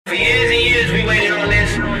For years and years we waited on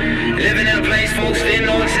this. Living in a place folks didn't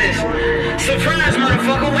know exist. Surprise,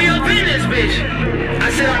 motherfucker, we up in this bitch.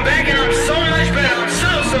 I said I'm back and I'm so much better. I'm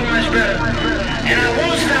so much better. And I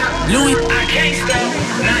won't stop. Louis, I can't stop.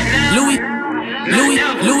 Not now.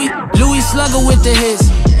 Louis Slugger with the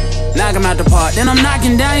hits. Knock him out the park, then I'm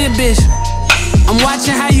knocking down your bitch. I'm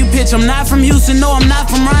watching how you pitch. I'm not from Houston, no, I'm not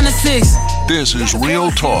from round of 6. This is Real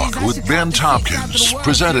Talk with Ben Tompkins,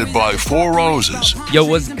 presented by Four Roses. Yo,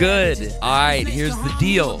 what's good? All right, here's the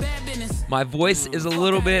deal. My voice is a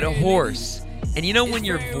little bit hoarse. And you know when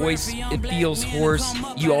your voice, it feels hoarse,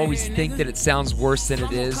 you always think that it sounds worse than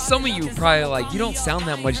it is. Some of you are probably like, you don't sound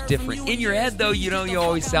that much different. In your head, though, you know you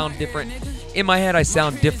always sound different. In my head, I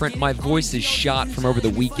sound different. My voice is shot from over the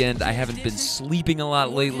weekend. I haven't been sleeping a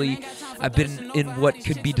lot lately. I've been in what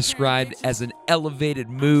could be described as an elevated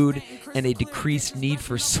mood and a decreased need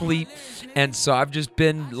for sleep. And so I've just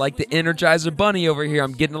been like the Energizer Bunny over here.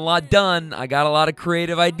 I'm getting a lot done. I got a lot of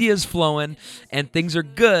creative ideas flowing, and things are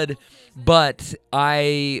good. But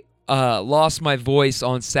I lost my voice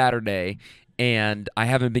on Saturday, and I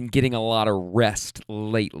haven't been getting a lot of rest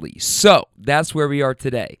lately. So that's where we are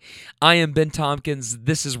today. I am Ben Tompkins.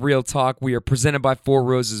 This is Real Talk. We are presented by Four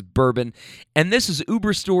Roses Bourbon, and this is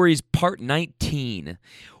Uber Stories Part 19.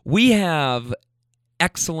 We have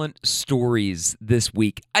excellent stories this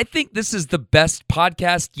week. I think this is the best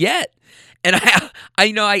podcast yet. And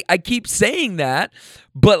I know I keep saying that,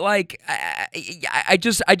 but like I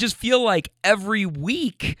just feel like every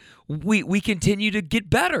week we continue to get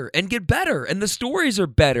better, and the stories are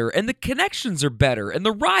better, and the connections are better, and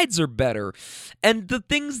the rides are better, and the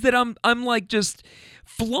things that I'm like just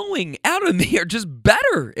flowing out of me are just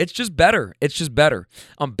better. It's just better.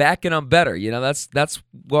 I'm back and I'm better. You know, that's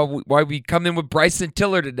why we come in with Bryson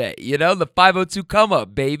Tiller today. You know, the 502 come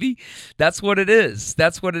up, baby. That's what it is.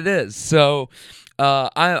 So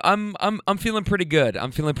I'm feeling pretty good.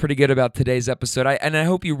 I'm feeling pretty good about today's episode. I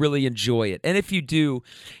hope you really enjoy it. And if you do,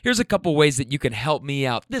 here's a couple ways that you can help me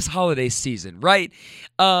out this holiday season, right?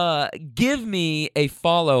 Give me a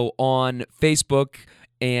follow on Facebook,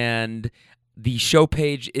 and the show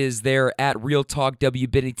page is there at Real Talk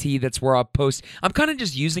WBNT. That's where I'll post. I'm kind of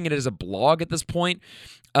just using it as a blog at this point.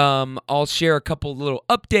 I'll share a couple little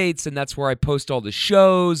updates, and that's where I post all the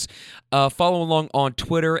shows. Follow along on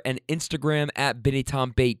Twitter and Instagram at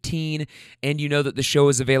BennyTomp18. And you know that the show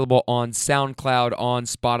is available on SoundCloud, on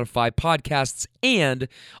Spotify podcasts, and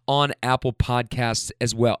on Apple Podcasts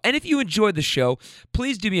as well. And if you enjoyed the show,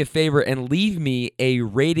 please do me a favor and leave me a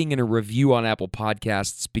rating and a review on Apple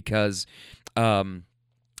Podcasts, because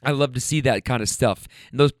I love to see that kind of stuff.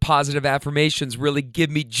 And those positive affirmations really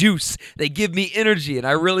give me juice. They give me energy, and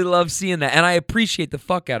I really love seeing that. And I appreciate the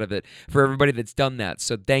fuck out of it for everybody that's done that.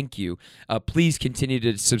 So thank you. Please continue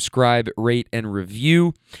to subscribe, rate, and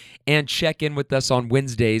review. And check in with us on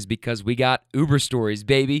Wednesdays, because we got Uber Stories,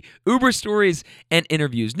 baby. Uber Stories and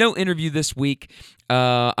interviews. No interview this week.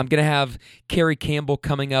 I'm going to have Carrie Campbell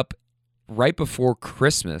coming up right before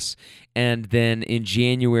Christmas, and then in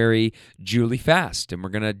January, Julie Fast, and we're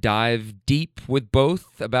going to dive deep with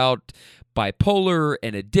both about bipolar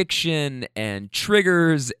and addiction and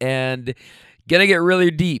triggers, and gonna get really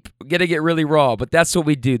deep, gonna get really raw, but that's what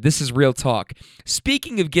we do. This is Real Talk.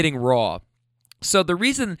 Speaking of getting raw, so the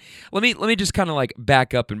reason, let me just kind of like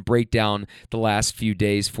back up and break down the last few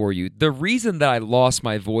days for you. The reason that I lost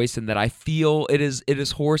my voice and that I feel it is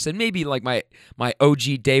hoarse, and maybe like my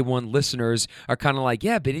OG day one listeners are kind of like,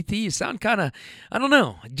 yeah, Benny T, you sound kind of, I don't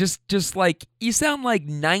know, just like, you sound like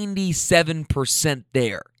 97%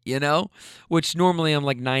 there, you know, which normally I'm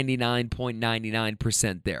like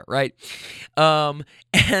 99.99% there, right?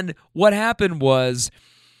 And what happened was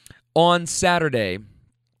on Saturday,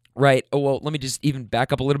 right. Oh, well, let me just even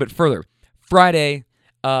back up a little bit further. Friday,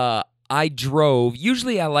 I drove.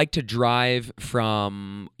 Usually I like to drive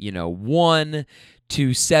from, 1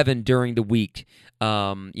 to 7 during the week,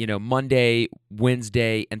 Monday,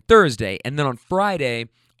 Wednesday, and Thursday. And then on Friday,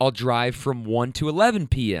 I'll drive from 1 to 11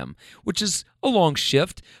 p.m., which is a long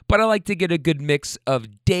shift, but I like to get a good mix of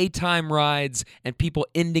daytime rides and people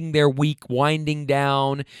ending their week winding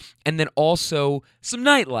down, and then also some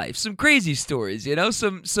nightlife, some crazy stories,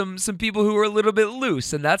 some people who are a little bit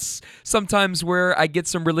loose, and that's sometimes where I get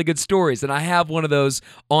some really good stories, and I have one of those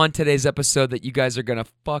on today's episode that you guys are gonna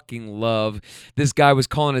fucking love. This guy was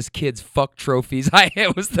calling his kids fuck trophies.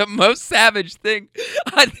 It was the most savage thing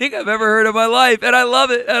I think I've ever heard in my life, and I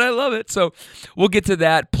love it. So we'll get to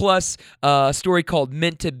that, plus a story called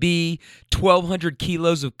Meant to Be, 1,200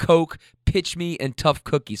 kilos of coke, Pitch Me, and Tough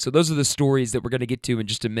Cookie. So those are the stories that we're going to get to in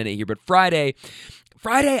just a minute here. But Friday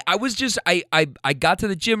Friday, I was just I got to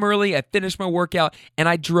the gym early, I finished my workout, and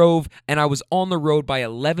I drove, and I was on the road by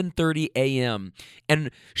 11:30 a.m. And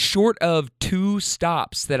short of 2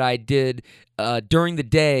 stops that I did during the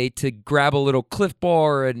day to grab a little Cliff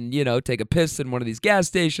Bar and, take a piss in one of these gas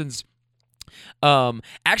stations.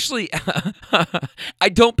 Actually, I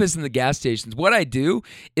don't piss in the gas stations. What I do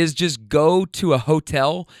is just go to a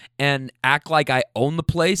hotel and act like I own the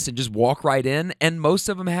place and just walk right in. And most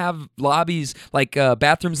of them have lobbies, like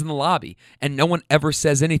bathrooms in the lobby, and no one ever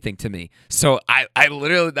says anything to me. So I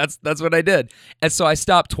literally, that's what I did. And so I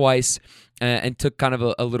stopped twice and took kind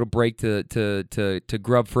of a little break to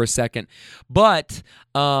grub for a second. But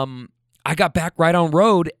I got back right on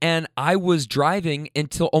road, and I was driving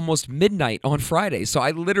until almost midnight on Friday. So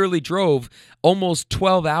I literally drove almost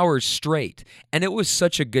 12 hours straight, and it was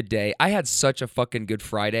such a good day. I had such a fucking good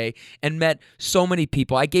Friday and met so many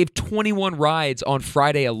people. I gave 21 rides on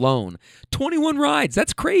Friday alone. 21 rides.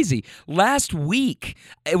 That's crazy. Last week,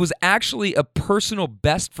 it was actually a personal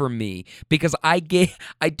best for me because I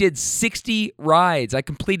did 60 rides. I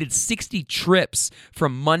completed 60 trips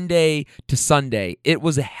from Monday to Sunday. It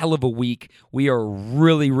was a hell of a week. We are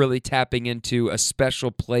really, really tapping into a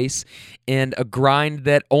special place and a grind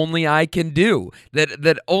that only I can do,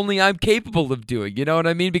 that only I'm capable of doing. You know what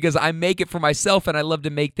I mean? Because I make it for myself, and I love to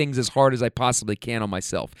make things as hard as I possibly can on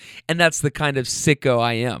myself. And that's the kind of sicko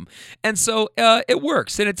I am. And so it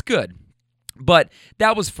works, and it's good. But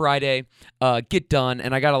that was Friday, get done,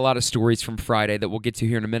 and I got a lot of stories from Friday that we'll get to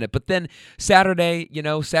here in a minute. But then Saturday,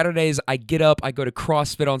 Saturdays I get up, I go to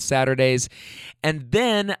CrossFit on Saturdays, and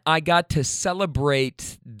then I got to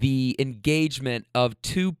celebrate the engagement of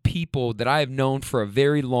 2 people that I have known for a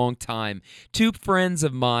very long time, 2 friends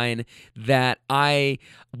of mine that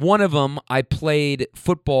one of them I played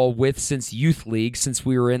football with since youth league, since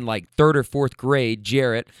we were in like 3rd or 4th grade,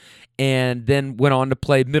 Jarrett, and then went on to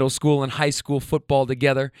play middle school and high school football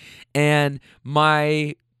together. And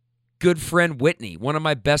my good friend Whitney, one of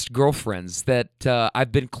my best girlfriends that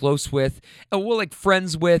I've been close with,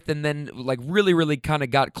 friends with, and then really, really kind of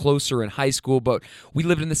got closer in high school. But we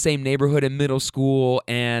lived in the same neighborhood in middle school,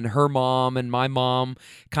 and her mom and my mom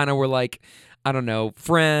kind of were I don't know,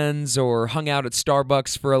 friends or hung out at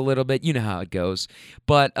Starbucks for a little bit. You know how it goes.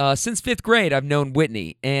 But since 5th grade, I've known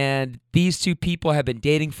Whitney, and these 2 people have been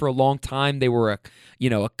dating for a long time. They were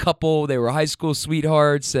a couple. They were high school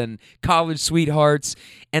sweethearts and college sweethearts,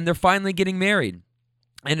 and they're finally getting married.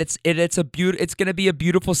 And it's going to be a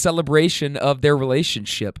beautiful celebration of their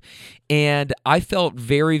relationship. And I felt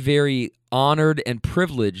very, very honored and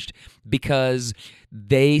privileged because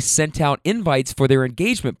they sent out invites for their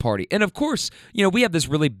engagement party. And of course, we have this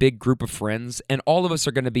really big group of friends, and all of us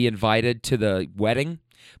are going to be invited to the wedding.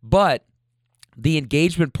 But the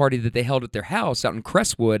engagement party that they held at their house out in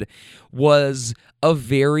Crestwood was a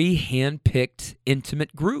very hand-picked,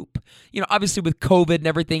 intimate group. Obviously with COVID and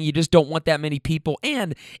everything, you just don't want that many people.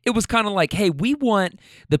 And it was kind of like, hey, we want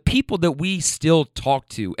the people that we still talk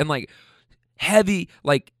to and heavy,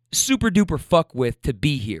 super duper fuck with to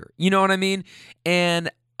be here. You know what I mean? And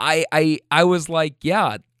I was like,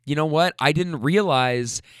 yeah, you know what? I didn't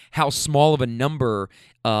realize how small of a number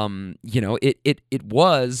it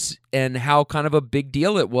was, and how kind of a big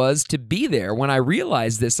deal it was to be there when I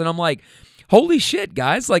realized this. And I'm like, holy shit,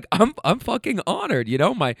 guys, I'm fucking honored.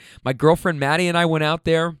 My girlfriend Maddie and I went out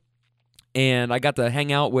there, and I got to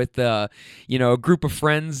hang out with, a group of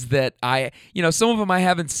friends that some of them I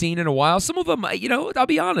haven't seen in a while. Some of them, I'll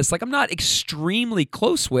be honest, I'm not extremely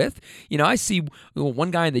close with. I see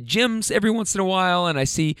one guy in the gyms every once in a while, and I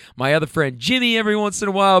see my other friend Jimmy every once in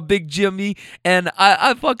a while, Big Jimmy, and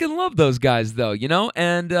I fucking love those guys, though,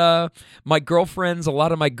 And my girlfriends, a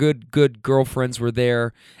lot of my good girlfriends were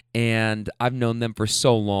there, and I've known them for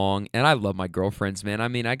so long, and I love my girlfriends, man. I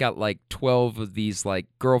mean, I got 12 of these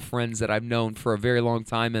girlfriends that I've known for a very long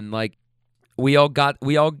time, and we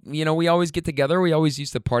always get together. We always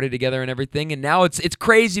used to party together and everything. And now it's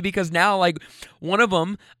crazy because now one of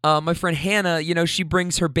them, my friend Hannah, she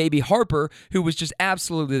brings her baby Harper, who was just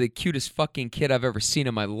absolutely the cutest fucking kid I've ever seen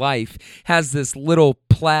in my life, has this little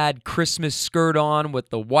plaid Christmas skirt on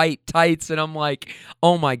with the white tights. And I'm like,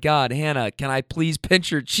 oh my God, Hannah, can I please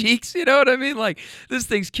pinch your cheeks? You know what I mean? This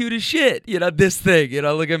thing's cute as shit. This thing,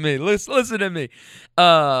 look at me, listen to me.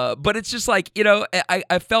 But it's just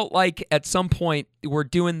I felt like at some point we're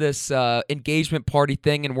doing this engagement party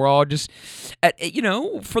thing, and we're all just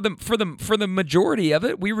for the majority of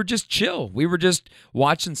it, we were just chill. We were just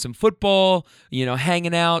watching some football,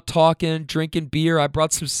 hanging out, talking, drinking beer. I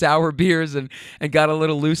brought some sour beers and got a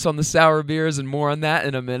little loose on the sour beers, and more on that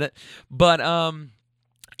in a minute. But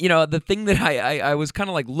the thing that I was kind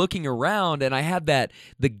of like looking around, and I had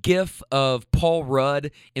the gif of Paul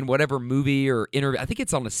Rudd in whatever movie or interview. I think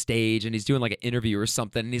it's on a stage, and he's doing like an interview or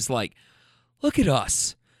something, and he's like, "Look at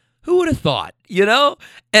us. Who would have thought?"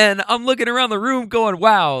 And I'm looking around the room going,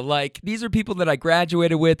 wow, like these are people that I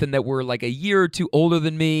graduated with and that were like a year or two older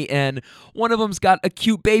than me, and one of them's got a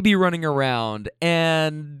cute baby running around,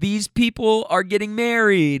 and these people are getting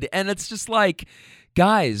married, and it's just like,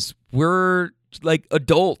 guys, we're like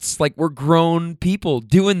adults, like we're grown people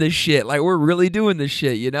doing this shit, like we're really doing this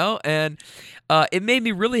shit, and it made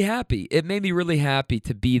me really happy. It made me really happy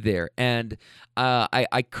to be there, and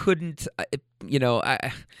I couldn't,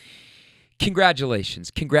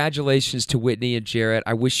 Congratulations to Whitney and Jarrett.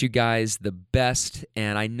 I wish you guys the best,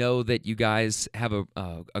 and I know that you guys have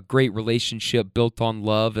a great relationship built on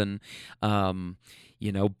love and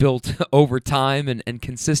built over time and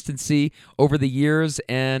consistency over the years,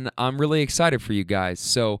 and I'm really excited for you guys.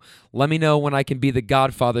 So let me know when I can be the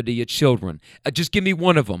godfather to your children. Just give me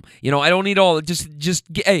one of them. I don't need all.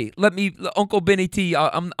 Hey, let me, Uncle Benny T.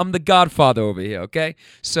 I'm the godfather over here. Okay,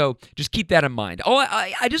 so just keep that in mind. Oh,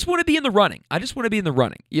 I just want to be in the running. I just want to be in the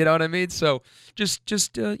running. You know what I mean? So just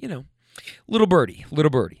little birdie.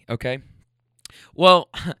 Okay. Well,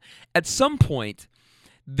 at some point,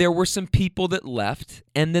 there were some people that left,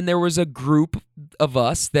 and then there was a group of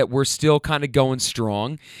us that were still kind of going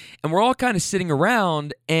strong, and we're all kind of sitting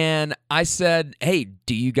around, and I said, hey,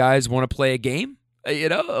 do you guys want to play a game?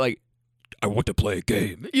 Like, I want to play a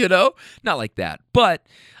game, Not like that, but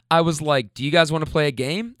I was like, do you guys want to play a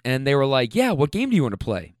game? And they were like, yeah, what game do you want to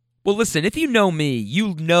play? Well, listen, if you know me,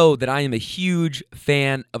 you know that I am a huge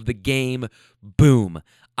fan of the game Boom.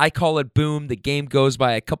 I call it Boom. The game goes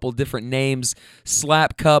by a couple different names.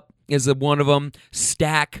 Slap Cup is one of them.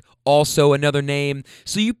 Stack, also another name.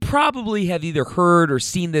 So you probably have either heard or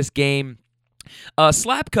seen this game.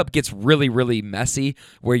 Slap Cup gets really, really messy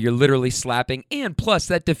where you're literally slapping, and plus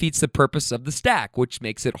that defeats the purpose of the stack, which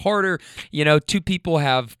makes it harder. Two people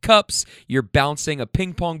have cups, you're bouncing a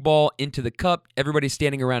ping pong ball into the cup, everybody's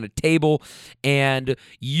standing around a table, and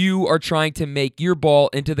you are trying to make your ball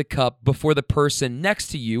into the cup before the person next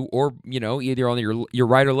to you, or either on your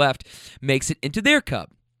right or left, makes it into their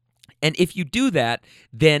cup. And if you do that,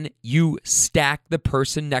 then you stack the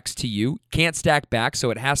person next to you. Can't stack back, so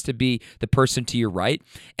it has to be the person to your right.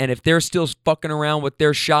 And if they're still fucking around with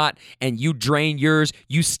their shot and you drain yours,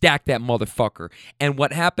 you stack that motherfucker. And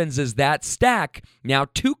what happens is that stack, now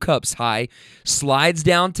 2 cups high, slides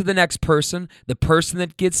down to the next person. The person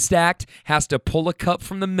that gets stacked has to pull a cup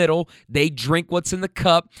from the middle. They drink what's in the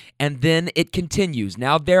cup, and then it continues.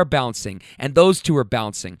 Now they're bouncing, and those 2 are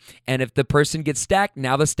bouncing. And if the person gets stacked,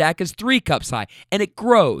 now the stack is 3 cups high, and it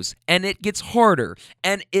grows, and it gets harder,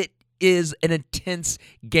 and it is an intense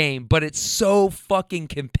game, but it's so fucking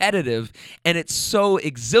competitive, and it's so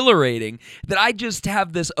exhilarating that I just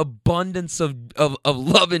have this abundance of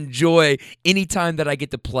love and joy anytime that I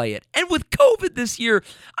get to play it. And with COVID this year,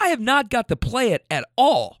 I have not got to play it at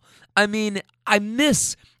all. I mean, I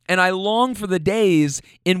miss and I long for the days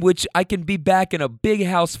in which I can be back in a big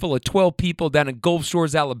house full of 12 people down in Gulf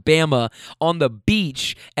Shores, Alabama, on the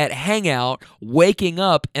beach at Hangout, waking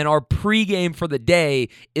up, and our pregame for the day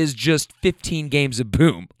is just 15 games of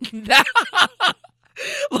Boom.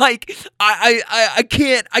 Like, I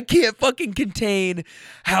can't fucking contain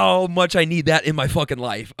how much I need that in my fucking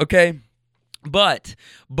life, okay? But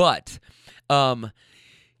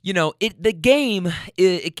the game,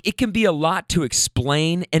 it can be a lot to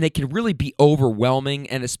explain, and it can really be overwhelming,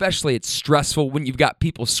 and especially it's stressful when you've got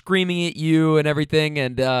people screaming at you and everything.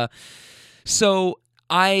 And so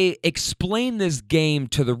I explain this game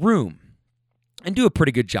to the room and do a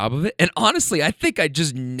pretty good job of it. And honestly, I think I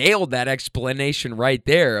just nailed that explanation right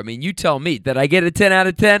there. I mean, you tell me, did I get a 10 out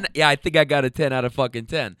of 10? Yeah, I think I got a 10 out of fucking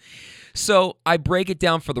 10. So I break it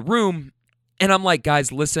down for the room, and I'm like,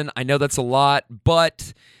 guys, listen, I know that's a lot,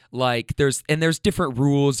 but like there's different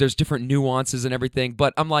rules, there's different nuances and everything,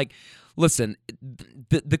 but I'm like, listen,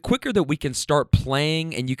 the quicker that we can start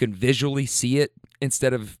playing and you can visually see it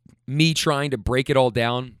instead of me trying to break it all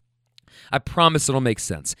down, I promise it'll make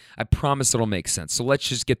sense. So let's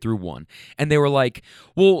just get through one. And they were like,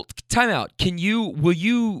 well, time out. Will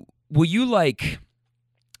you like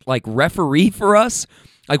referee for us?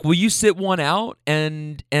 Like, will you sit one out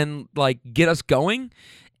and like get us going?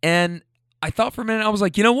 And I thought for a minute, I was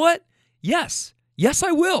like, you know what? Yes,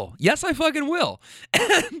 I will. Yes, I fucking will.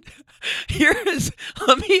 And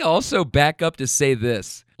let me also back up to say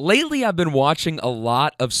this. Lately, I've been watching a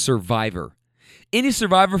lot of Survivor. Any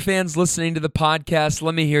Survivor fans listening to the podcast,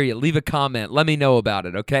 let me hear you. Leave a comment. Let me know about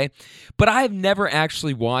it, okay? But I have never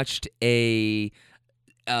actually watched a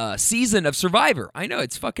season of Survivor. I know,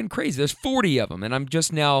 it's fucking crazy. There's 40 of them, and I'm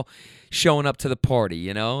just now showing up to the party,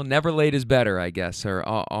 you know? Never late is better, I guess, or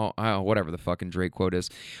whatever the fucking Drake quote is.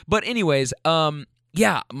 But anyways,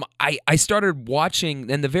 yeah, I started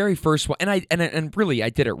watching, and the very first one, and really I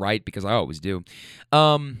did it right because I always do.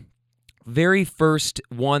 Very first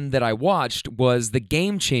one that I watched was the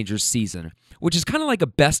Game Changers season, which is kind of like a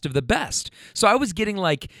best of the best. So I was getting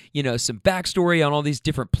like, you know, some backstory on all these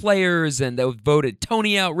different players, and they voted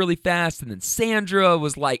Tony out really fast, and then Sandra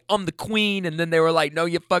was like, I'm the queen, and then they were like, no,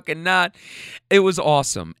 you fucking not. It was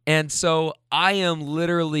awesome. And so I am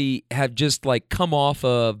literally have just like come off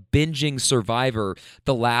of binging Survivor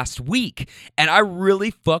the last week, and I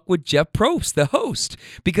really fuck with Jeff Probst, the host,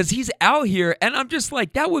 because he's out here, and I'm just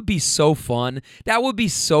like, that would be so fun. That would be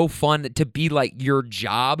so fun to be like your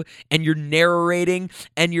job, and you're narrating,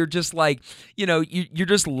 and you're just like, you know, you're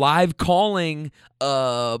just live calling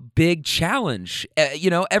a big challenge, you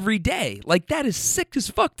know, every day. Like, that is sick as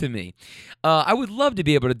fuck to me. I would love to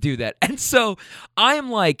be able to do that. And so I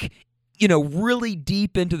am like, you know, really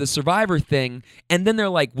deep into the Survivor thing, and then they're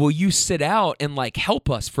like, will you sit out and like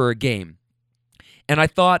help us for a game? And I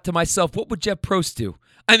thought to myself, what would Jeff Probst do?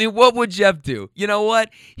 I mean, what would Jeff do? You know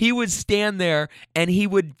what? He would stand there and he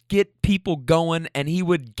would get people going, and he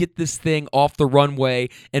would get this thing off the runway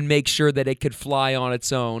and make sure that it could fly on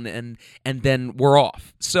its own, and then we're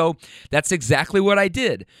off. So that's exactly what I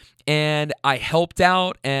did. And I helped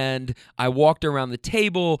out, and I walked around the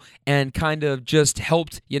table and kind of just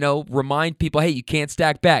helped, you know, remind people, hey, you can't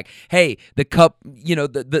stack back. Hey, the cup, you know,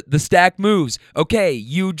 the stack moves. Okay,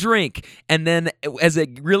 you drink. And then as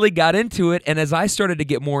it really got into it, and as I started to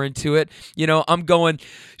get more into it, you know, I'm going,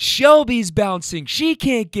 Shelby's bouncing. She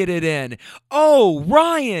can't get it in. Oh,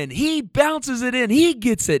 Ryan, he bounces it in. He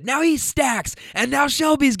gets it. Now he stacks. And now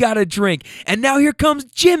Shelby's got a drink. And now here comes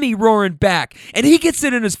Jimmy roaring back. And he gets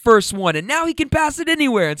it in his first one, and now he can pass it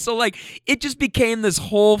anywhere. And so like it just became this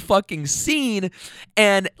whole fucking scene,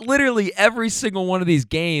 and literally every single one of these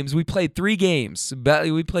games, we played 3 games.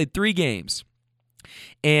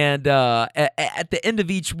 And at the end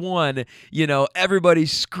of each one, you know,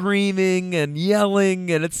 everybody's screaming and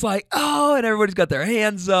yelling, and it's like, oh, and everybody's got their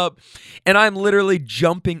hands up, and I'm literally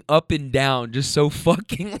jumping up and down, just so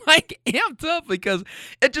fucking like amped up, because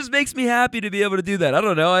it just makes me happy to be able to do that. I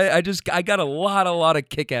don't know, I got a lot of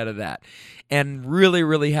kick out of that, and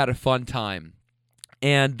really had a fun time.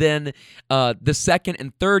 And then the second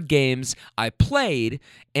and third games I played,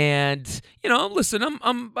 and you know, listen,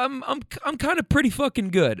 I'm kind of pretty fucking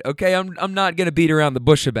good. Okay, I'm not gonna beat around the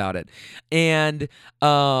bush about it. And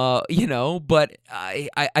you know, but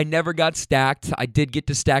I never got stacked. I did get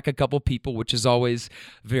to stack a couple people, which is always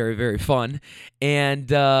very fun. And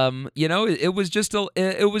you know, it was just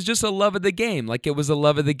a love of the game. Like, it was a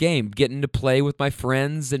love of the game, getting to play with my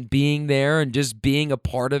friends and being there and just being a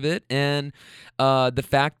part of it. And the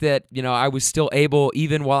fact that, you know, I was still able,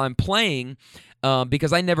 even while I'm playing,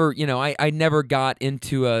 because I never, you know, I never got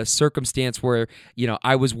into a circumstance where, you know,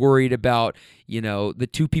 I was worried about, you know, the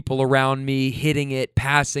 2 people around me hitting it,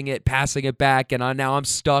 passing it back, and now I'm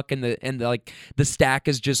stuck, and the stack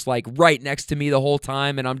is just like right next to me the whole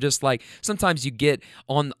time, and I'm just like, sometimes you get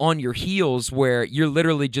on your heels where you're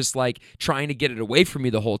literally just like trying to get it away from me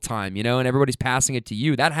the whole time, you know, and everybody's passing it to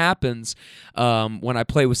you. That happens when I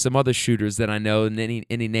play with some other shooters that I know, and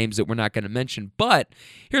any names that we're not going to mention. But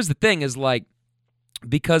here's the thing is, like,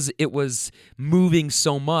 because it was moving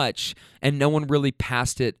so much and no one really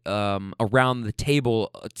passed it around the table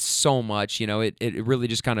so much, you know, it really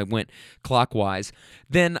just kind of went clockwise,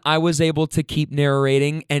 then I was able to keep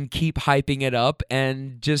narrating and keep hyping it up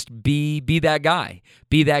and just be that guy,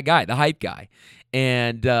 the hype guy.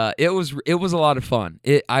 And it was a lot of fun.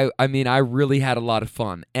 I mean, I really had a lot of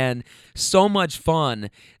fun, and so much fun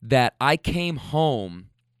that I came home.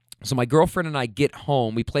 So my girlfriend and I get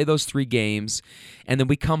home, we play those 3 games, and then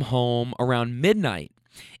we come home around midnight,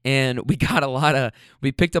 and we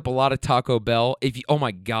picked up a lot of Taco Bell. Oh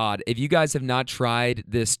my God, if you guys have not tried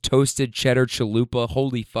this toasted cheddar chalupa,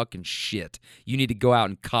 holy fucking shit. You need to go out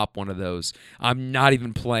and cop one of those. I'm not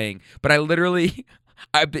even playing, but I literally...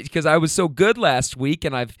 because I was so good last week,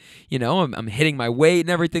 and I've, you know, I'm hitting my weight and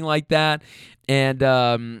everything like that. And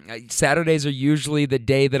Saturdays are usually the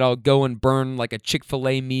day that I'll go and burn like a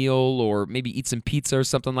Chick-fil-A meal, or maybe eat some pizza or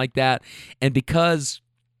something like that. And because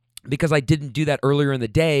I didn't do that earlier in the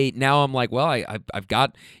day, now I'm like, well, I've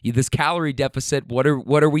got this calorie deficit. What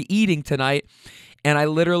are we eating tonight? And I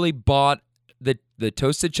literally bought the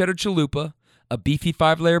toasted cheddar chalupa, a beefy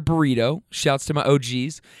 5-layer burrito, shouts to my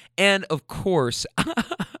OGs, and of course,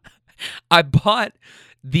 I bought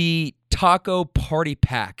the taco party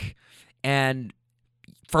pack. And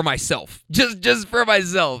for myself, just for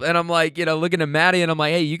myself. And I'm like, looking at Maddie, and I'm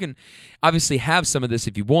like, hey, you can obviously have some of this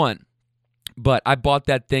if you want. But I bought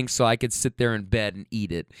that thing so I could sit there in bed and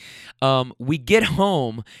eat it. We get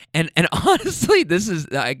home, and honestly,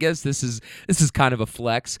 I guess this is kind of a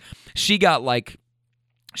flex. She got like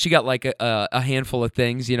a handful of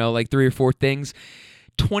things, like 3 or 4 things.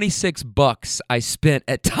 $26 I spent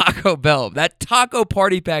at Taco Bell. That taco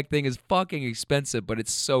party pack thing is fucking expensive, but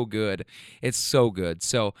it's so good. It's so good.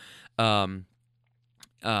 So, yeah,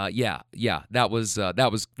 that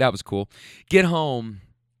was cool. Get home.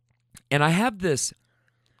 And I have this,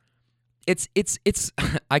 it's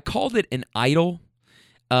I called it an idol,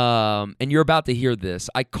 and you're about to hear this.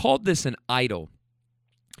 I called this an idol,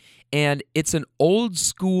 and it's an old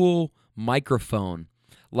school microphone,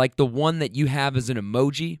 like the one that you have as an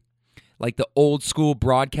emoji, like the old school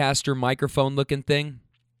broadcaster microphone looking thing.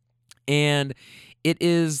 And it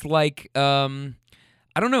is like, I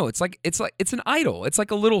don't know, it's an idol. It's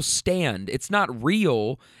like a little stand. It's not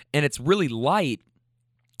real, and it's really light.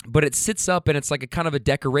 But it sits up, and it's like a kind of a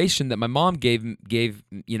decoration that my mom gave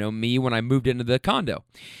me when I moved into the condo.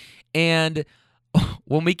 And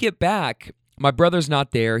when we get back, my brother's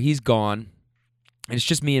not there. He's gone. And it's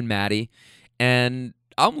just me and Maddie. And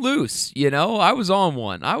I'm loose, I was on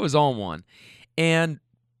one. And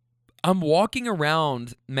I'm walking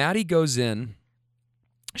around. Maddie goes in.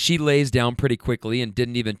 She lays down pretty quickly and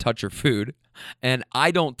didn't even touch her food. And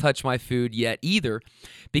I don't touch my food yet either,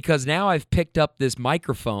 because now I've picked up this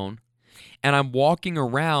microphone and I'm walking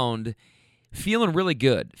around feeling really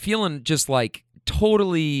good, feeling just like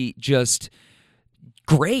totally just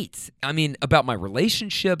great. I mean, about my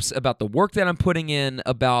relationships, about the work that I'm putting in,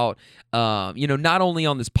 about, not only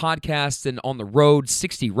on this podcast and on the road,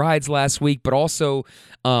 60 rides last week, but also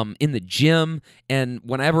in the gym. And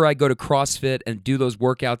whenever I go to CrossFit and do those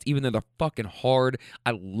workouts, even though they're fucking hard,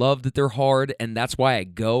 I love that they're hard, and that's why I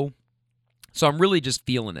go. So I'm really just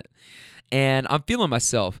feeling it. And I'm feeling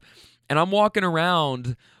myself. And I'm walking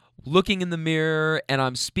around looking in the mirror, and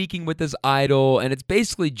I'm speaking with this idol, and it's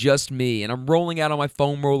basically just me, and I'm rolling out on my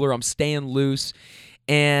foam roller, I'm staying loose,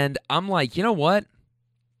 and I'm like, you know what?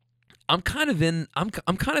 I'm kind of in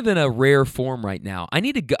a rare form right now. I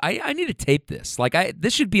need to go, I need to tape this.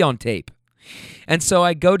 This should be on tape. And so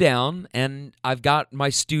I go down, and I've got my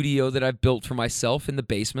studio that I've built for myself in the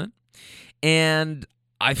basement, and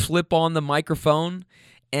I flip on the microphone,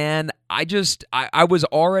 and I was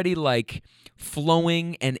already like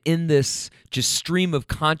flowing and in this just stream of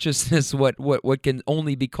consciousness, what can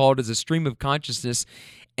only be called as a stream of consciousness,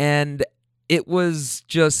 and it was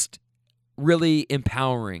just really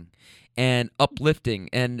empowering and uplifting,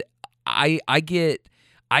 and I get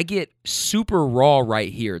super raw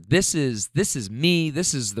right here. This is me.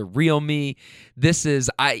 This is the real me.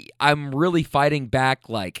 I'm really fighting back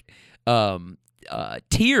like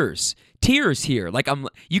tears here. Like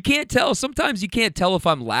you can't tell. Sometimes you can't tell if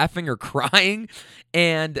I'm laughing or crying,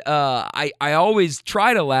 and I always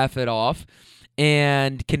try to laugh it off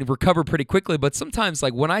and can recover pretty quickly. But sometimes,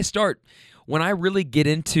 like when I really get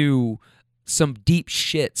into some deep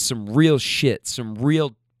shit, some real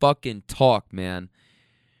fucking talk, man,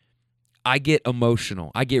 I get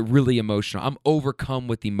emotional. I get really emotional. I'm overcome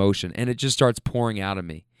with emotion, and it just starts pouring out of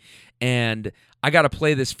me. And I got to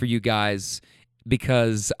play this for you guys,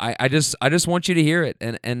 because I just want you to hear it,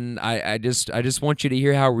 and I just want you to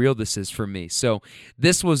hear how real this is for me. So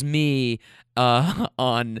this was me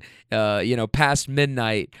on past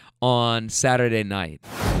midnight on Saturday night.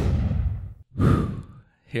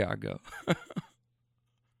 Here I go.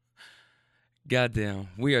 Goddamn,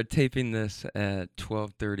 we are taping this at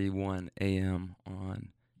 12:31 a.m. on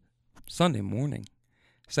Sunday morning.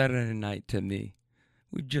 Saturday night to me.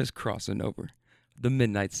 We're just crossing over the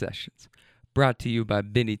midnight sessions. Brought to you by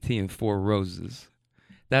Benny T and Four Roses.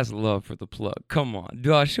 That's love for the plug. Come on.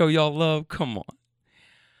 Do I show y'all love? Come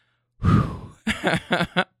on.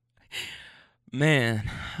 Man,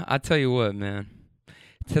 I tell you what, man.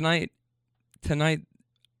 Tonight,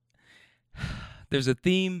 there's a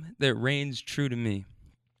theme that reigns true to me.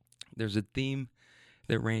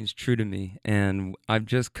 And I've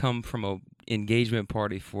just come from an engagement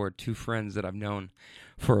party for 2 friends that I've known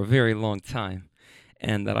for a very long time,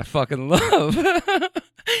 and that I fucking love.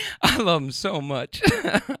 I love them so much.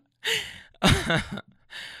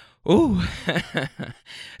 Ooh,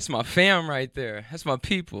 it's my fam right there. That's my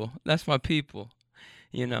people. That's who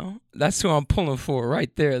I'm pulling for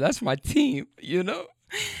right there. That's my team,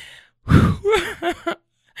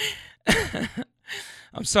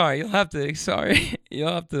 I'm sorry. You'll have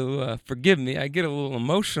to forgive me. I get a little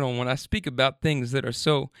emotional when I speak about things that are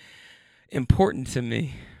so important to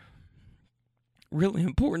me. really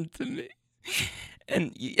important to me.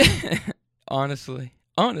 And honestly,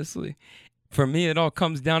 for me, it all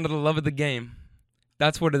comes down to the love of the game.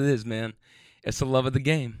 That's what it is, man. It's the love of the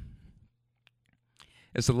game.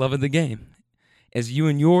 It's the love of the game. It's you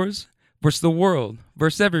and yours versus the world,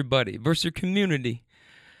 versus everybody, versus your community,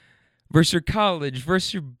 versus your college,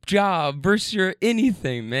 versus your job, versus your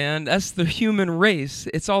anything, man. That's the human race.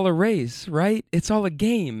 It's all a race, right? It's all a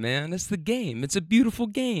game, man. It's the game. It's a beautiful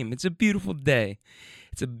game. It's a beautiful day.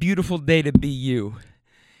 It's a beautiful day to be you.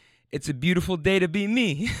 It's a beautiful day to be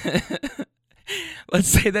me. Let's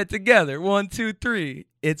say that together. 1, 2, 3.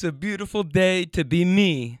 It's a beautiful day to be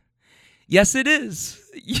me. Yes, it is.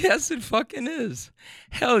 Yes, it fucking is.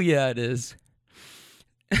 Hell yeah, it is.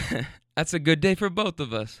 That's a good day for both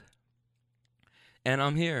of us. And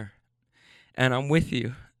I'm here. And I'm with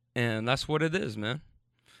you. And that's what it is, man.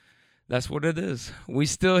 That's what it is. We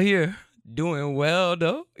still here. Doing well,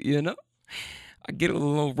 though, you know. I get a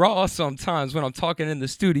little raw sometimes when I'm talking in the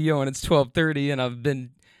studio and it's 12:30 and I've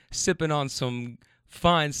been sipping on some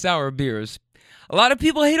fine sour beers. A lot of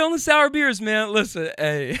people hate on the sour beers, man. Listen,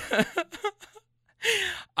 hey.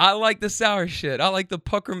 I like the sour shit. I like the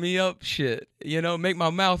pucker me up shit. You know, make my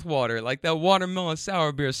mouth water. Like that watermelon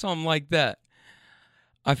sour beer, something like that.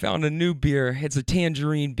 I found a new beer. It's a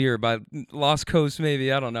tangerine beer by Lost Coast,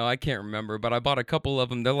 maybe. I don't know. I can't remember. But I bought a couple of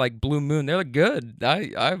them. They're like Blue Moon. They're good.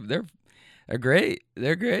 They're great.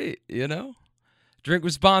 They're great, you know? Drink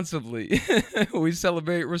responsibly. We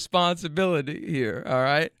celebrate responsibility here, all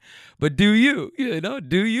right? But do you know,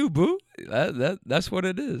 do you, boo? That's what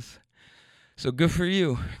it is. So good for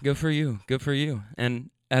you. Good for you. Good for you.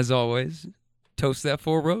 And as always, toast that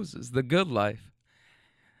Four Roses, the good life.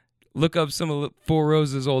 Look up some of Four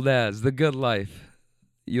Roses' old ads, the good life.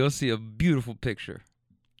 You'll see a beautiful picture.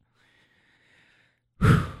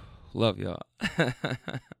 Love y'all.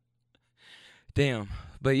 Damn.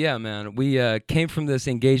 But yeah, man, we came from this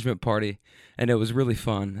engagement party, and it was really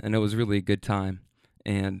fun, and it was really a good time.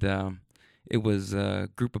 And it was a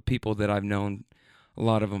group of people that I've known, a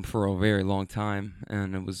lot of them for a very long time,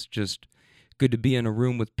 and it was just good to be in a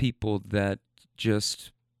room with people that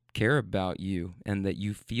just care about you and that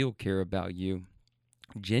you feel care about you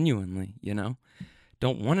genuinely, you know?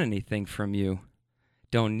 Don't want anything from you.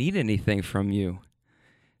 Don't need anything from you.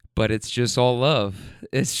 But it's just all love.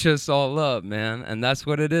 It's just all love, man. And that's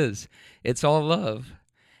what it is. It's all love.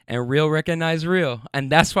 And real recognize real.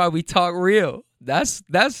 And that's why we talk real. That's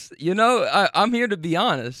you know, I'm here to be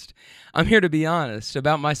honest. I'm here to be honest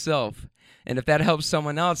about myself. And if that helps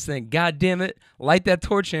someone else, then God damn it, light that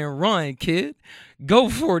torch and run, kid. Go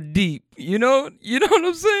for it deep. You know what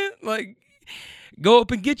I'm saying? Like, go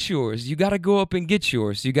up and get yours. You got to go up and get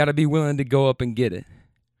yours. You got to be willing to go up and get it.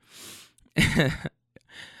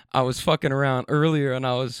 I was fucking around earlier and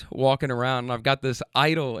I was walking around and I've got this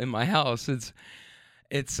idol in my house.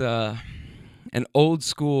 It's an old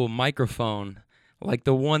school microphone, like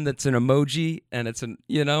the one that's an emoji, and it's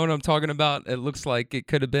you know what I'm talking about? It looks like it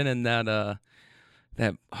could have been in that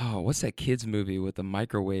what's that kids movie with the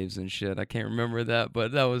microwaves and shit? I can't remember that,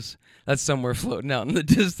 but that's somewhere floating out in the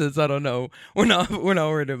distance. I don't know. We're not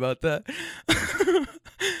worried about that.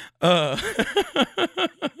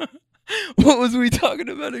 What was we talking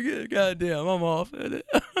about again? Goddamn, I'm off at it.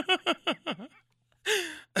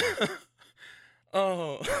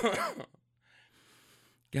 Oh.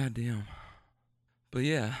 Goddamn. But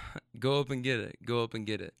yeah, go up and get it. Go up and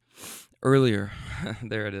get it. Earlier,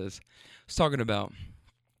 there it is. I was talking about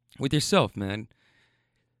with yourself, man.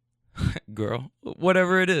 Girl,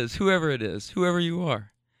 whatever it is, whoever you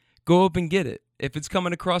are. Go up and get it. If it's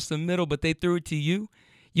coming across the middle, but they threw it to you,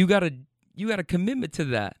 you got a commitment to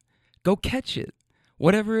that. Go catch it.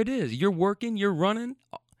 Whatever it is. You're working, you're running.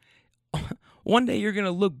 One day you're going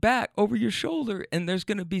to look back over your shoulder and there's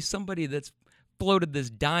going to be somebody that's floated this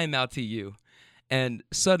dime out to you. And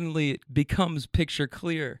suddenly it becomes picture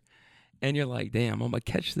clear. And you're like, damn, I'm going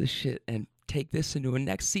to catch this shit and take this into a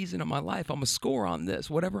next season of my life. I'm going to score on this.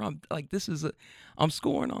 Whatever I'm like, I'm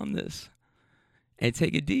scoring on this. And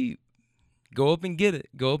take it deep. Go up and get it.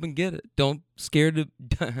 Go up and get it. Don't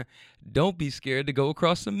be scared to go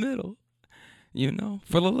across the middle. You know,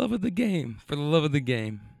 for the love of the game. For the love of the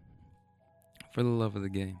game. For the love of the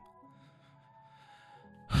game.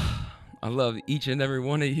 I love each and every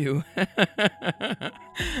one of you.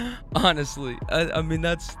 Honestly, I mean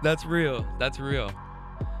that's real. That's real.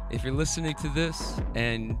 If you're listening to this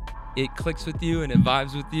and it clicks with you and it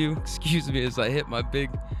vibes with you, excuse me as I hit my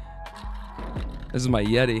big. This is my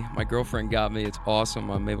Yeti. My girlfriend got me. It's awesome.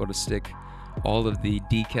 I'm able to stick all of the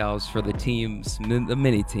decals for the teams, the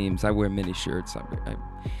mini teams. I wear mini shirts.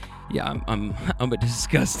 Yeah, I'm a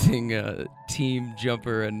disgusting team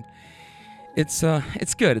jumper, and it's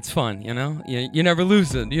good. It's fun, you know. You're never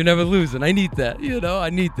losing. You're never losing. I need that, you know. I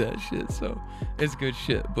need that shit. So it's good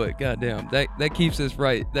shit. But goddamn, that keeps us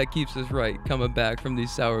right. That keeps us right. Coming back from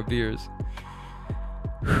these sour beers.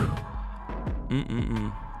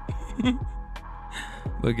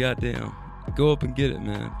 But goddamn, go up and get it,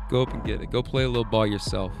 man. Go up and get it. Go play a little ball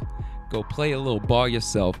yourself. Go play a little ball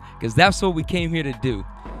yourself, because that's what we came here to do.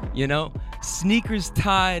 You know, sneakers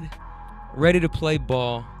tied, ready to play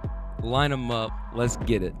ball. Line them up. Let's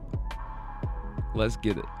get it. Let's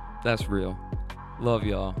get it. That's real. Love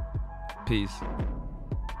y'all. Peace.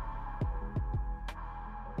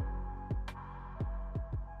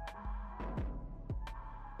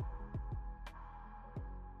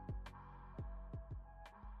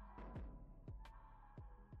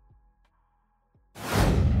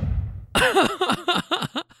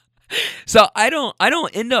 So I don't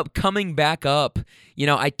end up coming back up. You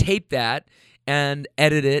know, I tape that and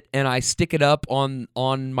edit it, and I stick it up on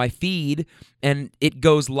my feed, and it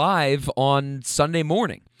goes live on Sunday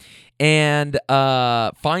morning. And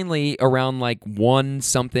finally, around like 1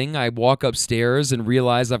 something, I walk upstairs and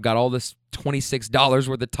realize I've got all this $26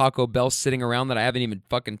 worth of Taco Bell sitting around that I haven't even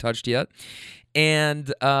fucking touched yet.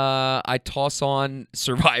 And I toss on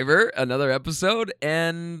Survivor, another episode,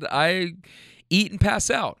 and I eat and pass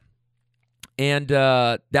out. And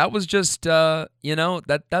that was just, you know,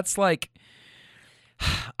 that's like,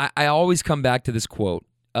 I always come back to this quote.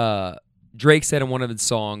 Drake said in one of his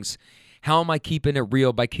songs, "How am I keeping it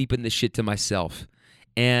real? By keeping this shit to myself."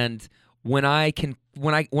 And when I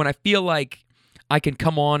feel like I can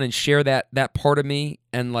come on and share that part of me,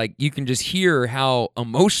 and like you can just hear how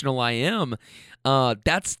emotional I am.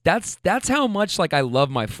 That's how much like I love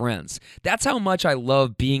my friends. That's how much I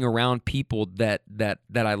love being around people that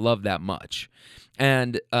I love that much,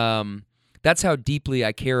 and that's how deeply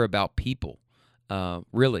I care about people.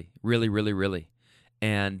 Really, really, really, really.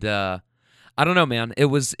 And I don't know, man. It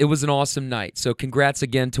was an awesome night. So congrats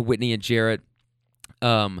again to Whitney and Jarrett.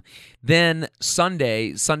 Then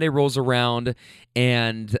Sunday rolls around,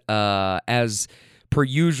 and as per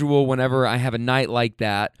usual, whenever I have a night like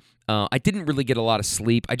that, I didn't really get a lot of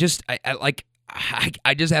sleep. I just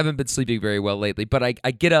haven't been sleeping very well lately. But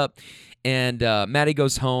I get up, and Maddie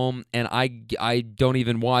goes home, and I don't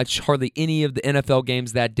even watch hardly any of the NFL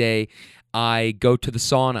games that day. I go to the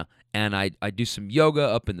sauna, and I do some yoga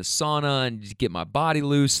up in the sauna and just get my body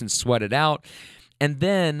loose and sweat it out. And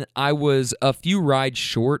then I was a few rides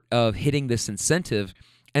short of hitting this incentive,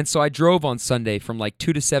 and so I drove on Sunday from like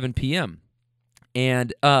 2 to 7 p.m.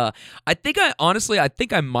 And I think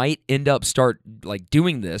I might end up start like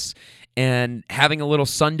doing this and having a little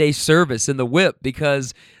Sunday service in the whip,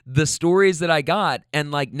 because the stories that I got, and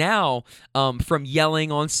like now from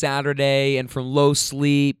yelling on Saturday and from low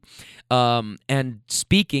sleep, and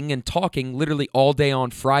speaking and talking literally all day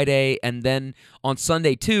on Friday, and then on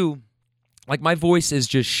Sunday too, like my voice is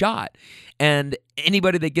just shot. And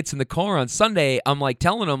anybody that gets in the car on Sunday, I'm like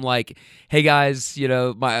telling them like, "Hey guys, you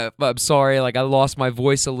know, I'm sorry, like I lost my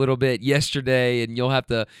voice a little bit yesterday, and you'll have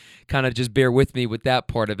to kind of just bear with me with that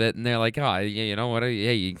part of it." And they're like, "Oh, you know what?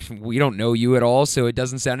 Hey, we don't know you at all, so it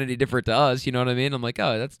doesn't sound any different to us." You know what I mean? I'm like,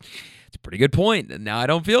 "Oh, that's a pretty good point." And now I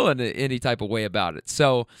don't feel any type of way about it.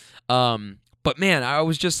 So, but man, I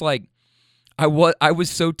was just like, I was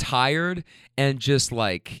so tired and just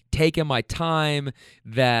like taking my time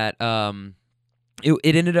that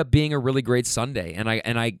it ended up being a really great Sunday, and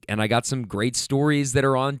I got some great stories that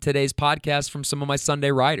are on today's podcast from some of my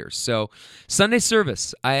Sunday riders. So Sunday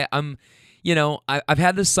service, I'm you know, I've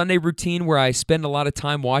had this Sunday routine where I spend a lot of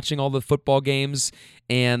time watching all the football games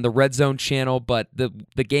and the Red Zone channel, but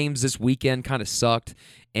the games this weekend kind of sucked,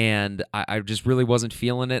 and I just really wasn't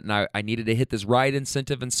feeling it, and I needed to hit this ride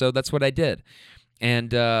incentive, and so that's what I did.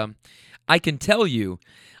 And I can tell you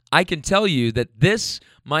that this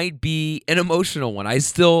might be an emotional one. I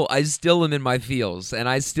still am in my feels, and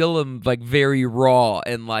I still am like very raw,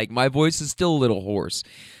 and like my voice is still a little hoarse.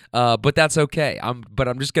 But that's okay. I'm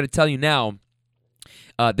just gonna tell you now.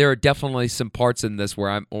 There are definitely some parts in this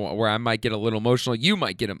where I might get a little emotional. You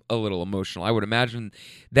might get a little emotional. I would imagine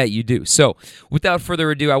that you do. So, without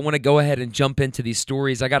further ado, I want to go ahead and jump into these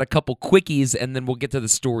stories. I got a couple quickies, and then we'll get to the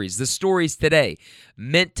stories. The stories today,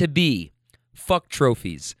 meant to be, fuck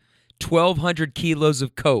trophies, 1,200 kilos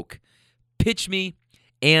of coke, pitch me,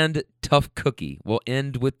 and Tough Cookie. We'll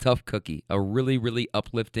end with Tough Cookie, a really, really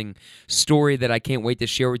uplifting story that I can't wait to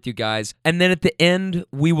share with you guys. And then at the end,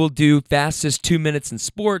 we will do fastest 2 minutes in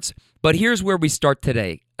sports, But here's where we start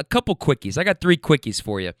today. A couple quickies. I got 3 quickies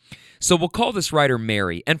for you. So we'll call this writer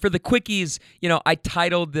Mary. And for the quickies, I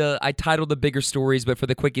titled the bigger stories, but for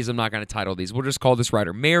the quickies, I'm not going to title these. We'll just call this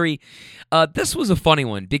writer Mary. This was a funny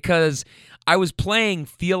one because I was playing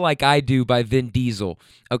 "Feel Like I Do" by Vin Diesel.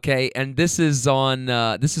 Okay, and this is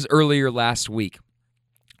earlier last week.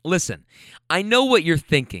 Listen, I know what you're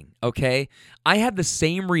thinking. Okay, I had the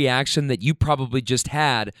same reaction that you probably just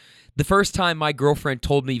had the first time my girlfriend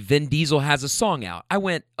told me Vin Diesel has a song out. I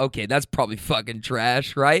went, okay, that's probably fucking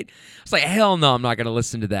trash, right? It's like, hell no, I'm not going to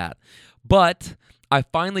listen to that. But I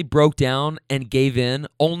finally broke down and gave in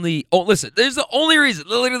listen, there's the only reason,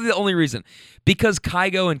 literally the only reason, because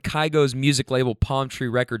Kygo and Kygo's music label Palm Tree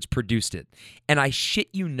Records produced it. And I shit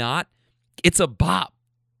you not, it's a bop.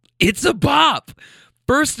 It's a bop.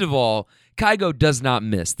 First of all, Kygo does not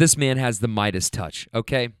miss. This man has the Midas touch,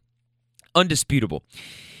 okay? Undisputable.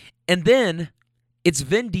 And then it's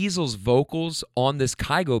Vin Diesel's vocals on this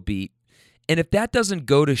Kygo beat. And if that doesn't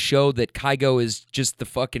go to show that Kygo is just the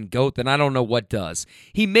fucking GOAT, then I don't know what does.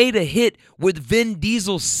 He made a hit with Vin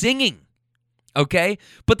Diesel singing, okay?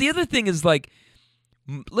 But the other thing is, like,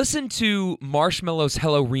 listen to Marshmello's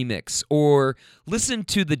Hello remix, or listen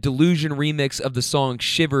to the Delusion remix of the song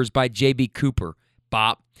Shivers by J.B. Cooper,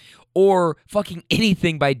 bop, or fucking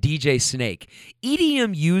anything by DJ Snake.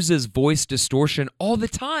 EDM uses voice distortion all the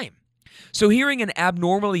time. So hearing an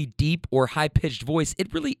abnormally deep or high-pitched voice,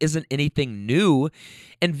 it really isn't anything new.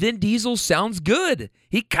 And Vin Diesel sounds good.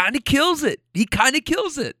 He kind of kills it.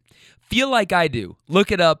 Feel Like I Do.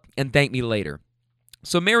 Look it up and thank me later.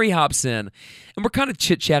 So Mary hops in, and we're kind of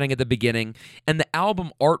chit-chatting at the beginning, and the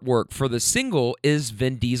album artwork for the single is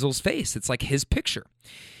Vin Diesel's face. It's like his picture.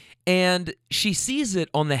 And she sees it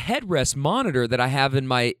on the headrest monitor that I have in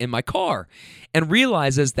my car and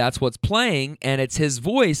realizes that's what's playing and it's his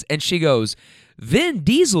voice. And she goes, Vin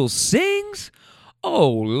Diesel sings?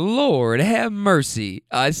 Oh, Lord, have mercy.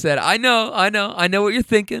 I said, I know what you're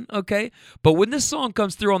thinking, okay? But when this song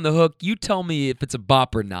comes through on the hook, you tell me if it's a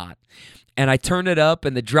bop or not. And I turn it up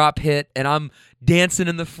and the drop hit and I'm dancing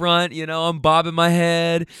in the front, I'm bobbing my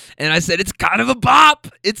head. And I said, it's kind of a bop.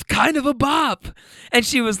 And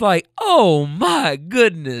she was like, oh my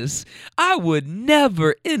goodness, I would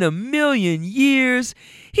never in a million years.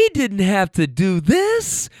 He didn't have to do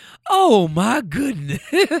this. Oh my goodness.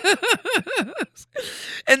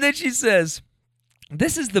 And then she says,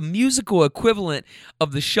 this is the musical equivalent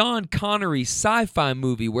of the Sean Connery sci-fi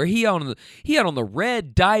movie where he had on the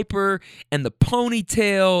red diaper and the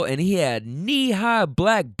ponytail and he had knee-high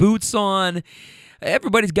black boots on.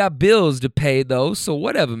 Everybody's got bills to pay though, so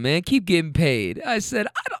whatever, man, keep getting paid. I said,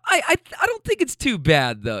 I don't think it's too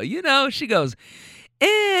bad though, She goes,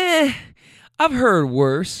 I've heard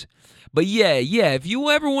worse. But yeah, if you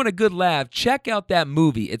ever want a good laugh, check out that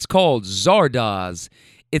movie. It's called Zardoz.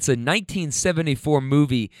 It's a 1974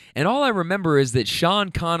 movie, and all I remember is that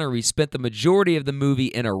Sean Connery spent the majority of the movie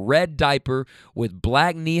in a red diaper with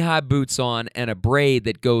black knee-high boots on and a braid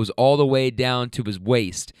that goes all the way down to his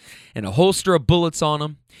waist, and a holster of bullets on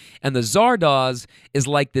him. And the Zardoz is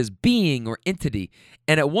like this being or entity,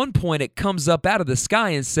 and at one point it comes up out of the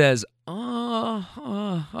sky and says, hold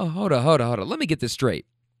on, let me get this straight.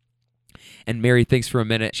 And Mary thinks for a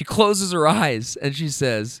minute. She closes her eyes, and she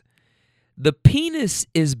says, the penis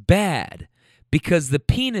is bad because the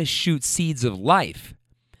penis shoots seeds of life.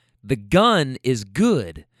 The gun is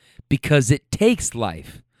good because it takes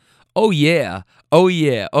life. Oh yeah.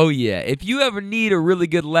 If you ever need a really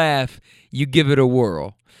good laugh, you give it a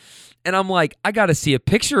whirl. And I'm like, I got to see a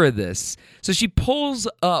picture of this. So she pulls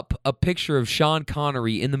up a picture of Sean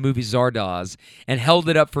Connery in the movie Zardoz and held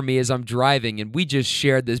it up for me as I'm driving. And we just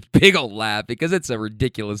shared this big old laugh because it's a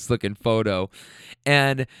ridiculous looking photo.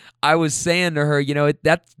 And I was saying to her,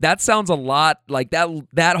 that sounds a lot like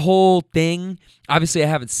that whole thing. Obviously, I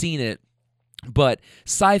haven't seen it. But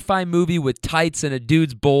sci-fi movie with tights and a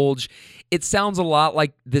dude's bulge, it sounds a lot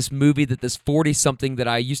like this movie that this 40-something that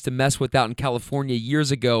I used to mess with out in California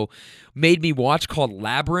years ago made me watch called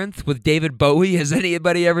Labyrinth with David Bowie. Has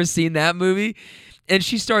anybody ever seen that movie? And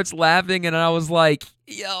she starts laughing, and I was like,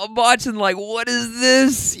 I'm watching like, what is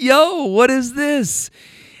this? What is this?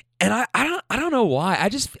 And I don't know why.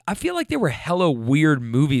 I feel like there were hella weird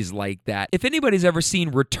movies like that. If anybody's ever seen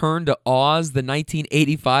Return to Oz, the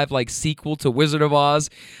 1985 sequel to Wizard of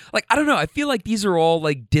Oz, I don't know. I feel like these are all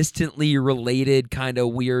distantly related kind of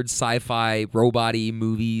weird sci-fi robot-y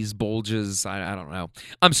movies, bulges. I don't know.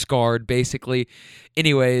 I'm scarred basically.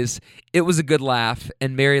 Anyways, it was a good laugh,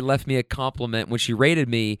 and Mary left me a compliment when she rated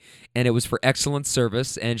me, and it was for excellent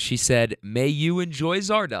service, and she said, "May you enjoy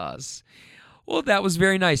Zardoz." Well, that was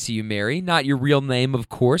very nice of you, Mary. Not your real name, of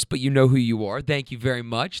course, but you know who you are. Thank you very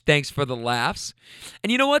much. Thanks for the laughs. And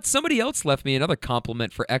you know what? Somebody else left me another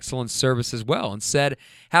compliment for excellent service as well and said,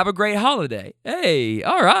 have a great holiday. Hey,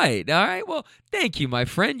 all right. Well, thank you, my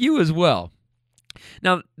friend. You as well.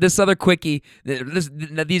 Now, this other quickie,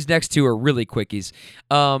 these next two are really quickies.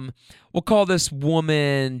 We'll call this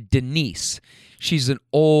woman Denise. She's an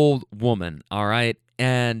old woman, all right?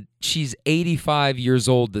 And she's 85 years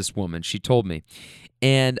old, this woman, she told me.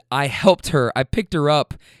 And I helped her. I picked her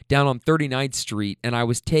up down on 39th Street, and I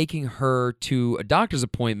was taking her to a doctor's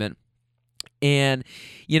appointment. And,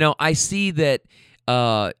 I see that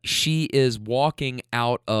she is walking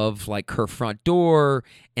out of like her front door,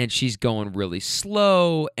 and she's going really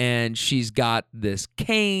slow, and she's got this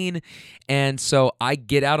cane. And so I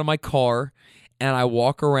get out of my car, and I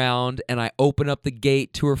walk around, and I open up the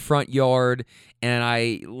gate to her front yard, and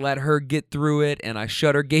I let her get through it, and I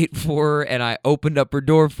shut her gate for her, and I opened up her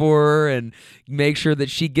door for her and make sure that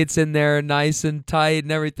she gets in there nice and tight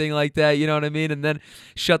and everything like that, you know what I mean? And then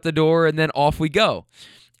shut the door, and then off we go.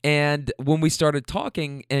 And when we started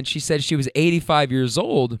talking, and she said she was 85 years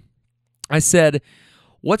old, I said,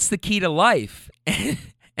 what's the key to life?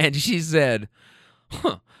 And she said,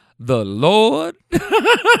 the Lord.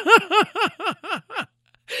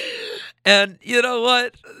 And you know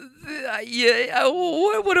what? Yeah,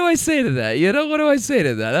 what do I say to that? What do I say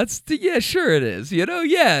to that? Yeah, sure it is. Yeah,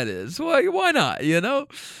 it is. Why not?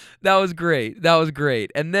 That was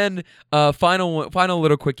great. And then final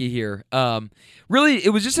little quickie here. Really, it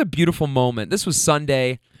was just a beautiful moment. This was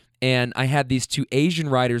Sunday, and I had these two Asian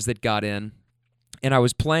riders that got in, and I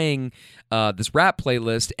was playing this rap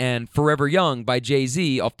playlist, and Forever Young by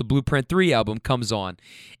Jay-Z off the Blueprint 3 album comes on.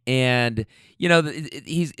 And,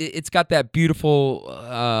 it's got that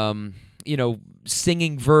beautiful,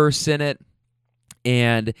 singing verse in it.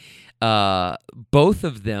 And both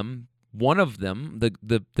of them, one of them,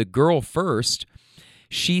 the girl first,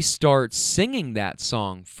 she starts singing that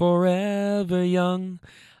song, Forever Young,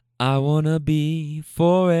 I wanna be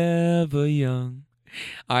forever young.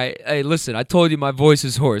 Hey, listen, I told you my voice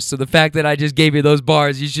is hoarse, so the fact that I just gave you those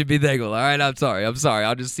bars, you should be thankful, all right? I'm sorry,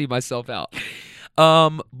 I'll just see myself out.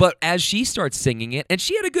 But as she starts singing it, and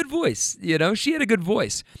she had a good voice, she had a good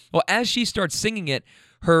voice. Well, as she starts singing it,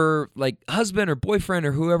 her, husband or boyfriend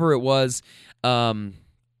or whoever it was,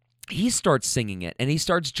 he starts singing it, and he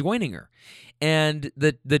starts joining her. And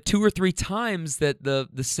the 2 or 3 times that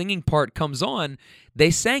the singing part comes on,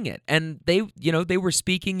 they sang it, and they were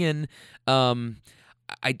speaking in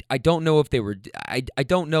I don't know if they were I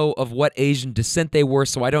don't know of what Asian descent they were,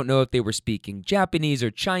 so I don't know if they were speaking Japanese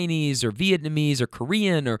or Chinese or Vietnamese or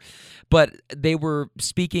Korean but they were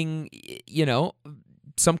speaking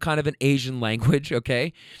some kind of an Asian language,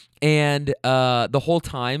 okay? And the whole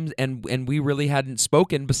time, and we really hadn't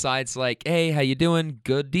spoken besides hey, how you doing?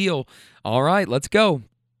 Good deal. All right, let's go.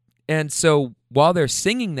 And so while they're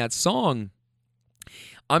singing that song,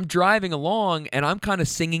 I'm driving along, and I'm kind of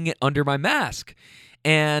singing it under my mask.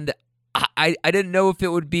 And I didn't know if it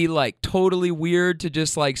would be totally weird to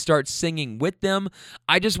just start singing with them.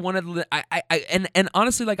 I just wanted and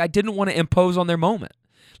honestly, I didn't want to impose on their moment.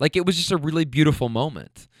 It was just a really beautiful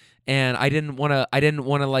moment. And I didn't want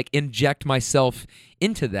to inject myself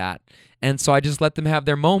into that. And so I just let them have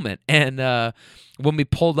their moment. And when we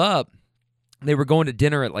pulled up, they were going to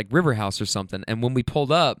dinner at River House or something. And when we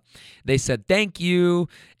pulled up, they said, thank you.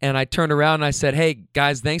 And I turned around and I said, hey,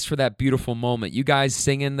 guys, thanks for that beautiful moment. You guys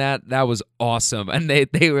singing that was awesome. And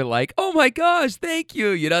they were like, oh my gosh, thank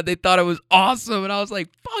you. They thought it was awesome. And I was like,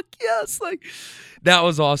 fuck yes. That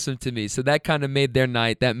was awesome to me. So that kind of made their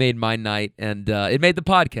night. That made my night. And it made the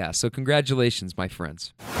podcast. So congratulations, my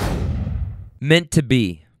friends. Meant to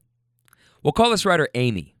be. We'll call this writer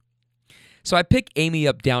Amy. So I picked Amy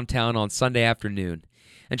up downtown on Sunday afternoon,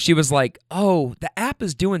 and she was like, oh, the app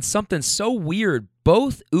is doing something so weird.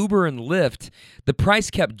 Both Uber and Lyft, the price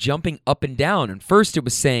kept jumping up and down. And first it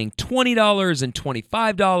was saying $20 and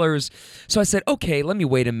 $25. So I said, okay, let me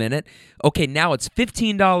wait a minute. Okay, now it's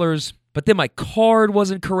 $15, but then my card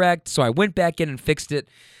wasn't correct, so I went back in and fixed it.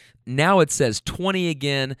 Now it says 20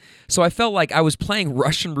 again. So I felt like I was playing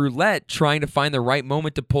Russian roulette trying to find the right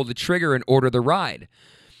moment to pull the trigger and order the ride.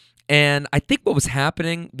 And I think what was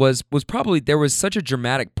happening was probably there was such a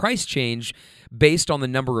dramatic price change based on the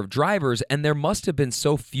number of drivers, and there must have been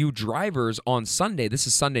so few drivers on Sunday, this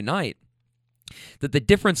is Sunday night, that the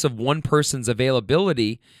difference of one person's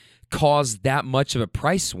availability caused that much of a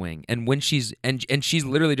price swing. And when she's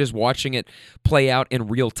literally just watching it play out in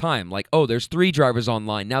real time, oh, there's 3 drivers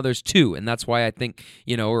online, now there's 2, and that's why I think,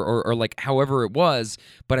 or however it was,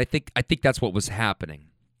 but I think that's what was happening.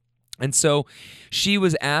 And so she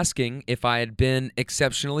was asking if I had been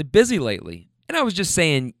exceptionally busy lately. And I was just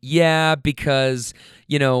saying, yeah, because,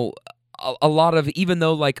 a lot of, even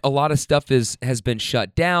though like a lot of stuff has been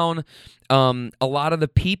shut down, a lot of the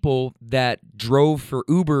people that drove for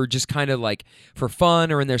Uber just kind of like for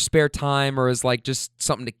fun or in their spare time or as like just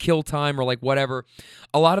something to kill time or like whatever,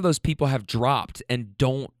 a lot of those people have dropped and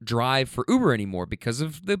don't drive for Uber anymore because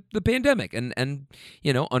of the pandemic. And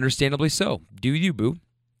understandably so. Do you, boo?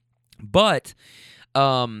 But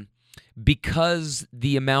because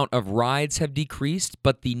the amount of rides have decreased,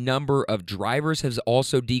 but the number of drivers has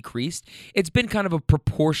also decreased, it's been kind of a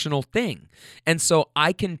proportional thing. And so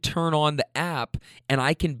I can turn on the app and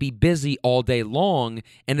I can be busy all day long,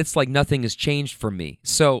 and it's like nothing has changed for me.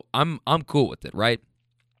 So I'm cool with it, right?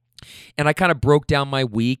 And I kind of broke down my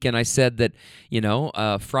week, and I said that,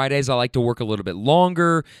 Fridays I like to work a little bit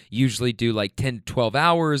longer, usually do like 10 to 12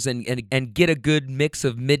 hours and get a good mix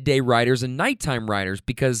of midday riders and nighttime riders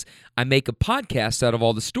because I make a podcast out of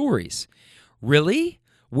all the stories. Really?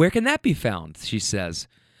 Where can that be found? She says.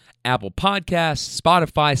 Apple Podcasts,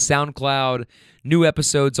 Spotify, SoundCloud, new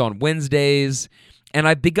episodes on Wednesdays. And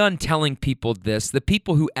I've begun telling people this, the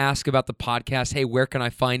people who ask about the podcast, hey, where can I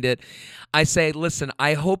find it? I say, listen,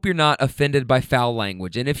 I hope you're not offended by foul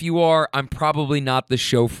language. And if you are, I'm probably not the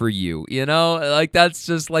show for you. Like that's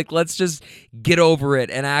just like, let's just get over it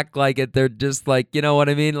and act like it. They're just like, you know what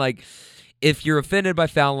I mean? Like if you're offended by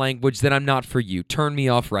foul language, then I'm not for you. Turn me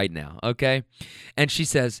off right now, okay? And she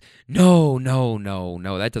says, no,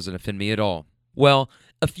 that doesn't offend me at all. Well,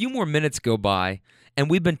 a few more minutes go by and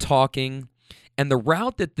we've been talking. And the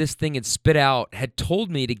route that this thing had spit out had told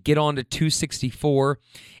me to get on to 264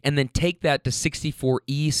 and then take that to 64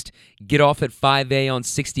 East, get off at 5A on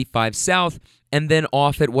 65 South, and then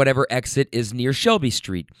off at whatever exit is near Shelby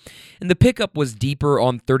Street. And the pickup was deeper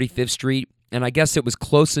on 35th Street, and I guess it was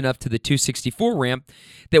close enough to the 264 ramp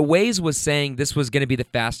that Waze was saying this was going to be the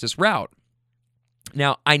fastest route.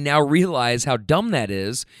 Now, I now realize how dumb that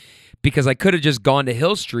is because I could have just gone to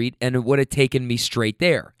Hill Street and it would have taken me straight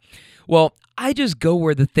there. Well, I just go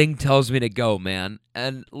where the thing tells me to go, man.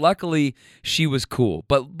 And luckily, she was cool.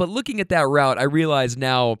 But looking at that route, I realize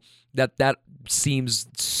now that seems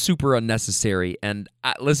super unnecessary. And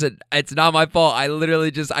listen, it's not my fault. I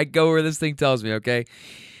literally I go where this thing tells me, okay?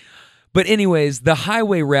 But anyways, the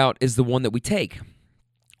highway route is the one that we take.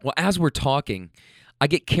 Well, as we're talking, I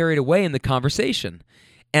get carried away in the conversation.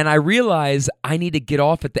 And I realize I need to get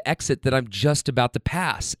off at the exit that I'm just about to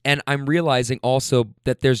pass. And I'm realizing also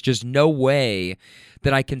that there's just no way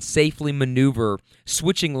that I can safely maneuver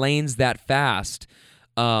switching lanes that fast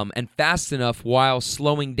and fast enough while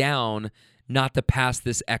slowing down not to pass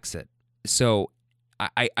this exit. So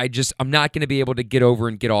I'm not going to be able to get over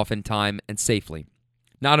and get off in time and safely.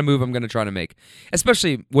 Not a move I'm going to try to make,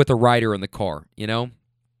 especially with a rider in the car,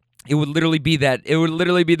 It would literally be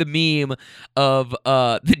the meme of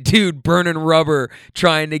the dude burning rubber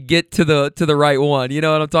trying to get to the right one. You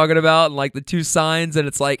know what I'm talking about? And like the two signs, and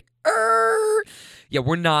it's like, yeah,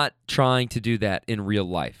 we're not trying to do that in real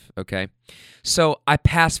life, okay? So I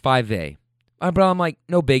pass 5A. But I'm like,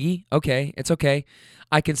 no biggie. Okay, it's okay.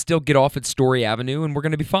 I can still get off at Story Avenue, and we're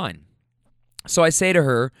going to be fine. So I say to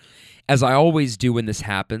her, as I always do when this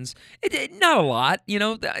happens, not a lot,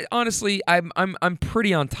 Honestly, I'm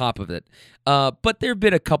pretty on top of it. But there have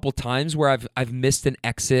been a couple times where I've missed an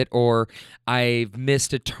exit or I've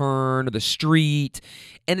missed a turn or the street,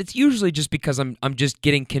 and it's usually just because I'm just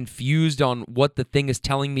getting confused on what the thing is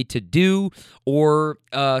telling me to do, or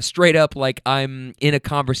straight up like I'm in a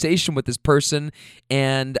conversation with this person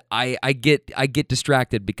and I get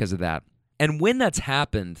distracted because of that. And when that's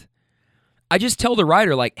happened, I just tell the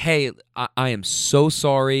rider, like, hey, I am so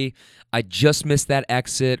sorry. I just missed that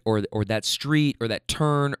exit or that street or that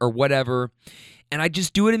turn or whatever. And I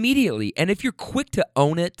just do it immediately. And if you're quick to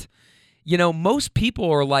own it, most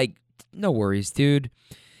people are like, no worries, dude.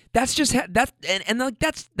 That's just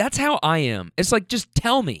that's how I am. It's like, just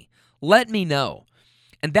tell me. Let me know.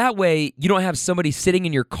 And that way you don't have somebody sitting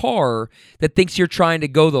in your car that thinks you're trying to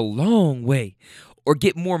go the long way or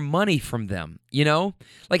get more money from them,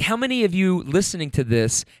 Like, how many of you listening to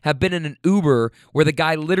this have been in an Uber where the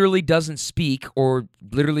guy literally doesn't speak or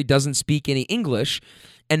literally doesn't speak any English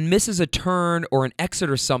and misses a turn or an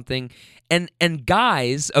exit or something? And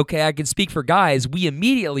guys, okay, I can speak for guys, we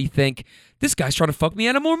immediately think, this guy's trying to fuck me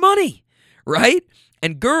out of more money, right?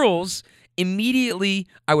 And girls immediately,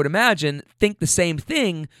 I would imagine, think the same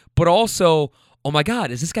thing, but also, oh my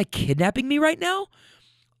God, is this guy kidnapping me right now?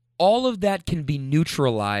 All of that can be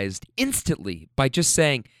neutralized instantly by just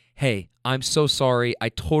saying, hey, I'm so sorry. I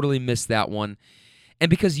totally missed that one. And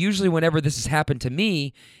because usually whenever this has happened to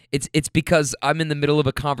me, it's because I'm in the middle of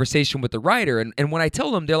a conversation with the writer. And when I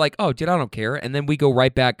tell them, they're like, oh, dude, I don't care. And then we go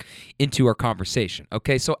right back into our conversation.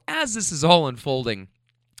 Okay, so as this is all unfolding,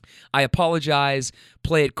 I apologize,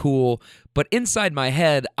 play it cool, but inside my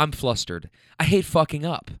head, I'm flustered. I hate fucking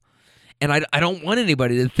up. And I don't want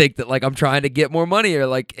anybody to think that, like, I'm trying to get more money or,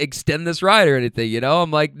 like, extend this ride or anything, you know?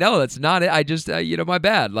 I'm like, no, that's not it. I just, my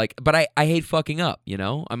bad. Like, but I hate fucking up, you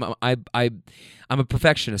know? I'm a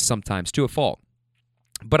perfectionist sometimes, to a fault.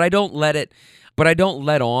 But I don't let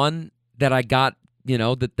on that I got,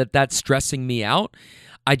 that's stressing me out.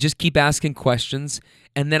 I just keep asking questions,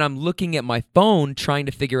 and then I'm looking at my phone trying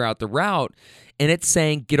to figure out the route, and it's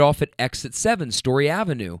saying get off at exit 7, Story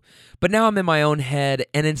Avenue. But now I'm in my own head,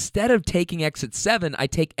 and instead of taking exit 7, I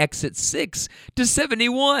take exit 6 to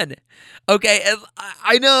 71. Okay, and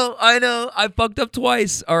I know, I fucked up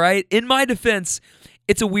twice, all right? In my defense,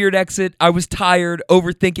 it's a weird exit. I was tired,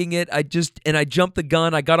 overthinking it. I jumped the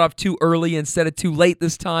gun. I got off too early instead of too late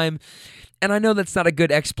this time. And I know that's not a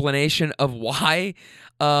good explanation of why,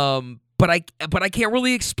 but I can't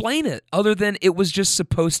really explain it other than it was just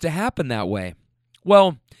supposed to happen that way.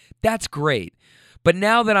 Well, that's great. But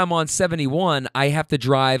now that I'm on 71, I have to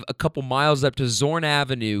drive a couple miles up to Zorn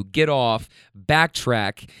Avenue, get off,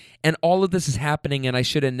 backtrack, and all of this is happening, and I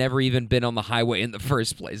should have never even been on the highway in the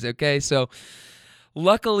first place, okay? So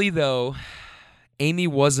luckily, though, Amy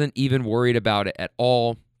wasn't even worried about it at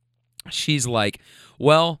all. She's like,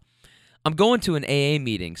 well, I'm going to an AA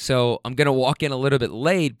meeting, so I'm going to walk in a little bit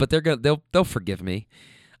late, but they'll forgive me.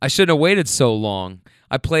 I shouldn't have waited so long.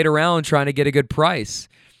 I played around trying to get a good price.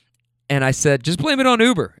 And I said, just blame it on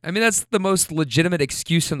Uber. I mean, that's the most legitimate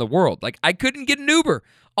excuse in the world. Like, I couldn't get an Uber.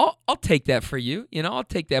 I'll take that for you. I'll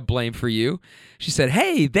take that blame for you. She said,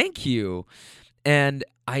 hey, thank you. And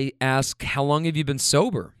I asked, how long have you been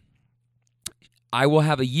sober? I will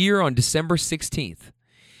have a year on December 16th.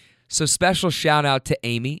 So special shout out to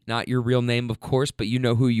Amy, not your real name, of course, but you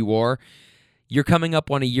know who you are. You're coming up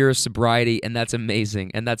on a year of sobriety, and that's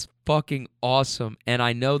amazing, and that's fucking awesome. And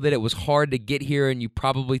I know that it was hard to get here, and you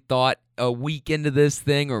probably thought a week into this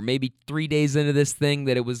thing or maybe 3 days into this thing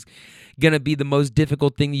that it was going to be the most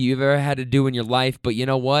difficult thing that you've ever had to do in your life. But you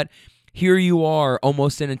know what? Here you are,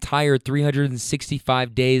 almost an entire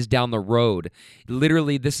 365 days down the road.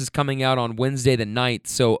 Literally, this is coming out on Wednesday the 9th,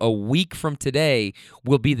 so a week from today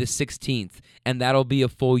will be the 16th, and that'll be a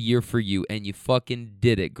full year for you, and you fucking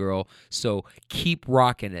did it, girl. So keep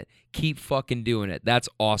rocking it. Keep fucking doing it. That's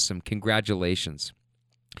awesome. Congratulations.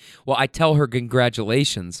 Well, I tell her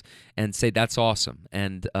congratulations and say that's awesome,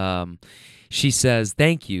 and she says,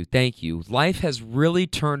 thank you. Life has really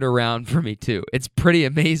turned around for me, too. It's pretty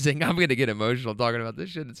amazing. I'm going to get emotional talking about this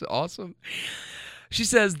shit. It's awesome. She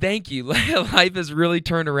says, thank you. Life has really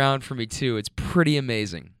turned around for me, too. It's pretty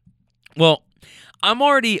amazing. Well, I'm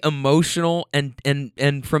already emotional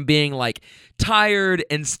and from being, like, tired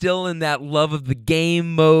and still in that love of the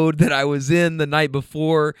game mode that I was in the night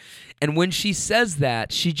before. And when she says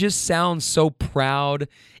that, she just sounds so proud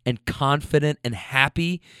and confident and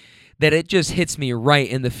happy that it just hits me right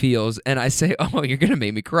in the feels, and I say, oh, you're going to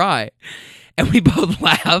make me cry. And we both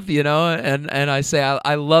laugh, and I say,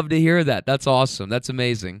 I love to hear that. That's awesome. That's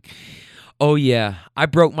amazing. Oh, yeah, I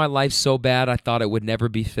broke my life so bad I thought it would never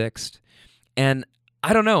be fixed. And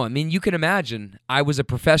I don't know. I mean, you can imagine I was a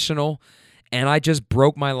professional, and I just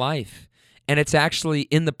broke my life. And it's actually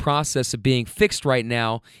in the process of being fixed right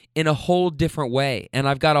now in a whole different way. And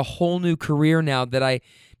I've got a whole new career now that I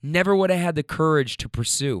never would have had the courage to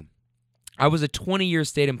pursue. I was a 20-year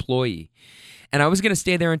state employee, and I was going to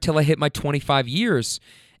stay there until I hit my 25 years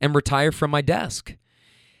and retire from my desk.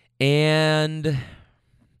 And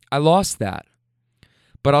I lost that.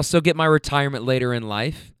 But I'll still get my retirement later in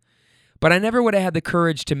life. But I never would have had the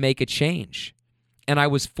courage to make a change. And I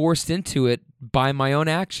was forced into it by my own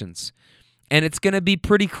actions. And it's going to be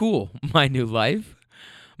pretty cool, my new life.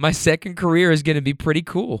 My second career is going to be pretty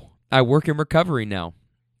cool. I work in recovery now.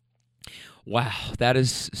 Wow, that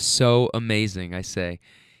is so amazing, I say.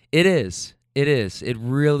 It is. It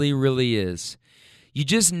really, really is. You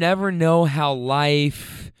just never know how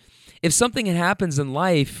life... If something happens in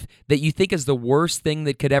life that you think is the worst thing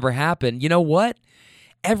that could ever happen, you know what?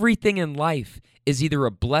 Everything in life is either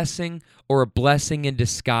a blessing or a blessing in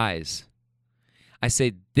disguise. I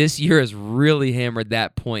say, this year has really hammered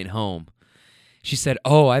that point home. She said,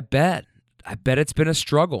 oh, I bet it's been a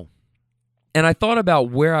struggle. And I thought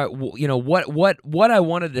about where what I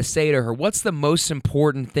wanted to say to her. What's the most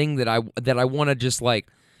important thing that I want to just like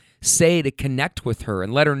say to connect with her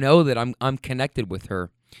and let her know that I'm connected with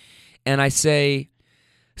her. And I say,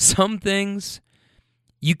 some things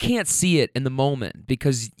you can't see it in the moment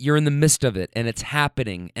because you're in the midst of it and it's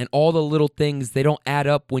happening, and all the little things, they don't add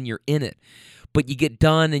up when you're in it. But you get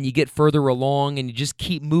done and you get further along and you just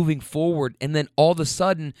keep moving forward, and then all of a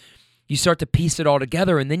sudden you start to piece it all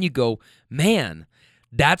together, and then you go, man,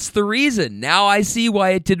 that's the reason. Now I see why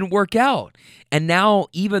it didn't work out. And now,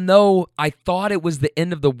 even though I thought it was the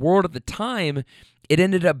end of the world at the time, it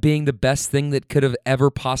ended up being the best thing that could have ever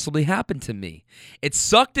possibly happened to me. It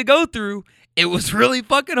sucked to go through. It was really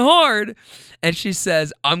fucking hard. And she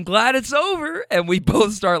says, I'm glad it's over. And we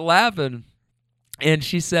both start laughing. And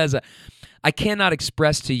she says, I cannot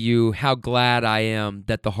express to you how glad I am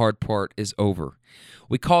that the hard part is over.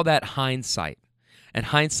 We call that hindsight. And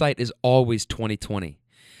hindsight is always 20/20.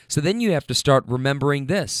 So then you have to start remembering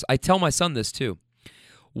this. I tell my son this too.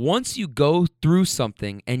 Once you go through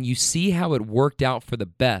something and you see how it worked out for the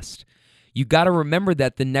best, you got to remember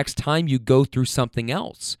that the next time you go through something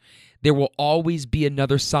else, there will always be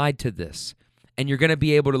another side to this. And you're going to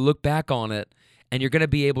be able to look back on it, and you're going to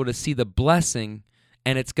be able to see the blessing,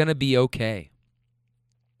 and it's going to be okay.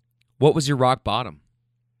 What was your rock bottom?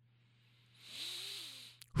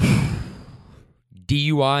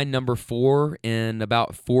 DUI number 4 in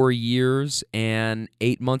about 4 years and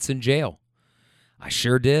 8 months in jail. I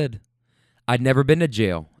sure did. I'd never been to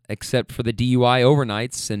jail except for the DUI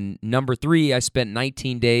overnights. And number 3, I spent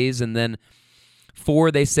 19 days. And then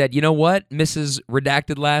 4, they said, you know what, Mrs.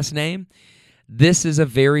 Redacted Last Name, this is a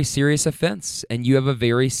very serious offense and you have a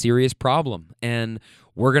very serious problem. And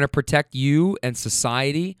we're going to protect you and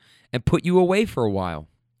society and put you away for a while.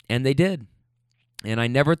 And they did. And I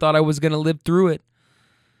never thought I was going to live through it.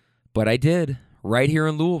 But I did, right here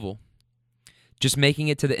in Louisville. Just making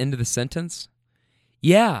it to the end of the sentence.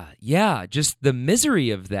 Yeah, just the misery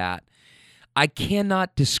of that. I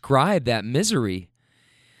cannot describe that misery.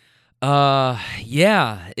 You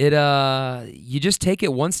just take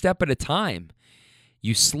it one step at a time.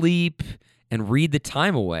 You sleep and read the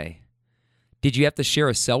time away. Did you have to share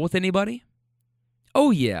a cell with anybody?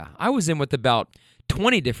 Oh yeah, I was in with about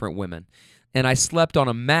 20 different women. And I slept on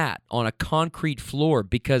a mat on a concrete floor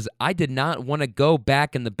because I did not want to go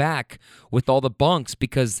back in the back with all the bunks,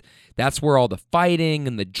 because that's where all the fighting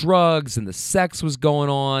and the drugs and the sex was going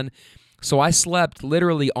on. So I slept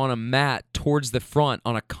literally on a mat towards the front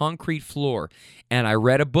on a concrete floor, and I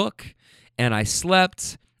read a book, and I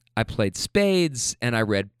slept. I played spades, and I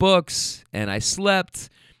read books, and I slept,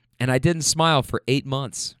 and I didn't smile for 8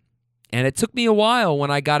 months. And it took me a while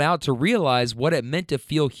when I got out to realize what it meant to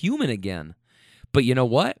feel human again. But you know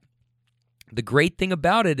what? The great thing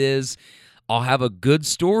about it is I'll have a good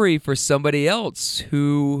story for somebody else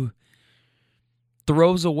who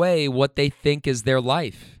throws away what they think is their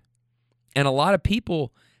life. And a lot of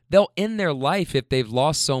people, they'll end their life if they've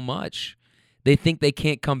lost so much. They think they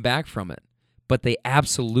can't come back from it, but they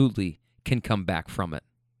absolutely can come back from it.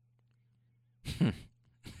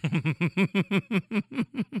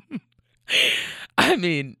 I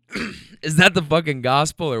mean, is that the fucking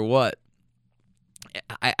gospel or what?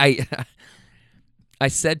 I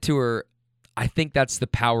said to her, I think that's the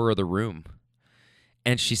power of the room.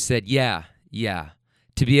 And she said, yeah,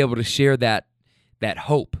 to be able to share that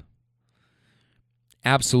hope.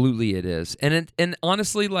 Absolutely it is. And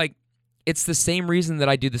honestly, like, it's the same reason that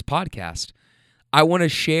I do this podcast. I want to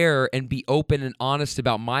share and be open and honest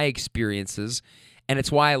about my experiences. And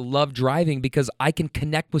it's why I love driving, because I can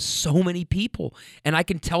connect with so many people and I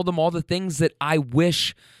can tell them all the things that I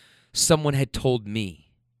wish someone had told me.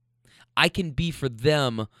 I can be for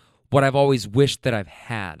them what I've always wished that I've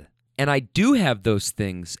had. And I do have those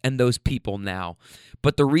things and those people now.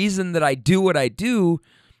 But the reason that I do what I do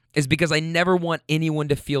is because I never want anyone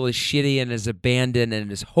to feel as shitty and as abandoned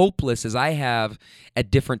and as hopeless as I have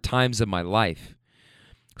at different times of my life.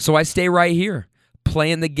 So I stay right here,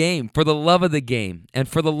 playing the game for the love of the game and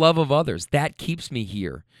for the love of others. That keeps me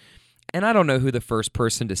here. And I don't know who the first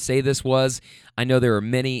person to say this was. I know there are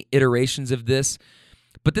many iterations of this.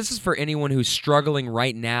 But this is for anyone who's struggling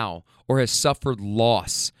right now or has suffered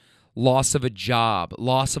loss of a job,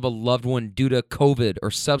 loss of a loved one due to COVID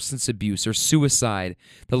or substance abuse or suicide,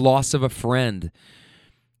 the loss of a friend.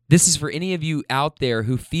 This is for any of you out there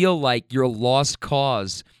who feel like you're a lost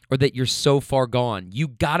cause or that you're so far gone. You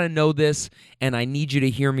gotta know this, and I need you to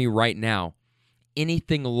hear me right now.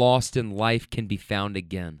 Anything lost in life can be found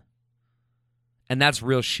again. And that's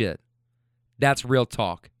real shit. That's real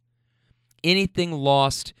talk. Anything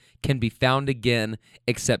lost can be found again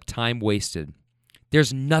except time wasted.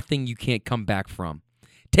 There's nothing you can't come back from.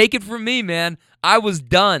 Take it from me, man. I was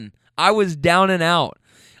done. I was down and out.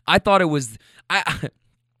 I thought it was...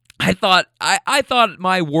 I thought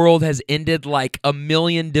my world has ended like a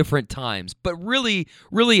million different times, but really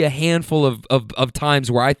a handful of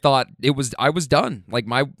times where I thought I was done. Like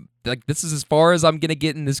this is as far as I'm going to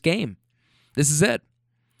get in this game. This is it.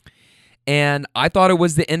 And I thought it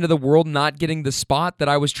was the end of the world not getting the spot that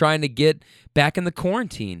I was trying to get back in the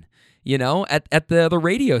quarantine, at the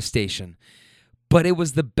radio station. But it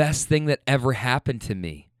was the best thing that ever happened to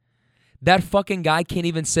me. That fucking guy can't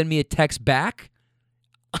even send me a text back.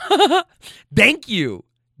 Thank you.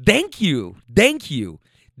 Thank you. Thank you.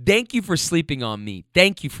 Thank you for sleeping on me.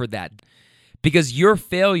 Thank you for that. Because your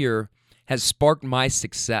failure has sparked my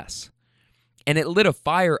success. And it lit a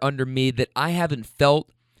fire under me that I haven't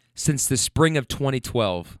felt since the spring of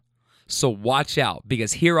 2012. So watch out,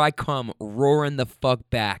 because here I come roaring the fuck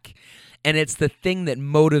back. And it's the thing that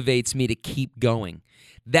motivates me to keep going.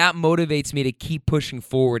 That motivates me to keep pushing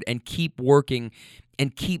forward and keep working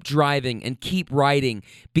and keep driving and keep writing,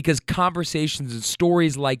 because conversations and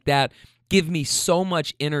stories like that give me so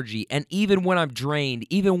much energy. And even when I'm drained,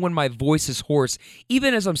 even when my voice is hoarse,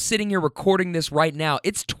 even as I'm sitting here recording this right now,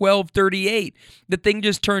 it's 12:38. The thing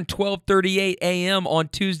just turned 12:38 a.m. on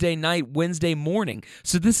Tuesday night, Wednesday morning.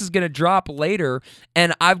 So this is going to drop later,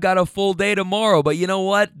 and I've got a full day tomorrow. But you know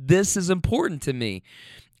what? This is important to me.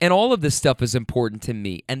 And all of this stuff is important to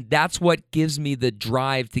me. And that's what gives me the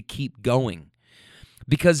drive to keep going.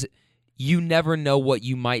 Because you never know what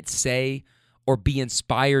you might say or be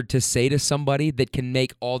inspired to say to somebody that can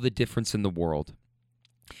make all the difference in the world.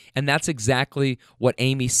 And that's exactly what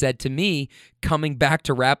Amy said to me, coming back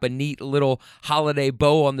to wrap a neat little holiday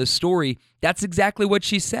bow on the story. That's exactly what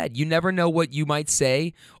she said. You never know what you might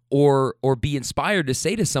say or be inspired to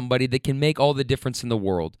say to somebody that can make all the difference in the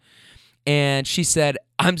world. And she said,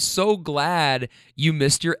 I'm so glad you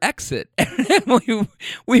missed your exit. And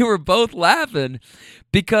we were both laughing,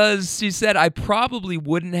 because she said, I probably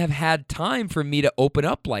wouldn't have had time for me to open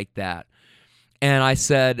up like that. And I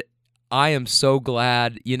said, I am so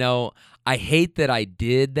glad, I hate that I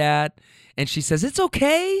did that. And she says, it's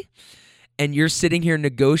okay. And you're sitting here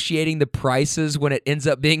negotiating the prices when it ends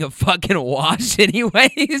up being a fucking wash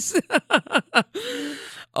anyways.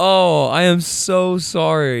 Oh, I am so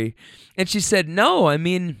sorry. And she said, no, I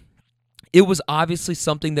mean, it was obviously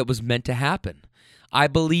something that was meant to happen. I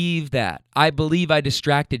believe that. I believe I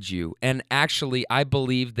distracted you. And actually, I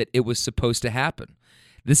believe that it was supposed to happen.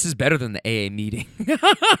 This is better than the AA meeting.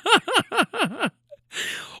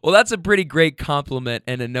 Well, that's a pretty great compliment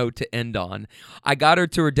and a note to end on. I got her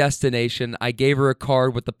to her destination. I gave her a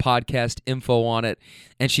card with the podcast info on it.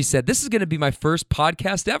 And she said, this is going to be my first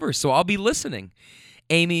podcast ever, so I'll be listening.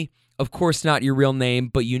 Amy, of course not your real name,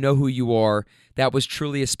 but you know who you are. That was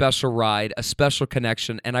truly a special ride, a special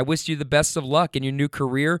connection, and I wish you the best of luck in your new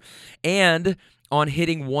career and on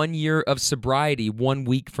hitting 1 year of sobriety 1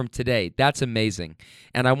 week from today. That's amazing.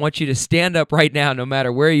 And I want you to stand up right now, no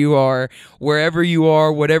matter where you are, wherever you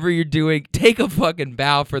are, whatever you're doing. Take a fucking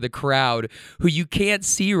bow for the crowd who you can't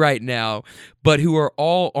see right now, but who are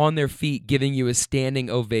all on their feet giving you a standing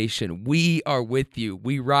ovation. We are with you.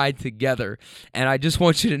 We ride together. And I just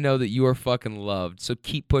want you to know that you are fucking loved. So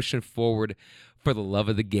keep pushing forward for the love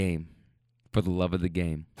of the game. For the love of the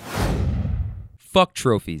game. Fuck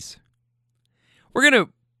trophies. We're going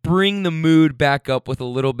to bring the mood back up with a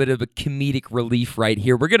little bit of a comedic relief right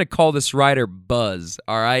here. We're going to call this rider Buzz,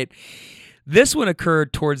 all right? This one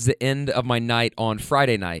occurred towards the end of my night on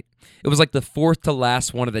Friday night. It was like the fourth to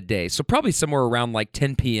last one of the day, so probably somewhere around like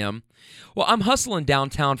 10 p.m. Well, I'm hustling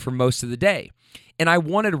downtown for most of the day, and I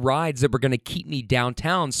wanted rides that were going to keep me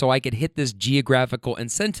downtown so I could hit this geographical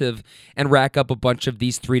incentive and rack up a bunch of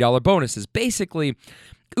these $3 bonuses. Basically,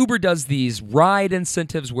 Uber does these ride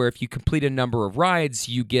incentives where if you complete a number of rides,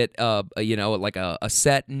 you get a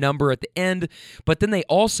set number at the end. But then they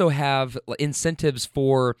also have incentives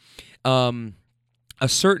for a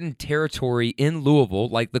certain territory in Louisville,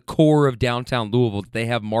 like the core of downtown Louisville, that they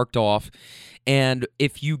have marked off. And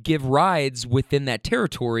if you give rides within that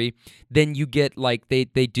territory, then you get like they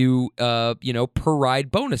do per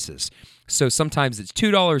ride bonuses. So sometimes it's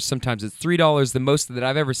 $2, sometimes it's $3. The most that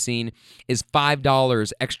I've ever seen is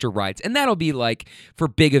 $5 extra rides, and that'll be like for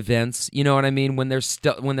big events. You know what I mean? When there's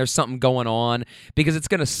something going on, because it's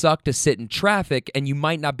gonna suck to sit in traffic, and you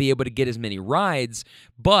might not be able to get as many rides.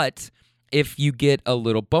 But if you get a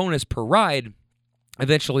little bonus per ride,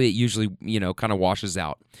 eventually it usually kind of washes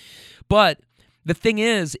out. But the thing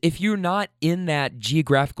is, if you're not in that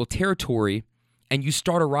geographical territory and you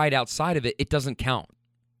start a ride outside of it, it doesn't count.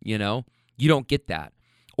 You don't get that.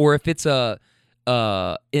 Or if it's a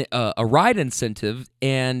ride incentive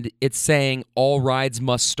and it's saying all rides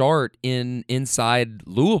must start inside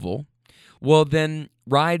Louisville, Well, then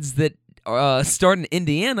rides that start in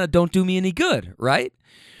Indiana don't do me any good, right?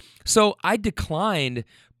 So I declined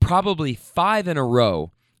probably 5 in a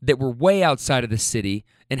row that were way outside of the city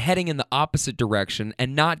and heading in the opposite direction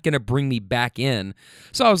and not going to bring me back in.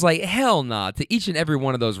 So I was like, hell nah, to each and every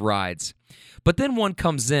one of those rides. But then one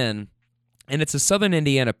comes in, and it's a Southern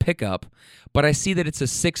Indiana pickup, but I see that it's a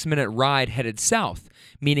 6-minute ride headed south,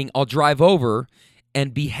 meaning I'll drive over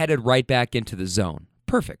and be headed right back into the zone.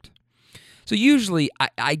 Perfect. So usually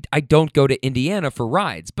I don't go to Indiana for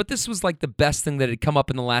rides, but this was like the best thing that had come up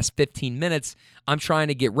in the last 15 minutes. I'm trying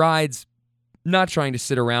to get rides, not trying to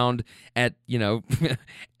sit around at,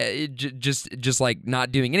 just like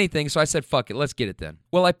not doing anything. So I said, fuck it, let's get it then.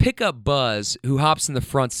 Well, I pick up Buzz, who hops in the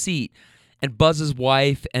front seat, and Buzz's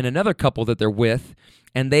wife and another couple that they're with,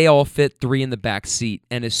 and they all fit 3 in the back seat.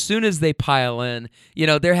 And as soon as they pile in,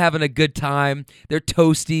 they're having a good time. They're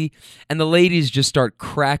toasty. And the ladies just start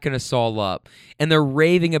cracking us all up. And they're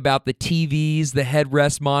raving about the TVs, the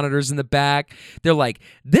headrest monitors in the back. They're like,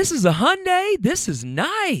 this is a Hyundai? This is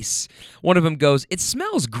nice. One of them goes, it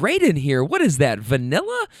smells great in here. What is that,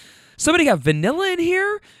 vanilla? Somebody got vanilla in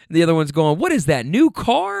here? And the other one's going, what is that, new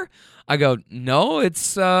car? I go, no,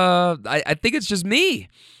 it's, I think it's just me.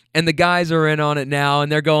 And the guys are in on it now,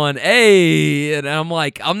 and they're going, hey, and I'm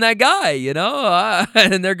like, I'm that guy,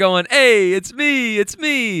 and they're going, hey, it's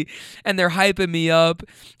me, and they're hyping me up,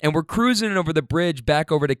 and we're cruising over the bridge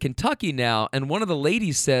back over to Kentucky now, and one of the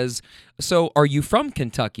ladies says, so are you from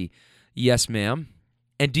Kentucky? Yes, ma'am.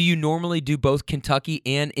 And do you normally do both Kentucky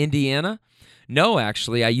and Indiana? No,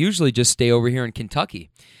 actually, I usually just stay over here in Kentucky.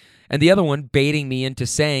 And the other one baiting me into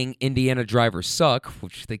saying Indiana drivers suck,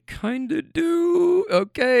 which they kind of do,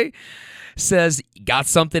 okay, says, got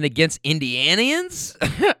something against Indianians?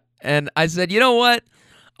 And I said, you know what?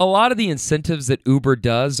 A lot of the incentives that Uber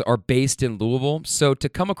does are based in Louisville, so to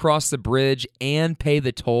come across the bridge and pay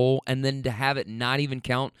the toll and then to have it not even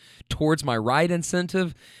count towards my ride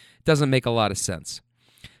incentive doesn't make a lot of sense.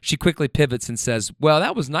 She quickly pivots and says, well,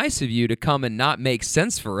 that was nice of you to come and not make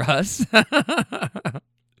sense for us.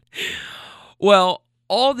 Well,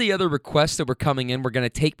 all the other requests that were coming in were going to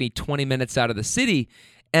take me 20 minutes out of the city,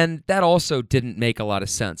 and that also didn't make a lot of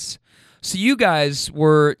sense. So you guys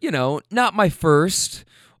were, not my first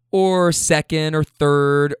or second or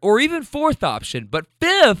third or even fourth option, but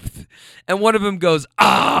fifth. And one of them goes,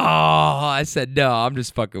 I said, no, I'm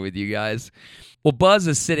just fucking with you guys. Well, Buzz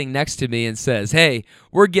is sitting next to me and says, hey,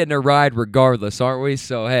 we're getting a ride regardless, aren't we?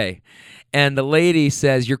 So, hey. And the lady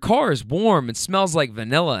says, your car is warm and smells like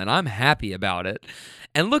vanilla, and I'm happy about it.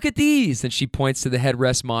 And look at these. And she points to the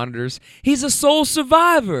headrest monitors. He's a sole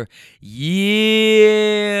survivor.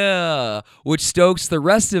 Yeah. Which stokes the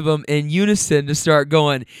rest of them in unison to start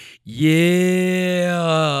going,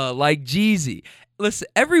 yeah, like Jeezy. Listen,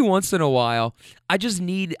 every once in a while, I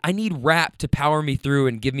need rap to power me through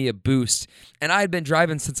and give me a boost. And I had been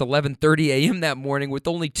driving since 11:30 a.m. that morning with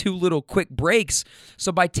only 2 little quick breaks.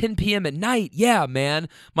 So by 10 p.m. at night, yeah, man,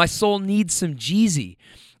 my soul needs some Jeezy.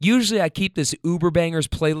 Usually I keep this Uber Bangers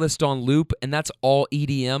playlist on loop, and that's all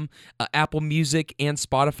EDM. Apple Music and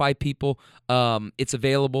Spotify people, it's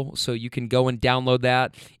available, so you can go and download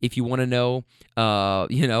that if you want to know,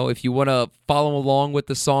 if you want to follow along with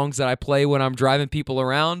the songs that I play when I'm driving people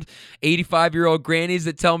around. 85-year-old grannies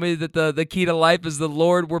that tell me that the key to life is the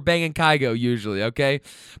Lord, we're banging Kygo usually, okay?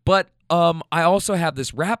 But I also have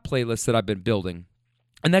this rap playlist that I've been building.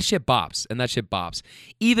 And that shit bops.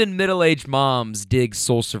 Even middle-aged moms dig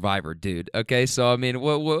Soul Survivor, dude. Okay, so I mean,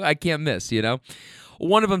 I can't miss,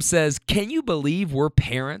 One of them says, can you believe we're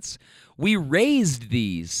parents? We raised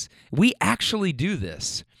these. We actually do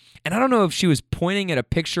this. And I don't know if she was pointing at a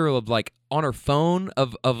picture of like on her phone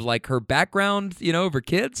of like her background, of her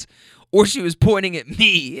kids, or she was pointing at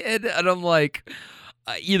me. And I'm like,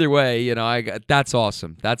 either way, that's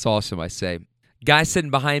awesome. That's awesome, I say. Guy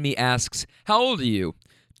sitting behind me asks, how old are you?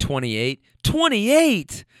 28.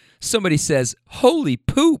 28! Somebody says, holy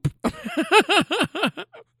poop.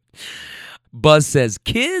 Buzz says,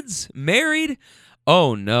 kids? Married?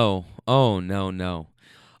 Oh, no.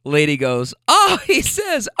 Lady goes, he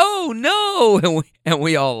says, oh, no. And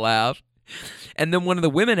we all laugh. And then one of the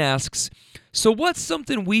women asks, so what's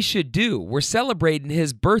something we should do? We're celebrating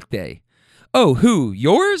his birthday. Oh, who?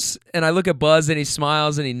 Yours? And I look at Buzz and he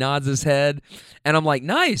smiles and he nods his head. And I'm like,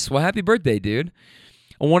 nice. Well, happy birthday, dude.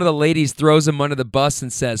 And one of the ladies throws him under the bus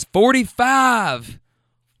and says, 45.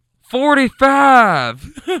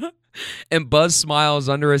 45. And Buzz smiles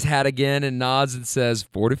under his hat again and nods and says,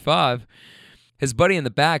 45. His buddy in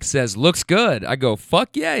the back says, looks good. I go,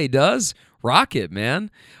 fuck yeah, he does. Rock it,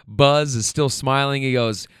 man. Buzz is still smiling. He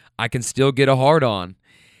goes, I can still get a hard on.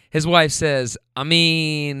 His wife says, I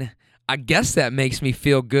mean, I guess that makes me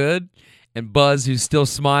feel good. And Buzz, who's still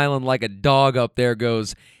smiling like a dog up there,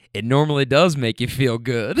 goes, it normally does make you feel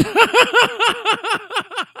good.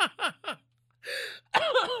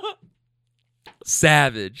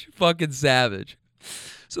 Savage. Fucking savage.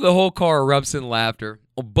 So the whole car erupts in laughter.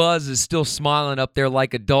 Buzz is still smiling up there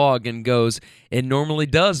like a dog and goes, it normally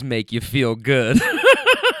does make you feel good.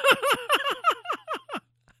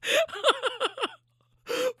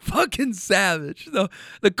 Fucking savage.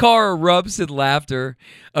 The car erupts in laughter,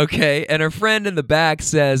 okay? And her friend in the back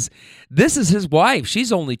says, this is his wife.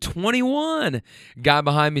 She's only 21. Guy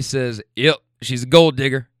behind me says, yep, she's a gold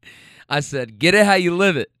digger. I said, get it how you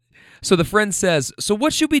live it. So the friend says, so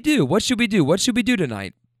what should we do? What should we do? What should we do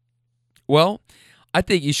tonight? Well, I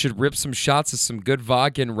think you should rip some shots of some good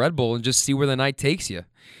vodka and Red Bull and just see where the night takes you.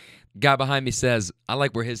 Guy behind me says, I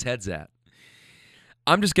like where his head's at.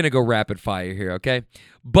 I'm just going to go rapid fire here, okay?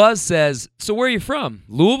 Buzz says, so where are you from?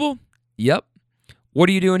 Louisville? Yep. What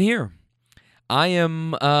are you doing here? I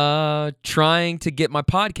am trying to get my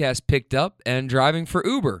podcast picked up and driving for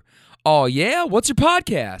Uber. Oh, yeah? What's your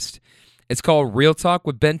podcast? It's called Real Talk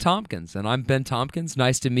with Ben Tompkins, and I'm Ben Tompkins.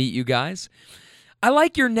 Nice to meet you guys. I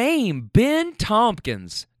like your name, Ben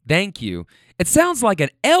Tompkins. Thank you. It sounds like an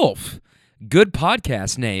elf. Good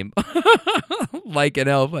podcast name. Like an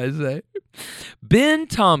elf, I say. Ben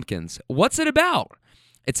Tompkins. What's it about?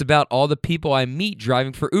 It's about all the people I meet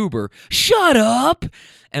driving for Uber. Shut up!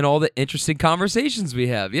 And all the interesting conversations we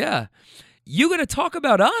have. Yeah. You gonna talk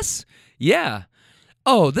about us? Yeah.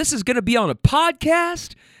 Oh, this is gonna be on a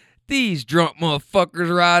podcast? These drunk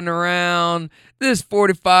motherfuckers riding around. This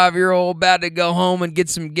 45-year-old about to go home and get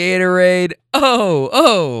some Gatorade.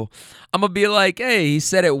 Oh. I'm going to be like, hey, he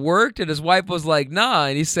said it worked, and his wife was like, nah,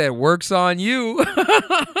 and he said, work's on you.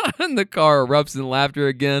 And the car erupts in laughter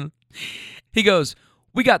again. He goes,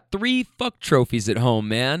 we got 3 fuck trophies at home,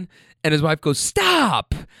 man. And his wife goes,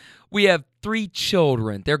 stop. We have 3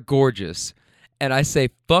 children. They're gorgeous. And I say,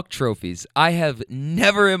 fuck trophies. I have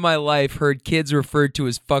never in my life heard kids referred to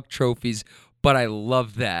as fuck trophies, but I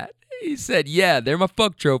love that. He said, yeah, they're my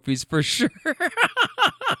fuck trophies for sure.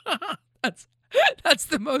 That's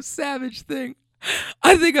the most savage thing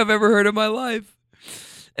I think I've ever heard in my life.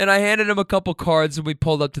 And I handed him a couple cards and we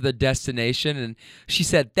pulled up to the destination and she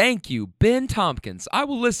said, thank you, Ben Tompkins. I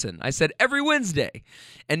will listen. I said, every Wednesday.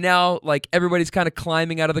 And now, like, everybody's kind of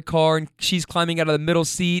climbing out of the car and she's climbing out of the middle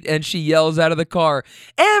seat and she yells out of the car,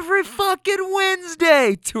 every fucking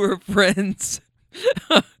Wednesday to her friends.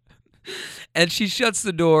 And she shuts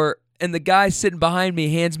the door and the guy sitting behind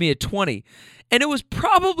me hands me a 20. And it was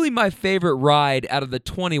probably my favorite ride out of the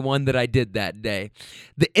 21 that I did that day.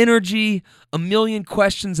 The energy, a million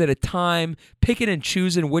questions at a time, picking and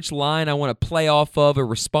choosing which line I want to play off of or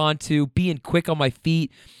respond to, being quick on my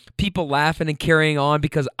feet, people laughing and carrying on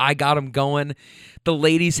because I got them going, the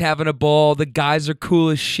ladies having a ball, the guys are cool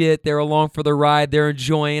as shit, they're along for the ride, they're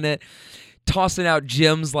enjoying it, tossing out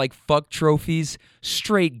gems like fuck trophies,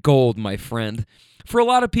 straight gold, my friend. For a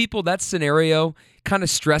lot of people, that scenario kind of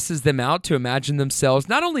stresses them out to imagine themselves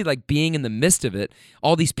not only like being in the midst of it,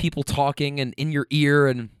 all these people talking and in your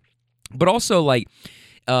ear, but also like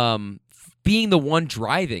being the one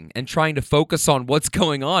driving and trying to focus on what's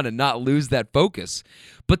going on and not lose that focus.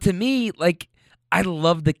 But to me, like, I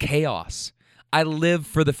love the chaos. I live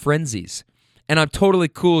for the frenzies. And I'm totally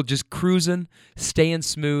cool just cruising, staying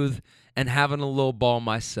smooth, and having a little ball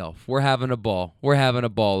myself. We're having a ball. We're having a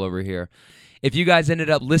ball over here. If you guys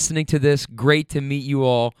ended up listening to this, great to meet you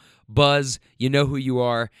all. Buzz, you know who you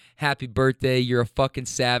are. Happy birthday. You're a fucking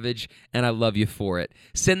savage, and I love you for it.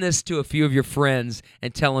 Send this to a few of your friends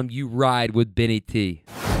and tell them you ride with Benny T.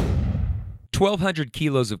 1,200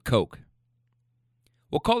 kilos of coke.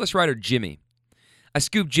 We'll call this rider Jimmy. I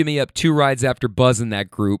scooped Jimmy up 2 rides after Buzz in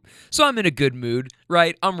that group, so I'm in a good mood,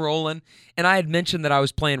 right? I'm rolling, and I had mentioned that I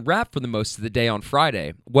was playing rap for the most of the day on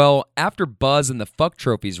Friday. Well, after Buzz and the Fuck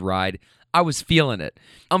Trophies ride, I was feeling it.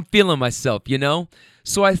 I'm feeling myself, you know?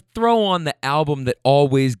 So I throw on the album that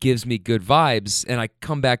always gives me good vibes, and I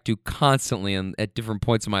come back to constantly at different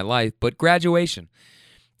points in my life, but Graduation.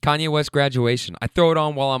 Kanye West Graduation. I throw it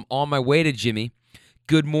on while I'm on my way to Jimmy.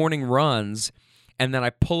 Good Morning runs, and then I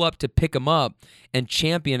pull up to pick him up, and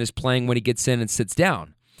Champion is playing when he gets in and sits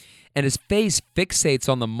down. And his face fixates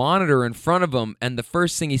on the monitor in front of him, and the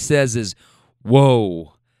first thing he says is,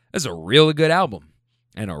 whoa, that's a really good album.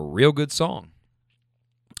 And a real good song.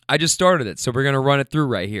 I just started it, so we're going to run it through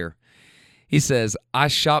right here. He says, I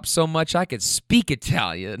shop so much I could speak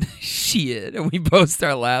Italian. Shit. And we both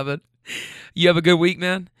start laughing. You have a good week,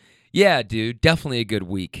 man? Yeah, dude. Definitely a good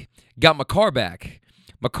week. Got my car back.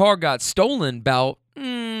 My car got stolen about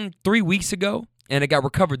 3 weeks ago, and it got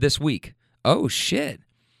recovered this week. Oh, shit.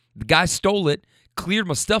 The guy stole it, cleared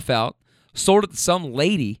my stuff out, sold it to some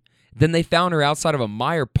lady. Then they found her outside of a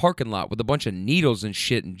Meijer parking lot with a bunch of needles and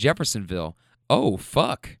shit in Jeffersonville. Oh,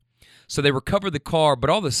 fuck. So they recovered the car, but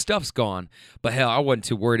all the stuff's gone. But hell, I wasn't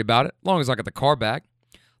too worried about it, as long as I got the car back.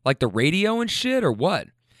 Like the radio and shit, or what?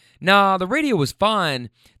 Nah, the radio was fine.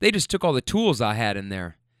 They just took all the tools I had in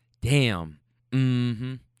there. Damn.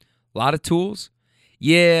 A lot of tools?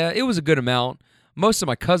 Yeah, it was a good amount. Most of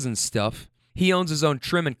my cousin's stuff. He owns his own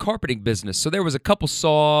trim and carpeting business, so there was a couple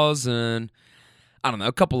saws and, I don't know,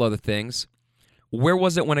 a couple other things. Where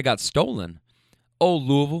was it when it got stolen? Old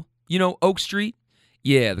Louisville. You know Oak Street?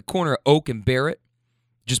 Yeah, the corner of Oak and Barrett.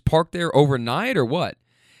 Just parked there overnight or what?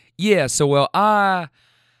 Yeah, so, I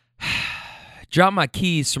dropped my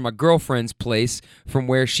keys from my girlfriend's place from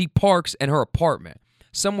where she parks and her apartment.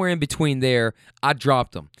 Somewhere in between there, I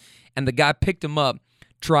dropped them. And the guy picked them up,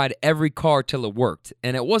 tried every car till it worked.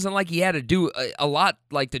 And it wasn't like he had to do a lot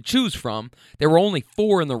like to choose from. There were only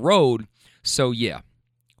 4 in the road. So, yeah.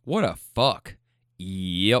 What a fuck.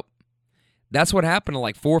 Yep. That's what happened to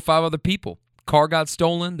like 4 or 5 other people. Car got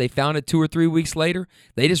stolen. They found it 2 or 3 weeks later.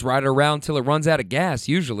 They just ride it around till it runs out of gas,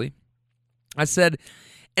 usually. I said,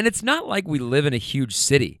 and it's not like we live in a huge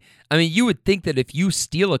city. I mean, you would think that if you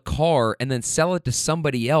steal a car and then sell it to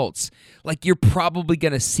somebody else, like you're probably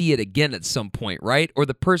going to see it again at some point, right? Or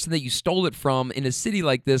the person that you stole it from in a city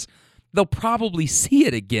like this, they'll probably see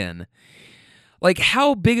it again. Like,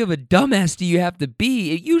 how big of a dumbass do you have to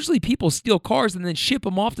be? Usually people steal cars and then ship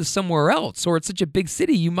them off to somewhere else, or it's such a big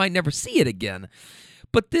city you might never see it again.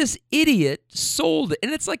 But this idiot sold it,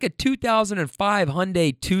 and it's like a 2005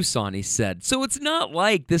 Hyundai Tucson, he said. So it's not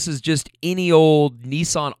like this is just any old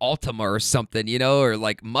Nissan Altima or something, you know, or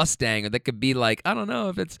like Mustang, or that could be like, I don't know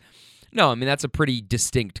if it's... No, I mean, that's a pretty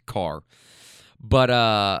distinct car.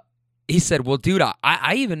 But he said, well, dude,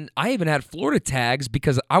 I even had Florida tags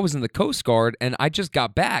because I was in the Coast Guard, and I just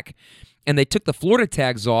got back. And they took the Florida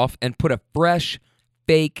tags off and put a fresh,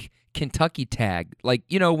 fake Kentucky tag. Like,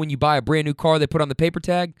 you know, when you buy a brand new car, they put on the paper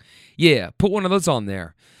tag? Yeah, put one of those on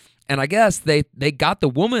there. And I guess they got the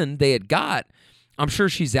woman they had got. I'm sure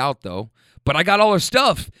she's out, though. But I got all her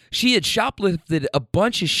stuff. She had shoplifted a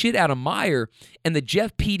bunch of shit out of Meijer, and the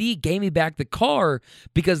Jeff PD gave me back the car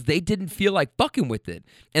because they didn't feel like fucking with it.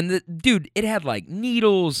 And, dude, it had, like,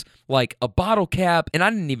 needles, like a bottle cap, and I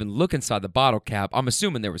didn't even look inside the bottle cap. I'm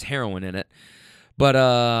assuming there was heroin in it. But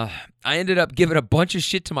I ended up giving a bunch of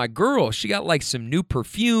shit to my girl. She got, like, some new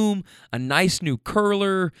perfume, a nice new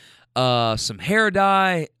curler, some hair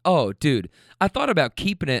dye. Oh, dude, I thought about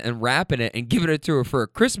keeping it and wrapping it and giving it to her for a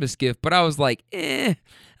Christmas gift, but I was like,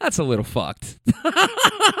 that's a little fucked.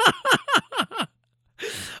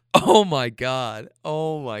 Oh my God,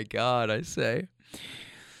 I say.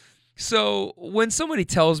 So when somebody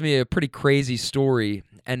tells me a pretty crazy story,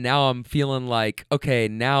 and now I'm feeling like, okay,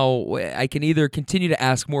 now I can either continue to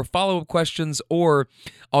ask more follow-up questions, or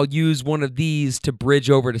I'll use one of these to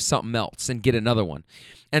bridge over to something else and get another one.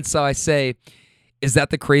 And so I say, is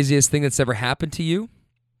that the craziest thing that's ever happened to you?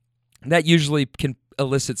 That usually can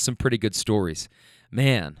elicit some pretty good stories.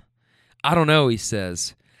 Man, I don't know, he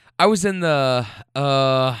says. I was in the,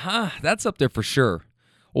 that's up there for sure.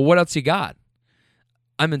 Well, what else you got?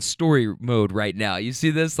 I'm in story mode right now. You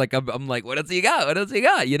see this? Like, I'm like, what else you got? What else you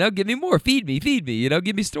got? You know, give me more. Feed me, you know,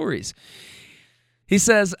 give me stories. He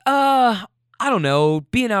says, I don't know.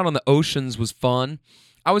 Being out on the oceans was fun.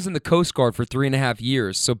 I was in the Coast Guard for 3.5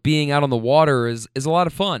 years, so being out on the water is a lot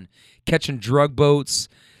of fun. Catching drug boats,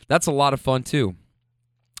 that's a lot of fun too.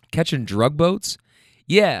 Catching drug boats?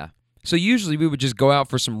 Yeah. So usually we would just go out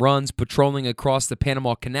for some runs, patrolling across the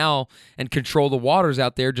Panama Canal and control the waters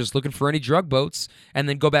out there, just looking for any drug boats, and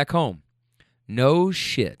then go back home. No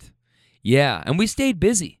shit. Yeah, and we stayed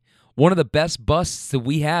busy. One of the best busts that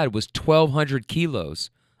we had was 1,200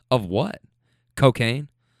 kilos. Of what? Cocaine?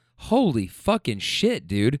 Holy fucking shit,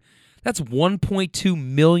 dude. That's 1.2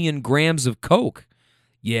 million grams of coke.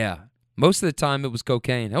 Yeah, most of the time it was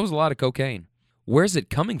cocaine. That was a lot of cocaine. Where's it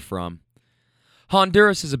coming from?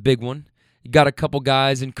 Honduras is a big one. You got a couple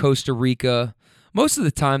guys in Costa Rica. Most of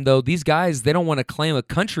the time, though, these guys, they don't want to claim a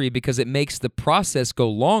country because it makes the process go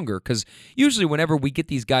longer. Because usually whenever we get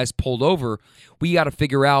these guys pulled over, we got to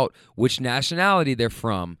figure out which nationality they're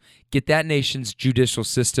from, get that nation's judicial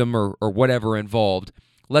system or whatever involved.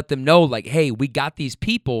 Let them know, like, hey, we got these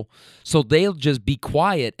people, so they'll just be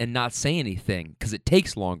quiet and not say anything because it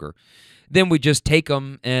takes longer. Then we just take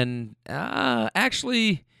them, and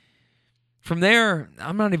actually, from there,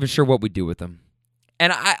 I'm not even sure what we do with them.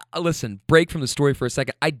 And listen, break from the story for a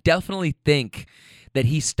second. I definitely think that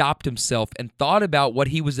he stopped himself and thought about what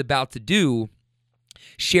he was about to do,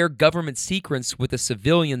 share government secrets with a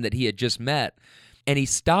civilian that he had just met, and he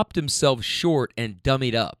stopped himself short and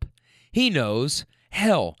dummied up. He knows,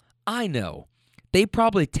 hell, I know. They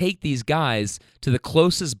probably take these guys to the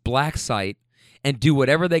closest black site and do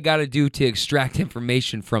whatever they got to do to extract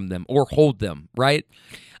information from them or hold them, right?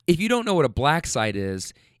 If you don't know what a black site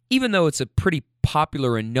is, even though it's a pretty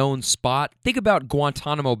popular and known spot, think about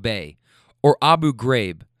Guantanamo Bay or Abu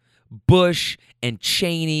Ghraib. Bush and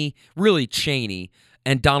Cheney, really Cheney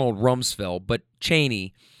and Donald Rumsfeld, but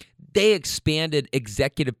Cheney, they expanded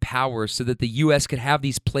executive power so that the U.S. could have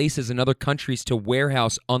these places in other countries to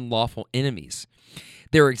warehouse unlawful enemies.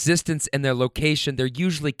 Their existence and their location, they're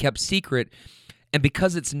usually kept secret, and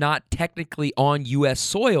because it's not technically on U.S.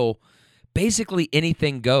 soil, basically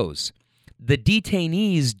anything goes. The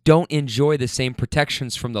detainees don't enjoy the same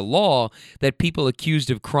protections from the law that people accused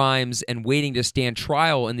of crimes and waiting to stand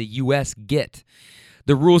trial in the U.S. get.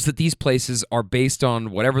 The rules that these places are based on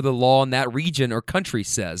whatever the law in that region or country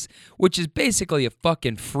says, which is basically a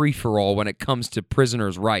fucking free-for-all when it comes to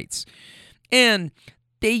prisoners' rights. And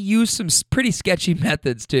they use some pretty sketchy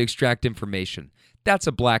methods to extract information. That's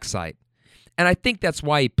a black site. And I think that's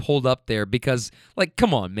why he pulled up there because, like,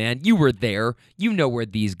 come on, man, you were there. You know where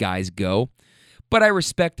these guys go. But I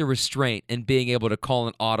respect the restraint and being able to call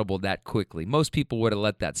an audible that quickly. Most people would have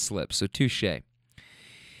let that slip, so touche.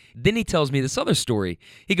 Then he tells me this other story.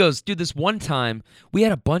 He goes, dude, this one time, we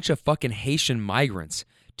had a bunch of fucking Haitian migrants.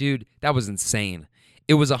 Dude, that was insane.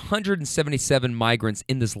 It was 177 migrants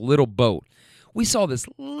in this little boat. We saw this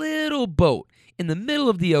little boat in the middle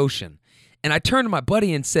of the ocean. And I turned to my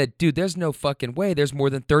buddy and said, dude, there's no fucking way. There's more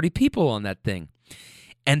than 30 people on that thing.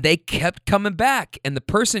 And they kept coming back. And the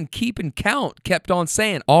person keeping count kept on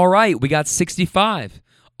saying, all right, we got 65.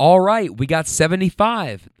 All right, we got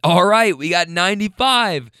 75. All right, we got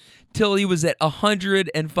 95. Till he was at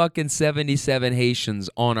 177 Haitians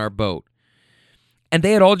on our boat. And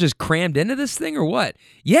they had all just crammed into this thing or what?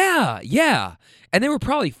 Yeah. And they were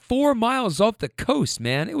probably 4 miles off the coast,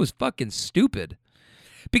 man. It was fucking stupid.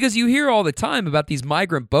 Because you hear all the time about these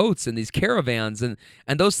migrant boats and these caravans and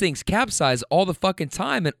those things capsize all the fucking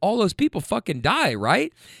time and all those people fucking die,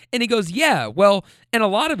 right? And he goes, yeah, well, and a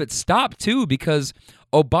lot of it stopped too because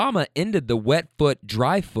Obama ended the wet foot,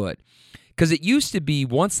 dry foot. Because it used to be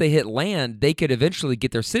once they hit land, they could eventually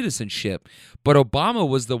get their citizenship. But Obama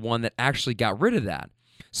was the one that actually got rid of that.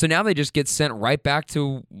 So now they just get sent right back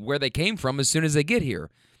to where they came from as soon as they get here,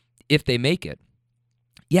 if they make it.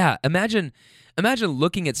 Yeah, imagine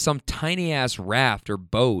looking at some tiny-ass raft or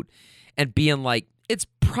boat and being like, it's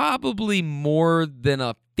probably more than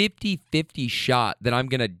a 50-50 shot that I'm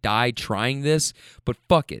going to die trying this, but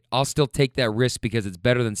fuck it. I'll still take that risk because it's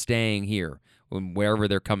better than staying here, wherever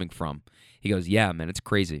they're coming from. He goes, yeah, man, it's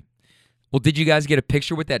crazy. Well, did you guys get a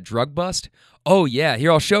picture with that drug bust? Oh, yeah,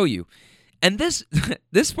 here, I'll show you. And this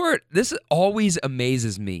part, this always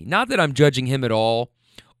amazes me. Not that I'm judging him at all,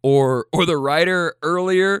 or the writer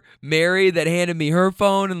earlier, Mary, that handed me her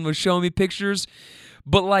phone and was showing me pictures.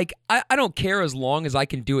 But, like, I don't care as long as I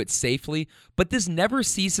can do it safely. But this never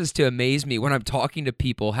ceases to amaze me when I'm talking to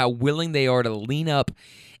people, how willing they are to lean up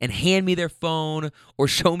and hand me their phone or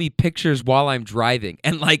show me pictures while I'm driving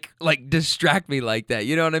and, like distract me like that.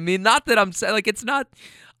 You know what I mean? Not that I'm saying, like, it's not,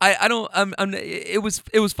 it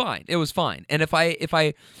was fine. It was fine. And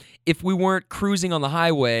if we weren't cruising on the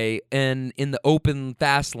highway and in the open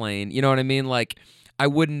fast lane, you know what I mean? Like, I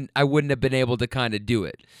wouldn't have been able to kind of do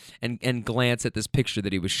it and glance at this picture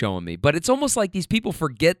that he was showing me. But it's almost like these people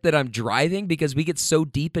forget that I'm driving because we get so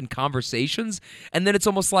deep in conversations. And then it's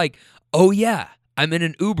almost like, oh yeah, I'm in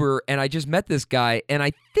an Uber and I just met this guy and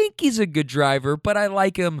I think he's a good driver, but I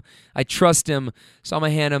like him. I trust him. So I'm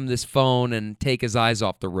going to hand him this phone and take his eyes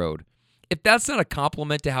off the road. If that's not a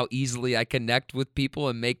compliment to how easily I connect with people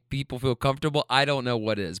and make people feel comfortable, I don't know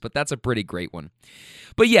what is, but that's a pretty great one.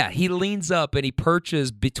 But yeah, he leans up and he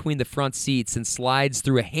perches between the front seats and slides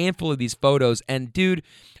through a handful of these photos. And dude,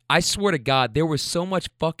 I swear to God, there was so much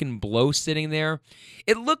fucking blow sitting there.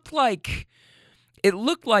 It looked like,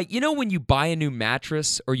 you know, when you buy a new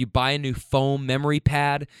mattress or you buy a new foam memory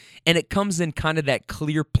pad and it comes in kind of that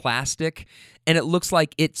clear plastic and it looks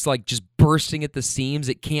like it's like just bursting at the seams.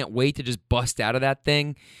 It can't wait to just bust out of that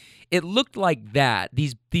thing. It looked like that.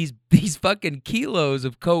 These fucking kilos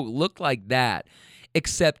of coke looked like that,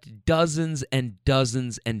 except dozens and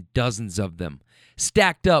dozens and dozens of them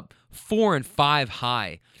stacked up 4 and 5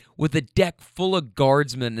 high, with a deck full of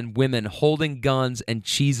guardsmen and women holding guns and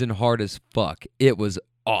cheesing hard as fuck. It was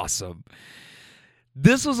awesome.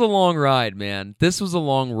 This was a long ride, man. This was a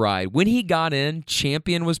long ride. When he got in,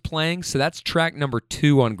 Champion was playing, so that's track number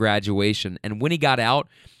 2 on Graduation. And when he got out,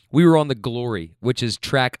 we were on The Glory, which is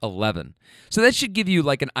track 11. So that should give you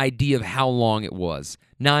like an idea of how long it was.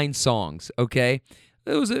 9 songs, okay?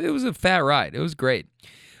 It was a fat ride. It was great.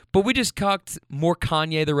 But we just cocked more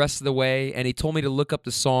Kanye the rest of the way, and he told me to look up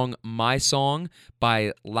the song My Song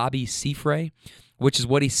by Labi Siffre, which is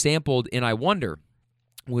what he sampled in I Wonder.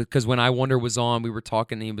 Because when I Wonder was on, we were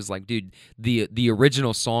talking, and he was like, dude, the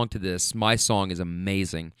original song to this, My Song, is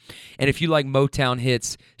amazing. And if you like Motown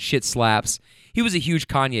hits, shit slaps. He was a huge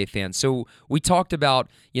Kanye fan. So we talked about,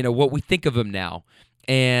 what we think of him now.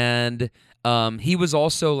 And he was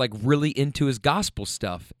also like really into his gospel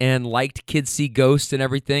stuff and liked Kids See Ghosts and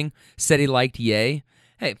everything. Said he liked Ye.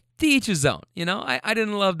 Hey, to each his own. I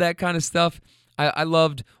didn't love that kind of stuff. I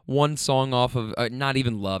loved one song off of, not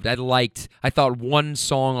even loved. I thought one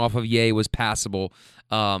song off of Ye was passable.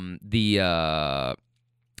 The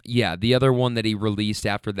other one that he released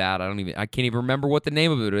after that, I can't even remember what the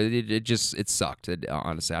name of it. It sucked.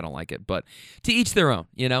 Honestly, I don't like it. But to each their own.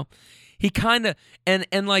 He kind of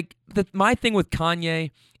and like my thing with Kanye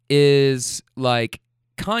is like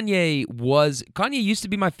Kanye used to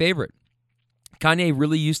be my favorite. Kanye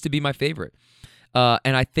really used to be my favorite,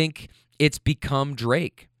 and I think it's become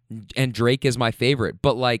Drake, and Drake is my favorite.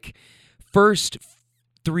 But like first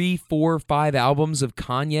 3, 4, 5 albums of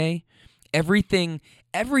Kanye, everything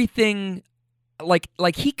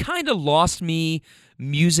like he kind of lost me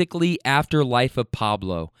musically after Life of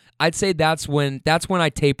Pablo. I'd say that's when I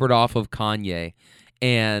tapered off of Kanye.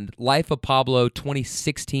 And Life of Pablo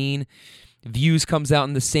 2016, Views comes out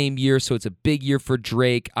in the same year, so it's a big year for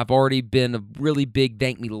Drake. I've already been a really big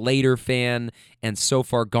Thank Me Later fan and So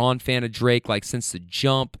Far Gone fan of Drake, like since the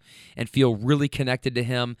jump, and feel really connected to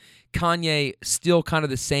him. Kanye, still kind of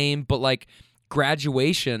the same, but like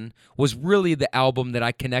Graduation was really the album that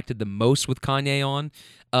I connected the most with Kanye on,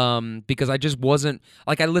 because I just wasn't,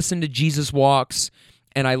 like I listened to Jesus Walks,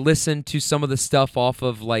 and I listened to some of the stuff off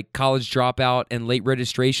of like College Dropout and Late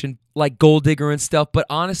Registration, like Gold Digger and stuff. But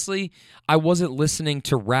honestly, I wasn't listening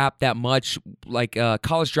to rap that much. Like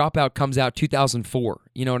College Dropout comes out 2004.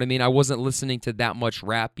 You know what I mean? I wasn't listening to that much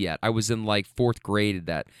rap yet. I was in like 4th grade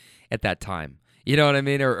at that time. You know what I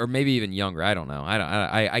mean? Or maybe even younger. I don't know.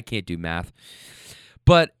 I can't do math.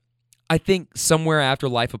 But I think somewhere after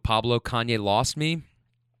Life of Pablo, Kanye lost me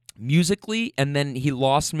musically, and then he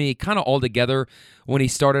lost me kind of altogether when he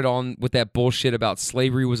started on with that bullshit about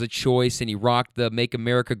slavery was a choice, and he rocked the Make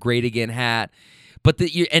America Great Again hat. But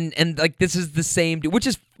and like this is the same, which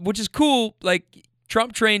is cool. Like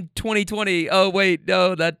Trump Train 2020. Oh wait,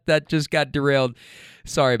 no, that just got derailed.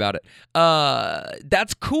 Sorry about it.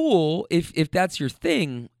 That's cool if that's your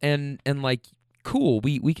thing, and like cool.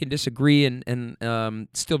 We can disagree and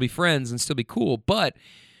still be friends and still be cool, but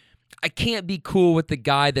I can't be cool with the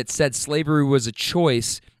guy that said slavery was a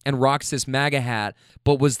choice and rocks this MAGA hat,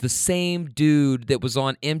 but was the same dude that was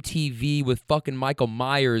on MTV with fucking Michael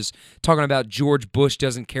Myers talking about George Bush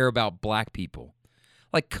doesn't care about black people.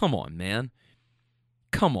 Like, come on, man.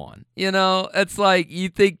 Come on. It's like you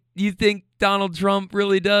think Donald Trump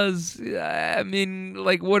really does? I mean,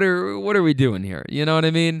 like, what are we doing here? You know what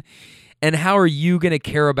I mean? And how are you going to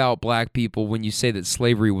care about black people when you say that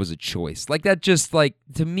slavery was a choice? Like that just like,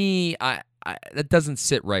 to me, that doesn't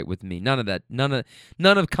sit right with me. None of that. None of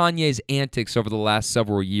Kanye's antics over the last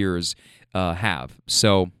several years have.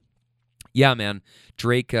 So, yeah, man,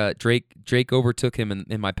 Drake overtook him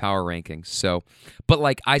in my power rankings. So, but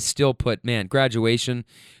like I still put, man, Graduation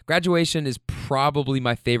is probably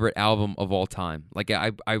my favorite album of all time. Like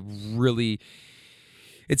I really.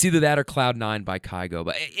 It's either that or Cloud 9 by Kygo.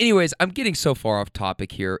 But anyways, I'm getting so far off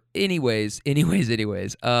topic here. Anyways. I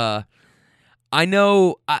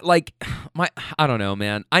know, I don't know,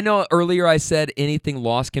 man. I know earlier I said anything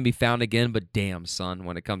lost can be found again, but damn, son,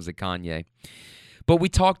 when it comes to Kanye. But we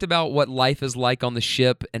talked about what life is like on the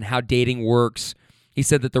ship and how dating works. He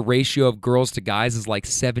said that the ratio of girls to guys is like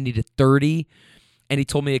 70-30. And he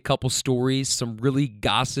told me a couple stories, some really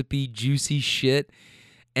gossipy, juicy shit.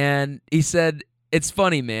 And he said, it's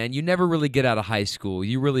funny, man. You never really get out of high school.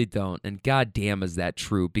 You really don't. And goddamn is that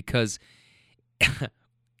true, because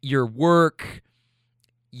your work,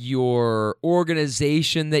 your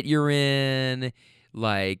organization that you're in,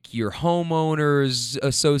 like your homeowners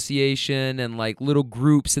association and like little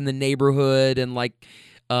groups in the neighborhood, and like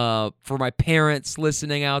for my parents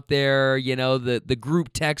listening out there, the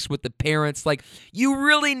group text with the parents, like you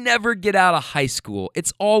really never get out of high school.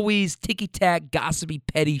 It's always ticky-tack, gossipy,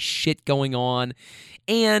 petty shit going on.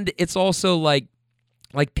 And it's also like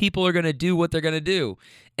people are going to do what they're going to do.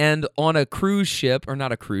 And on a cruise ship, or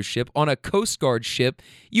not a cruise ship, on a Coast Guard ship,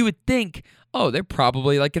 you would think, oh, they're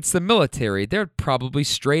probably like it's the military. They're probably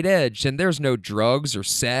straight edge, and there's no drugs or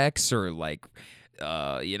sex or like,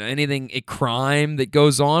 anything, a crime that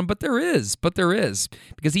goes on. But there is,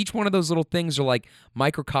 because each one of those little things are like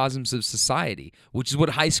microcosms of society, which is what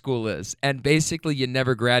high school is. And basically, you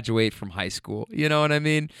never graduate from high school. You know what I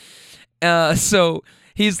mean? So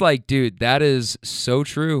he's like, dude, that is so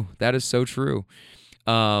true. That is so true.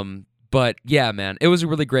 But yeah, man, it was a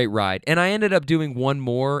really great ride. And I ended up doing one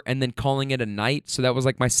more and then calling it a night. So that was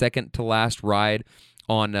like my second to last ride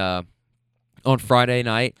on Friday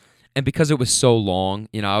night. And because it was so long,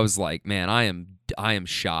 I was like, man, I am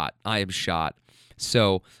shot. I am shot.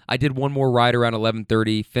 So I did one more ride around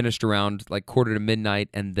 11:30, finished around like quarter to midnight,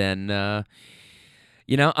 and then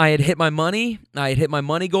I had hit my money. I had hit my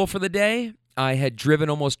money goal for the day. I had driven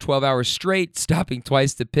almost 12 hours straight, stopping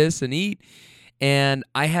twice to piss and eat. And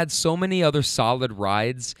I had so many other solid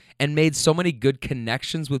rides and made so many good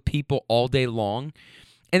connections with people all day long.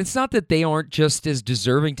 And it's not that they aren't just as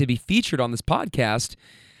deserving to be featured on this podcast.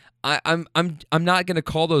 I'm not going to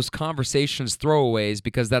call those conversations throwaways,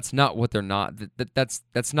 because that's not what they're not.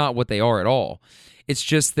 That's not what they are at all. It's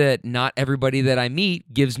just that not everybody that I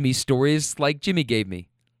meet gives me stories like Jimmy gave me.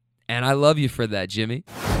 And I love you for that, Jimmy.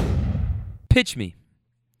 Pitch me.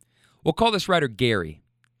 We'll call this writer Gary.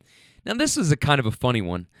 Now, this is a kind of a funny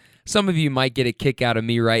one. Some of you might get a kick out of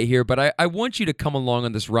me right here, but I want you to come along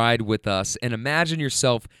on this ride with us and imagine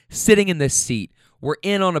yourself sitting in this seat. We're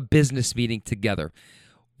in on a business meeting together.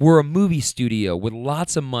 We're a movie studio with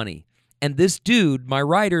lots of money. And this dude, my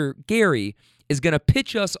writer, Gary, is going to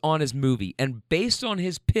pitch us on his movie. And based on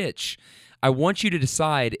his pitch, I want you to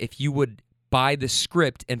decide if you would buy the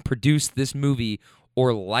script and produce this movie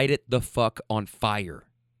or light it the fuck on fire.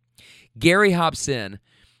 Gary hops in.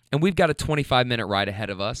 And we've got a 25-minute ride ahead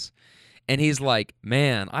of us. And he's like,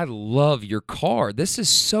 man, I love your car. This is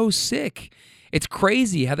so sick. It's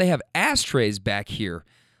crazy how they have ashtrays back here.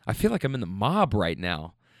 I feel like I'm in the mob right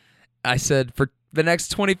now. I said, for the next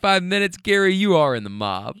 25 minutes, Gary, you are in the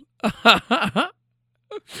mob.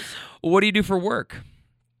 What do you do for work?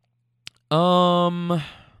 I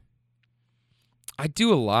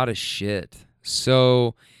do a lot of shit.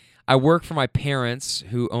 So I work for my parents,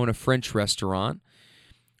 who own a French restaurant.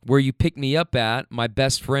 Where you pick me up at, my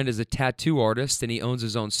best friend is a tattoo artist, and he owns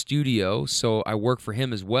his own studio, so I work for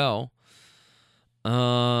him as well.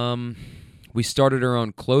 We started our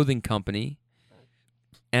own clothing company,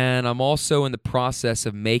 and I'm also in the process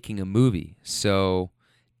of making a movie. So,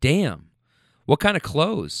 damn, what kind of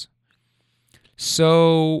clothes?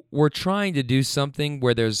 So we're trying to do something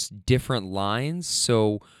where there's different lines,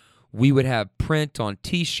 so we would have print on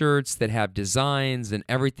T-shirts that have designs and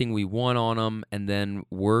everything we want on them, and then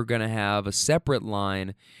we're going to have a separate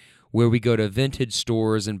line where we go to vintage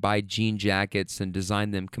stores and buy jean jackets and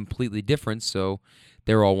design them completely different so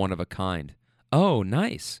they're all one of a kind. Oh,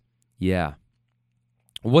 nice. Yeah.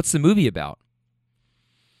 What's the movie about?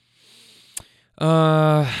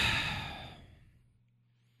 So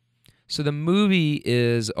the movie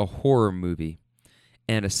is a horror movie.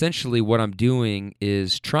 And essentially what I'm doing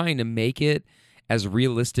is trying to make it as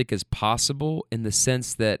realistic as possible, in the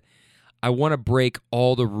sense that I want to break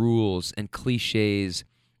all the rules and cliches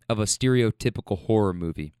of a stereotypical horror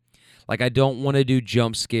movie. Like, I don't want to do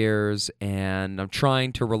jump scares, and I'm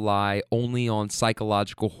trying to rely only on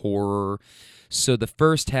psychological horror. So the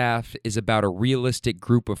first half is about a realistic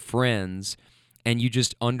group of friends, and you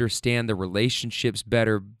just understand the relationships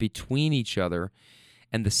better between each other.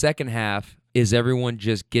 And the second half is everyone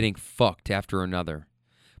just getting fucked after another.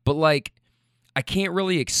 But, like, I can't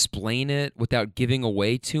really explain it without giving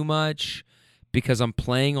away too much, because I'm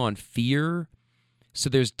playing on fear. So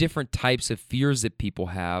there's different types of fears that people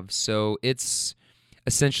have. So it's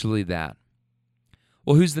essentially that.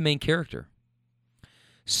 Well, who's the main character?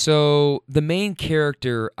 So the main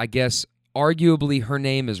character, I guess, arguably her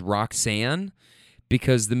name is Roxanne,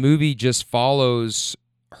 because the movie just follows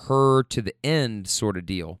her to the end sort of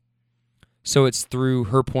deal. So it's through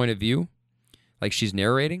her point of view, like she's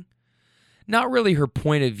narrating. Not really her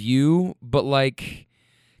point of view, but like,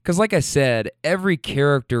 because like I said, every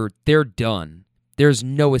character, they're done. There's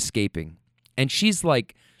no escaping. And she's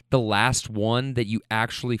like the last one that you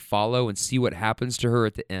actually follow and see what happens to her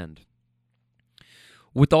at the end.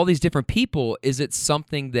 With all these different people, is it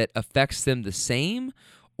something that affects them the same?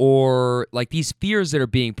 Or like these fears that are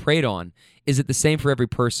being preyed on, is it the same for every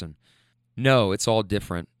person? No, it's all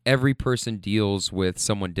different. Every person deals with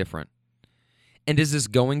someone different. And is this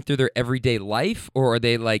going through their everyday life, or are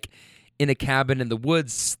they like in a cabin in the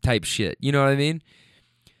woods type shit? You know what I mean?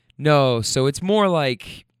 No, so it's more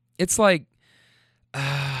like it's like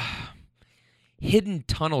hidden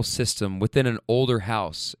tunnel system within an older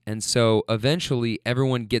house. And so eventually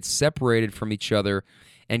everyone gets separated from each other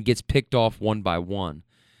and gets picked off one by one.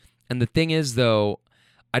 And the thing is, though,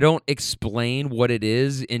 I don't explain what it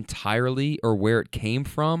is entirely or where it came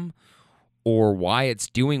from or why it's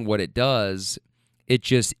doing what it does. It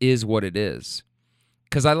just is what it is.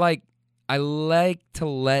 Because I like to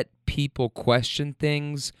let people question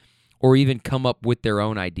things or even come up with their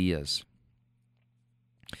own ideas.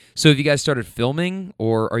 So have you guys started filming,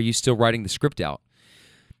 or are you still writing the script out?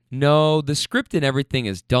 No, the script and everything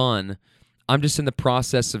is done. I'm just in the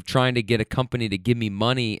process of trying to get a company to give me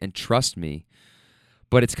money and trust me.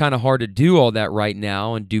 But it's kind of hard to do all that right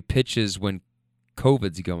now and do pitches when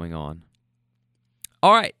COVID's going on.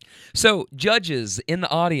 All right, so judges in the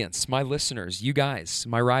audience, my listeners, you guys,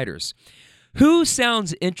 my writers, who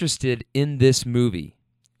sounds interested in this movie?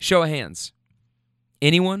 Show of hands.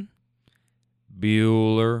 Anyone?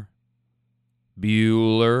 Bueller.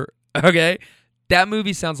 Okay, that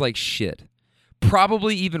movie sounds like shit.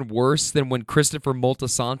 Probably even worse than when Christopher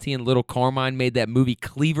Moltisanti and Little Carmine made that movie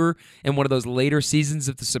Cleaver in one of those later seasons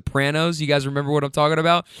of The Sopranos. You guys remember what I'm talking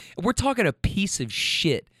about? We're talking a piece of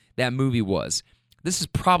shit that movie was. This is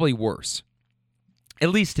probably worse. At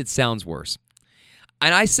least it sounds worse.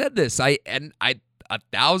 And I said this. I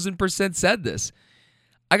 1,000% said this.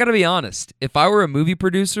 I got to be honest. If I were a movie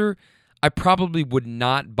producer, I probably would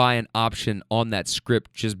not buy an option on that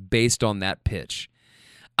script just based on that pitch.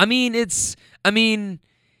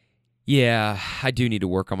 Yeah, I do need to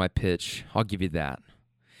work on my pitch. I'll give you that.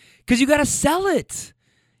 Because you got to sell it.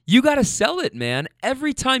 You got to sell it, man.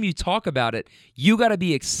 Every time you talk about it, you got to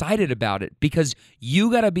be excited about it because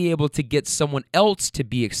you got to be able to get someone else to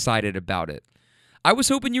be excited about it. I was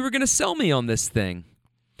hoping you were going to sell me on this thing.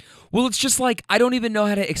 Well, it's just like I don't even know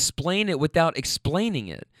how to explain it without explaining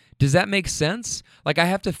it. Does that make sense? Like I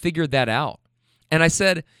have to figure that out. And I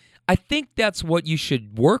said, I think that's what you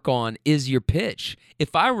should work on is your pitch.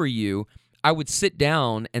 If I were you, I would sit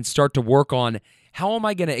down and start to work on how am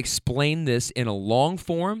I going to explain this in a long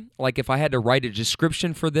form? Like if I had to write a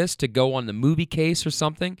description for this to go on the movie case or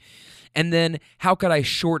something. And then how could I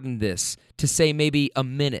shorten this to say maybe a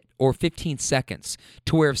minute or 15 seconds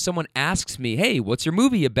to where if someone asks me, hey, what's your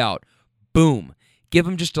movie about? Boom. Give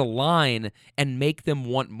them just a line and make them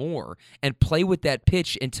want more and play with that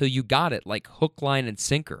pitch until you got it like hook, line, and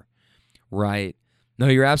sinker. Right. No,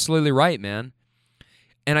 you're absolutely right, man.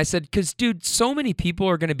 And I said, because, dude, so many people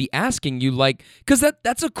are going to be asking you, like, because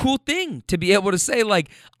that's a cool thing to be able to say,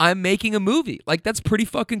 like, I'm making a movie. Like, that's pretty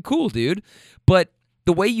fucking cool, dude. But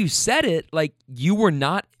the way you said it, like, you were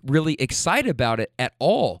not really excited about it at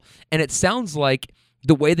all. And it sounds like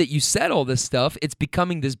the way that you said all this stuff, it's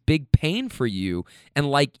becoming this big pain for you.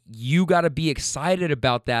 And, like, you got to be excited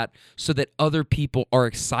about that so that other people are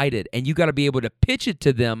excited. And you got to be able to pitch it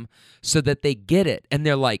to them so that they get it. And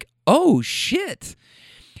they're like, oh, shit.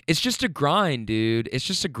 It's just a grind, dude. It's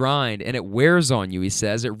just a grind, and it wears on you, he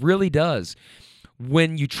says. It really does.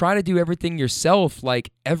 When you try to do everything yourself,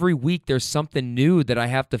 like every week there's something new that I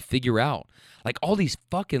have to figure out. Like all these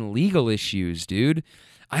fucking legal issues, dude.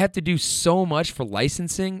 I have to do so much for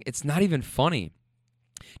licensing. It's not even funny.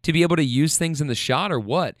 To be able to use things in the shot or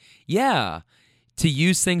what? Yeah, to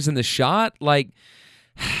use things in the shot, like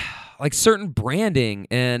certain branding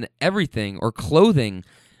and everything or clothing.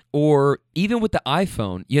 Or even with the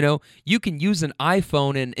iPhone, you know, you can use an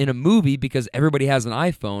iPhone in a movie because everybody has an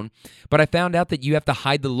iPhone, but I found out that you have to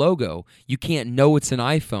hide the logo. You can't know it's an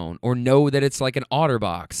iPhone or know that it's like an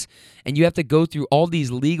OtterBox. And you have to go through all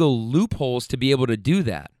these legal loopholes to be able to do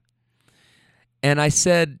that. And I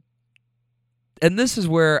said, and this is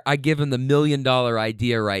where I give him the $1 million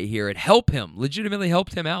idea right here. It helped him, legitimately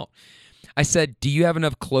helped him out. I said, do you have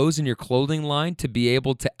enough clothes in your clothing line to be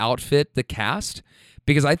able to outfit the cast?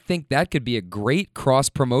 Because I think that could be a great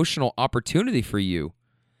cross-promotional opportunity for you.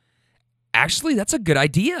 Actually, that's a good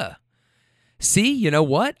idea. See, you know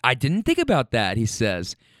what? I didn't think about that, he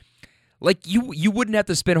says. Like, you wouldn't have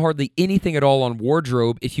to spend hardly anything at all on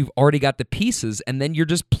wardrobe if you've already got the pieces, and then you're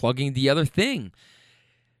just plugging the other thing.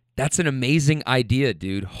 That's an amazing idea,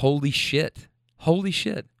 dude. Holy shit. Holy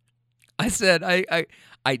shit. I said, I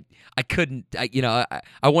couldn't,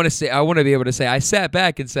 I want to be able to say, I sat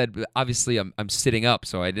back and said, obviously I'm sitting up,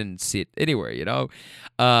 so I didn't see it anywhere, you know?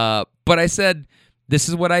 But I said, this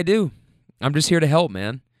is what I do. I'm just here to help,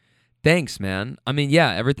 man. Thanks, man. I mean,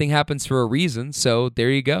 yeah, everything happens for a reason, so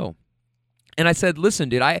there you go. And I said, listen,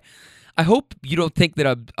 dude, I hope you don't think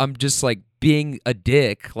that I'm just like being a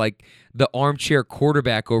dick, like the armchair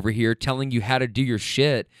quarterback over here telling you how to do your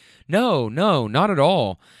shit. No, not at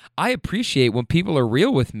all. I appreciate when people are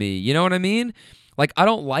real with me. You know what I mean? Like, I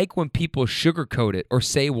don't like when people sugarcoat it or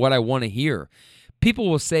say what I want to hear.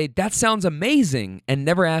 People will say, that sounds amazing, and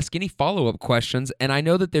never ask any follow-up questions, and I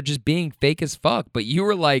know that they're just being fake as fuck, but you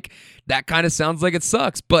were like, that kind of sounds like it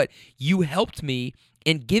sucks, but you helped me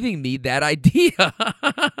in giving me that idea.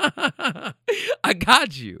 I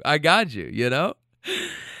got you, you know?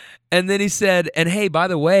 And then he said, and hey, by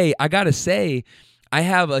the way, I got to say, I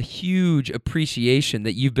have a huge appreciation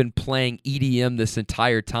that you've been playing EDM this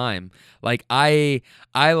entire time. Like, I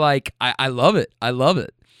love it. I love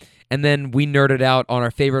it. And then we nerded out on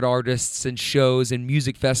our favorite artists and shows and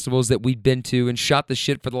music festivals that we'd been to and shot the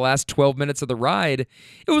shit for the last 12 minutes of the ride.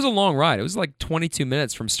 It was a long ride. It was like 22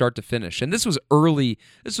 minutes from start to finish. And this was early.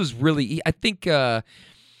 This was really, I think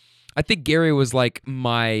Gary was like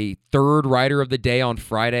my third rider of the day on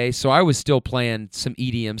Friday, so I was still playing some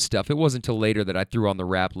EDM stuff. It wasn't until later that I threw on the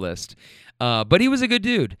rap list. But he was a good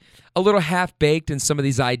dude, a little half-baked in some of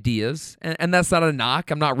these ideas, and that's not a knock.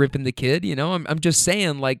 I'm not ripping the kid, you know. I'm just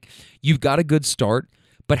saying, like, you've got a good start,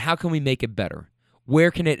 but how can we make it better? Where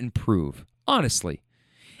can it improve? Honestly.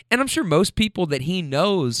 And I'm sure most people that he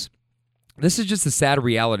knows, this is just the sad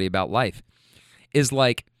reality about life, is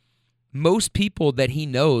like, most people that he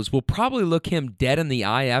knows will probably look him dead in the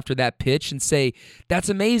eye after that pitch and say, that's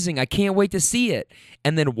amazing, I can't wait to see it,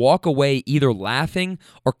 and then walk away either laughing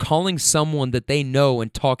or calling someone that they know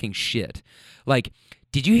and talking shit. Like,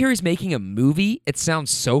 did you hear he's making a movie? It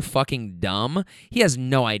sounds so fucking dumb. He has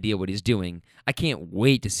no idea what he's doing. I can't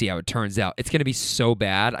wait to see how it turns out. It's going to be so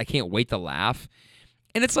bad. I can't wait to laugh.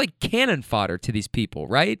 And it's like cannon fodder to these people,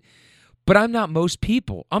 right? But I'm not most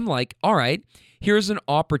people. I'm like, all right, here's an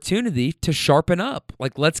opportunity to sharpen up.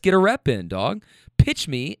 Like, let's get a rep in, dog. Pitch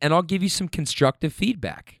me, and I'll give you some constructive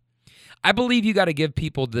feedback. I believe you got to give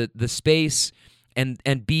people the space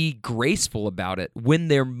and be graceful about it when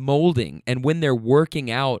they're molding and when they're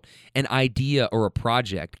working out an idea or a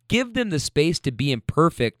project. Give them the space to be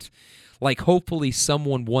imperfect, like hopefully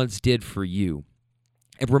someone once did for you.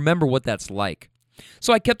 And remember what that's like.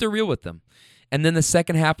 So I kept it real with them. And then the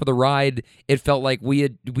second half of the ride, it felt like we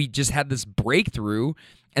just had this breakthrough,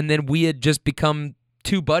 and then we had just become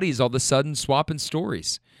two buddies all of a sudden swapping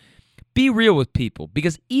stories. Be real with people,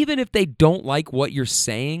 because even if they don't like what you're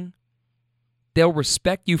saying, they'll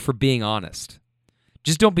respect you for being honest.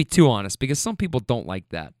 Just don't be too honest, because some people don't like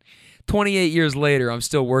that. 28 years later, I'm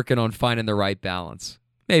still working on finding the right balance.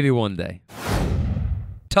 Maybe one day.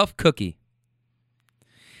 Tough cookie.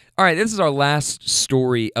 All right, this is our last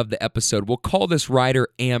story of the episode. We'll call this rider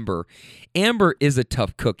Amber. Amber is a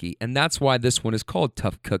tough cookie, and that's why this one is called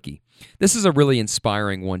Tough Cookie. This is a really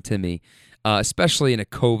inspiring one to me, especially in a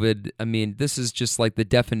COVID. I mean, this is just like the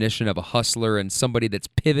definition of a hustler and somebody that's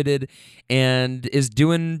pivoted and is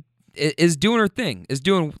doing her thing,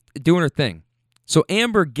 doing her thing. So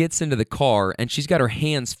Amber gets into the car, and she's got her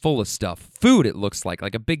hands full of stuff. Food, it looks like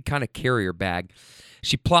a big kind of carrier bag.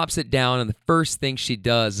 She plops it down, and the first thing she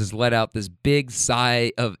does is let out this big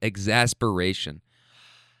sigh of exasperation.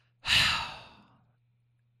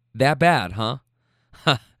 That bad, huh?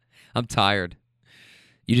 I'm tired.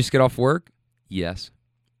 You just get off work? Yes.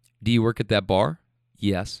 Do you work at that bar?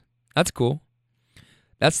 Yes. That's cool.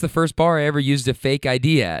 That's the first bar I ever used a fake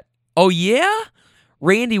ID at. Oh, yeah?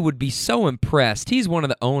 Randy would be so impressed. He's one of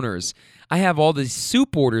the owners. I have all these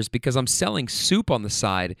soup orders because I'm selling soup on the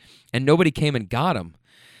side, and nobody came and got them.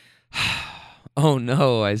 Oh,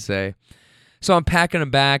 no, I say. So I'm packing them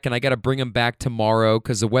back, and I got to bring them back tomorrow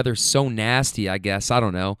because the weather's so nasty, I guess. I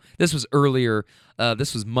don't know. This was earlier.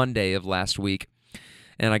 This was Monday of last week,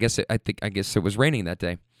 and I guess it was raining that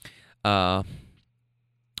day.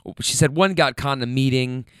 She said one got caught in a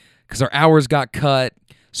meeting because our hours got cut.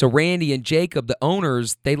 So Randy and Jacob, the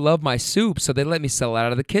owners, they love my soup, so they let me sell it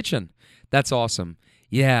out of the kitchen. That's awesome.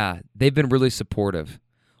 Yeah, they've been really supportive.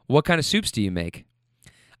 What kind of soups do you make?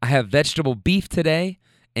 I have vegetable beef today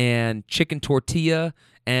and chicken tortilla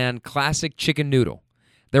and classic chicken noodle.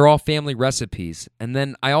 They're all family recipes. And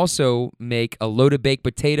then I also make a loaded baked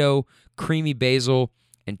potato, creamy basil,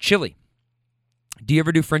 and chili. Do you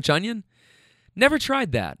ever do French onion? Never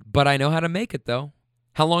tried that, but I know how to make it, though.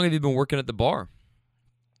 How long have you been working at the bar?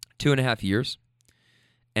 2.5 years.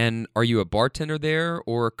 And are you a bartender there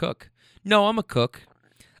or a cook? No, I'm a cook.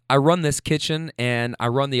 I run this kitchen and I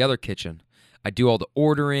run the other kitchen. I do all the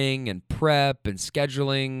ordering and prep and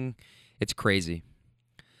scheduling. It's crazy.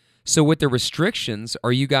 So with the restrictions,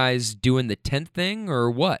 are you guys doing the tent thing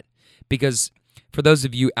or what? Because for those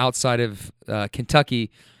of you outside of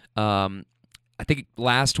Kentucky, I think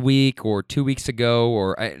last week or 2 weeks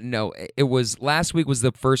ago, no, it was last week was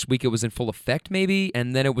the first week it was in full effect maybe,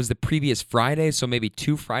 and then it was the previous Friday, so maybe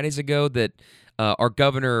 2 Fridays ago that our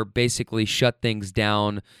governor basically shut things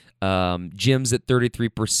down, gyms at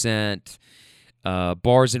 33%,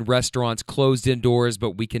 bars and restaurants closed indoors,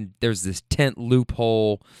 but there's this tent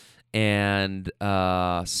loophole, and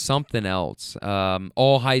something else.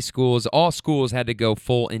 All schools had to go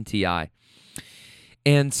full NTI.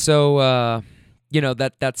 And so,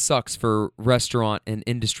 that sucks for restaurant and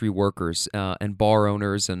industry workers and bar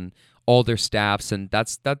owners and all their staffs, and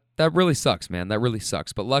that really sucks, man. That really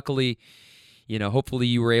sucks. But luckily, hopefully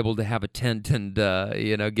you were able to have a tent and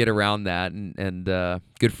get around that, and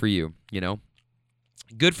good for you.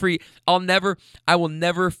 Good for you. I will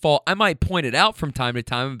never fault. I might point it out from time to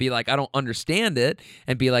time and be like, I don't understand it,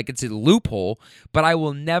 and be like, it's a loophole, but I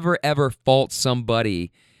will never, ever fault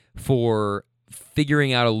somebody for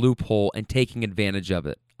figuring out a loophole and taking advantage of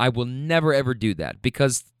it. I will never, ever do that,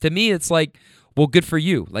 because to me, it's like, well, good for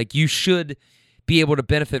you. Like, you should be able to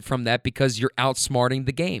benefit from that because you're outsmarting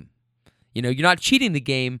the game. You're not cheating the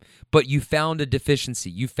game, but you found a deficiency.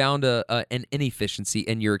 You found an inefficiency,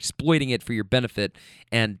 and you're exploiting it for your benefit.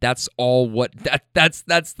 And that's all that's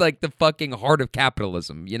like the fucking heart of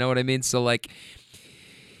capitalism. You know what I mean? So, like,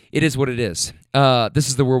 it is what it is. This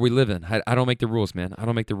is the world we live in. I don't make the rules, man. I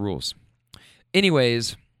don't make the rules.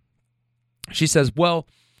 Anyways, she says, well,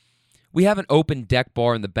 we have an open deck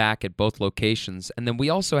bar in the back at both locations, and then we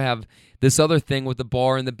also have this other thing with the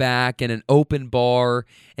bar in the back and an open bar,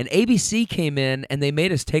 and ABC came in and they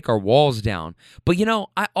made us take our walls down. But,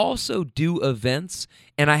 I also do events,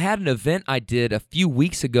 and I had an event I did a few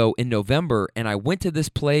weeks ago in November, and I went to this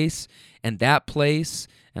place and that place,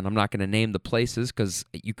 and I'm not going to name the places because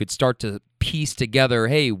you could start to piece together,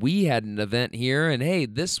 hey, we had an event here, and hey,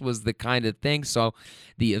 this was the kind of thing. So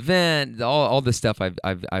the event, all this stuff I've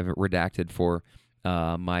redacted for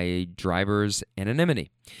my driver's anonymity.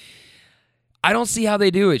 I don't see how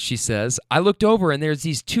they do it, she says. I looked over, and there's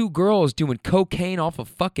these 2 girls doing cocaine off a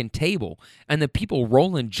fucking table, and the people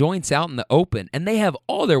rolling joints out in the open, and they have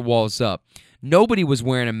all their walls up. Nobody was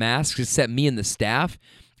wearing a mask except me and the staff.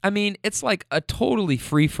 I mean, it's like a totally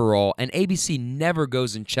free-for-all, and ABC never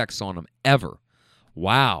goes and checks on them, ever.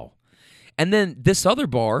 Wow. And then this other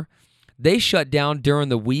bar, they shut down during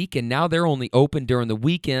the week, and now they're only open during the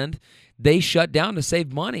weekend. They shut down to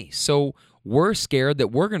save money, so we're scared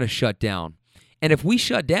that we're going to shut down. And if we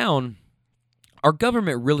shut down, our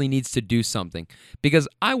government really needs to do something, because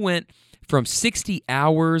I went from 60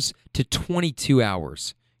 hours to 22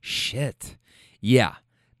 hours. Shit. Yeah.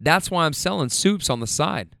 That's why I'm selling soups on the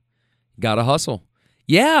side. Gotta hustle.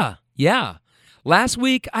 Yeah. Last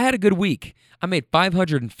week, I had a good week. I made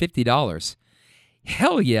 $550.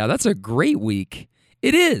 Hell yeah, that's a great week.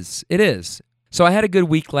 It is. So I had a good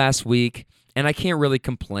week last week, and I can't really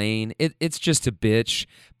complain. It's just a bitch,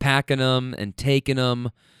 packing them and taking them.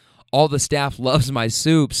 All the staff loves my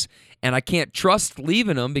soups, and I can't trust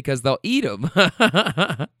leaving them because they'll eat them.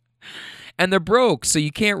 And they're broke, so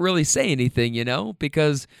you can't really say anything,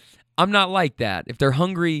 because I'm not like that. If they're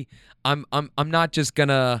hungry, I'm not just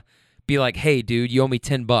gonna be like, hey, dude, you owe me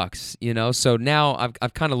 $10, So now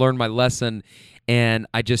I've kind of learned my lesson, and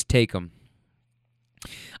I just take them.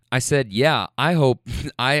 I said, yeah, I hope,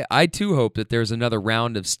 I too hope that there's another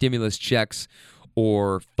round of stimulus checks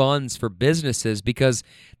or funds for businesses, because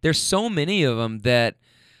there's so many of them that,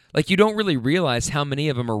 like, you don't really realize how many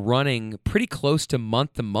of them are running pretty close to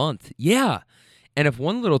month. Yeah. And if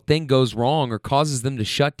one little thing goes wrong or causes them to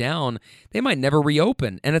shut down, they might never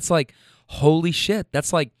reopen. And it's like, holy shit,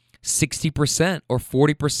 that's like 60% or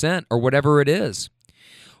 40% or whatever it is.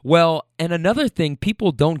 Well, and another thing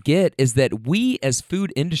people don't get is that we as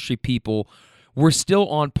food industry people, we're still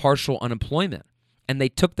on partial unemployment. And they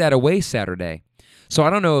took that away Saturday. So I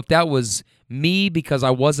don't know if that was me because I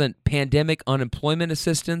wasn't pandemic unemployment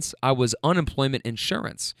assistance. I was unemployment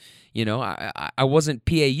insurance. I wasn't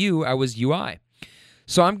PAU. I was UI.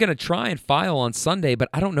 So I'm going to try and file on Sunday, but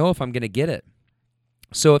I don't know if I'm going to get it.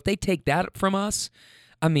 So if they take that from us,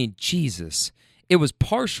 I mean, Jesus, it was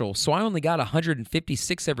partial. So I only got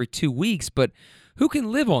 156 every 2 weeks, but who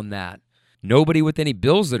can live on that? Nobody with any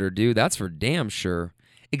bills that are due. That's for damn sure.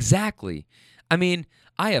 Exactly. I mean,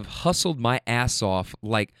 I have hustled my ass off.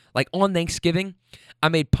 Like on Thanksgiving, I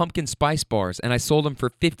made pumpkin spice bars and I sold them for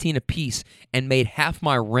 $15 a piece and made half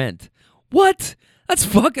my rent. What? That's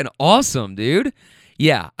fucking awesome, dude.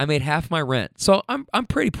 Yeah, I made half my rent. So I'm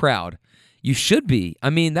pretty proud. You should be.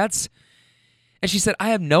 I mean, that's. And she said, I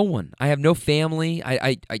have no one. I have no family.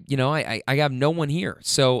 I have no one here.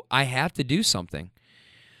 So I have to do something.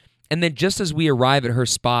 And then just as we arrive at her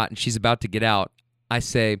spot and she's about to get out, I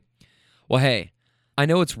say, well, hey, I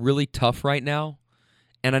know it's really tough right now,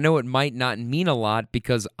 and I know it might not mean a lot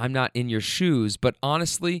because I'm not in your shoes, but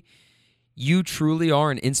honestly, you truly are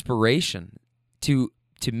an inspiration to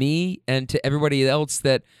me and to everybody else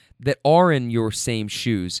that are in your same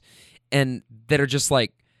shoes and that are just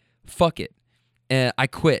like, fuck it. I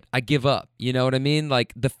quit. I give up. You know what I mean?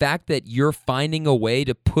 Like, the fact that you're finding a way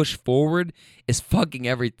to push forward is fucking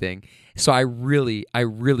everything. So I really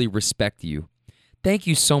respect you. Thank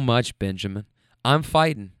you so much, Benjamin. I'm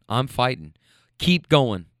fighting. Keep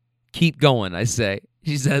going, I say.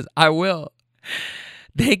 She says, I will.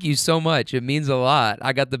 Thank you so much. It means a lot.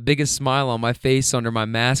 I got the biggest smile on my face under my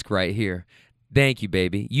mask right here. Thank you,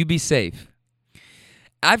 baby. You be safe.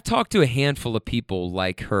 I've talked to a handful of people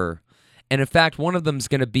like her. And in fact, one of them is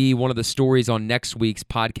going to be one of the stories on next week's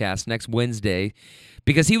podcast, next Wednesday,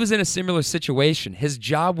 because he was in a similar situation. His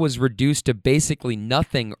job was reduced to basically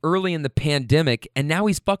nothing early in the pandemic, and now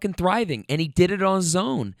he's fucking thriving, and he did it on his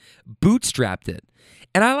own, bootstrapped it.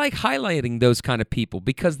 And I like highlighting those kind of people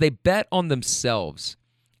because they bet on themselves,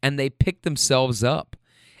 and they pick themselves up.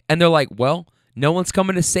 And they're like, well, no one's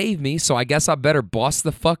coming to save me, so I guess I better boss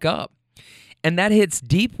the fuck up. And that hits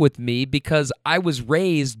deep with me because I was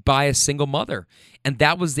raised by a single mother. And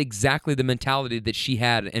that was exactly the mentality that she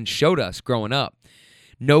had and showed us growing up.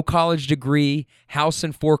 No college degree, house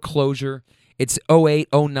in foreclosure. It's 08,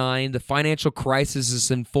 09. The financial crisis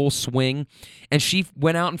is in full swing. And she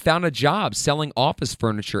went out and found a job selling office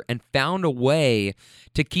furniture and found a way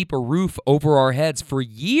to keep a roof over our heads for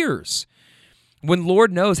years. When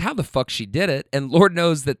Lord knows how the fuck she did it. And Lord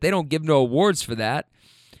knows that they don't give no awards for that.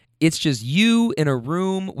 It's just you in a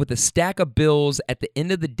room with a stack of bills at the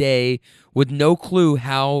end of the day with no clue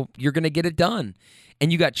how you're going to get it done.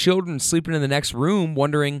 And you got children sleeping in the next room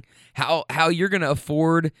wondering how you're going to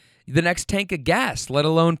afford the next tank of gas, let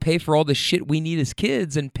alone pay for all the shit we need as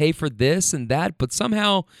kids and pay for this and that. But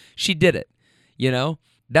somehow she did it, you know?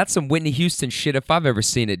 That's some Whitney Houston shit if I've ever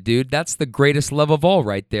seen it, dude. That's the greatest love of all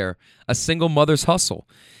right there. A single mother's hustle.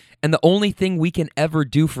 And the only thing we can ever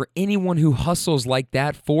do for anyone who hustles like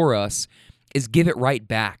that for us is give it right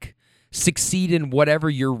back. Succeed in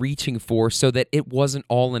whatever you're reaching for so that it wasn't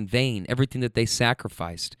all in vain, everything that they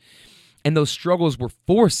sacrificed. And those struggles were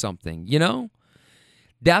for something, you know?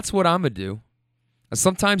 That's what I'm going to do.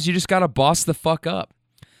 Sometimes you just got to boss the fuck up.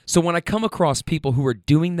 So when I come across people who are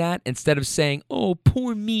doing that, instead of saying, oh,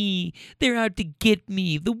 poor me, they're out to get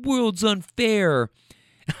me, the world's unfair.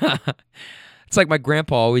 It's like my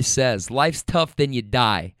grandpa always says, life's tough, then you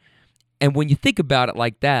die. And when you think about it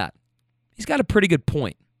like that, he's got a pretty good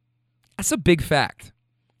point. That's a big fact.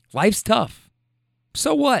 Life's tough.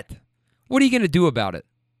 So what? What are you going to do about it?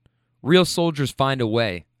 Real soldiers find a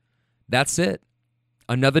way. That's it.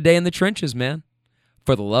 Another day in the trenches, man.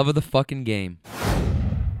 For the love of the fucking game.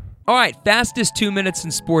 All right, fastest 2 minutes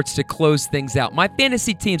in sports to close things out. My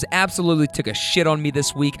fantasy teams absolutely took a shit on me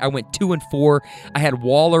this week. I went 2-4. I had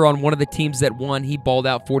Waller on one of the teams that won. He balled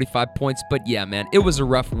out 45 points. But yeah, man, it was a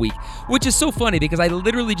rough week, which is so funny because I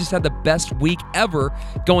literally just had the best week ever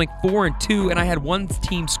going 4-2, and I had one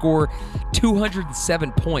team score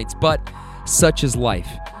 207 points. But such is life.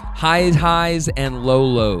 Highs and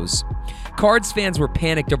lows. Cards fans were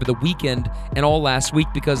panicked over the weekend and all last week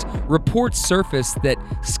because reports surfaced that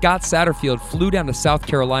Scott Satterfield flew down to South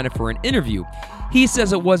Carolina for an interview. He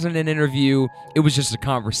says it wasn't an interview, it was just a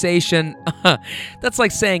conversation. That's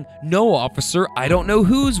like saying, no, officer, I don't know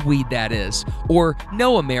whose weed that is. Or,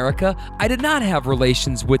 no, America, I did not have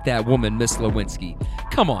relations with that woman, Miss Lewinsky.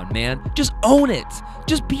 Come on, man, just own it.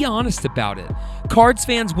 Just be honest about it. Cards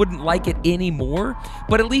fans wouldn't like it anymore,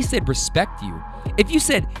 but at least they'd respect you. If you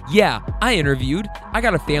said, yeah, I interviewed, I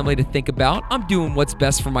got a family to think about, I'm doing what's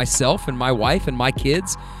best for myself and my wife and my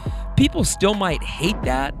kids, people still might hate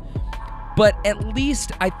that, but at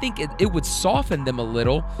least I think it would soften them a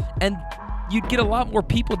little, and you'd get a lot more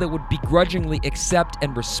people that would begrudgingly accept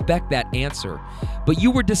and respect that answer. But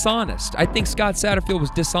you were dishonest. I think Scott Satterfield was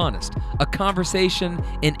dishonest. A conversation,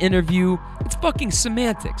 an interview, it's fucking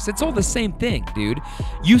semantics. It's all the same thing, dude.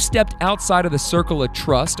 You stepped outside of the circle of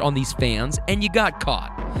trust on these fans, and you got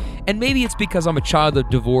caught. And maybe it's because I'm a child of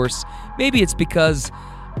divorce. Maybe it's because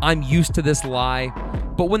I'm used to this lie.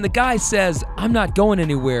 But when the guy says, I'm not going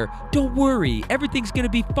anywhere, don't worry, everything's gonna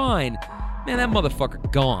be fine, man, that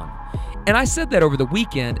motherfucker gone. And I said that over the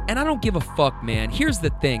weekend, and I don't give a fuck, man. Here's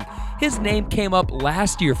the thing. His name came up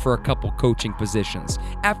last year for a couple coaching positions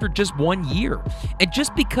after just 1 year. And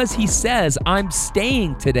just because he says, I'm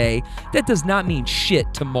staying today, that does not mean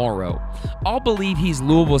shit tomorrow. I'll believe he's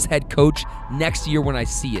Louisville's head coach next year when I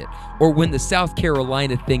see it, or when the South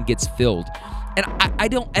Carolina thing gets filled. And I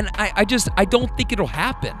don't think it'll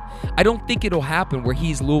happen. I don't think it'll happen where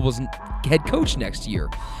he's Louisville's head coach next year.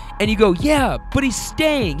 And you go, yeah, but he's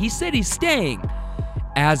staying. He said he's staying.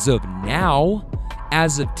 As of now,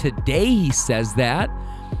 as of today, he says that.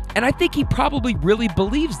 And I think he probably really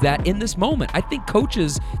believes that in this moment. I think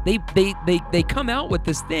coaches, they come out with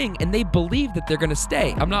this thing and they believe that they're going to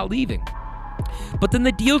stay. I'm not leaving. But then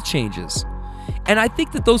the deal changes. And I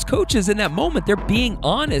think that those coaches in that moment, they're being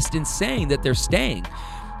honest in saying that they're staying.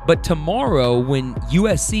 But tomorrow, when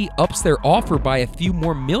USC ups their offer by a few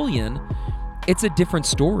more million, it's a different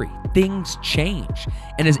story. Things change.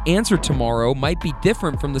 And his answer tomorrow might be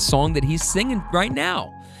different from the song that he's singing right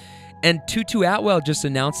now. And Tutu Atwell just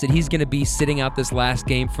announced that he's going to be sitting out this last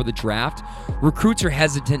game for the draft. Recruits are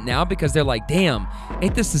hesitant now because they're like, damn,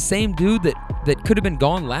 ain't this the same dude that could have been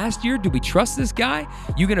gone last year? Do we trust this guy?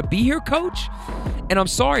 You going to be here, coach? And I'm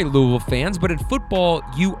sorry, Louisville fans, but in football,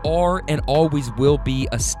 you are and always will be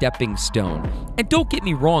a stepping stone. And don't get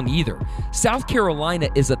me wrong either. South Carolina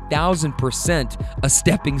is 1,000% a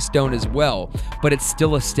stepping stone as well, but it's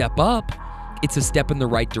still a step up. It's a step in the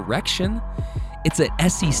right direction. It's an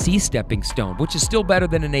SEC stepping stone, which is still better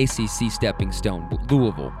than an ACC stepping stone,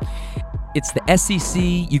 Louisville. It's the SEC,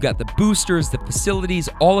 you got the boosters, the facilities,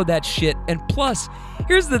 all of that shit. And plus,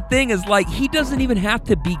 here's the thing is like, he doesn't even have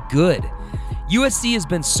to be good. USC has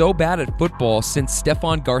been so bad at football since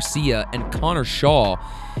Stephon Garcia and Connor Shaw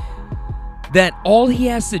that all he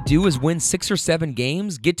has to do is win 6 or 7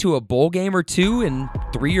 games, get to a bowl game or 2 in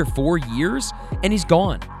 3 or 4 years, and he's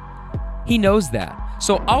gone. He knows that.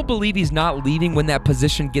 So I'll believe he's not leaving when that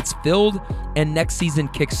position gets filled and next season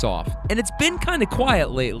kicks off. And it's been kind of quiet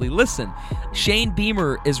lately. Listen, Shane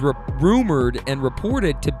Beamer is rumored and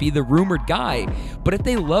reported to be the rumored guy. But if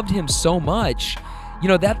they loved him so much,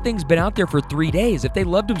 that thing's been out there for 3 days. If they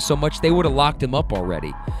loved him so much, they would have locked him up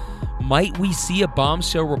already. Might we see a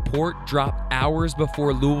bombshell report drop hours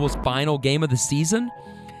before Louisville's final game of the season?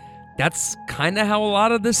 That's kind of how a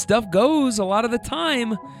lot of this stuff goes a lot of the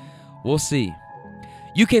time. We'll see.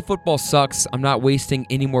 UK football sucks. I'm not wasting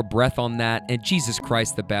any more breath on that. And Jesus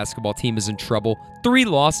Christ, the basketball team is in trouble. 3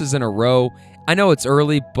 losses in a row. I know it's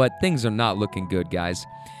early, but things are not looking good, guys.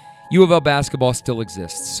 U of L basketball still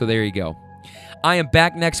exists, so there you go. I am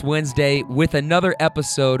back next Wednesday with another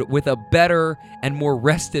episode with a better and more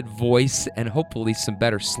rested voice and hopefully some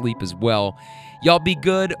better sleep as well. Y'all be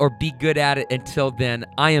good or be good at it. Until then,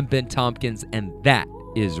 I am Ben Tompkins, and that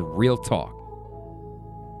is Real Talk.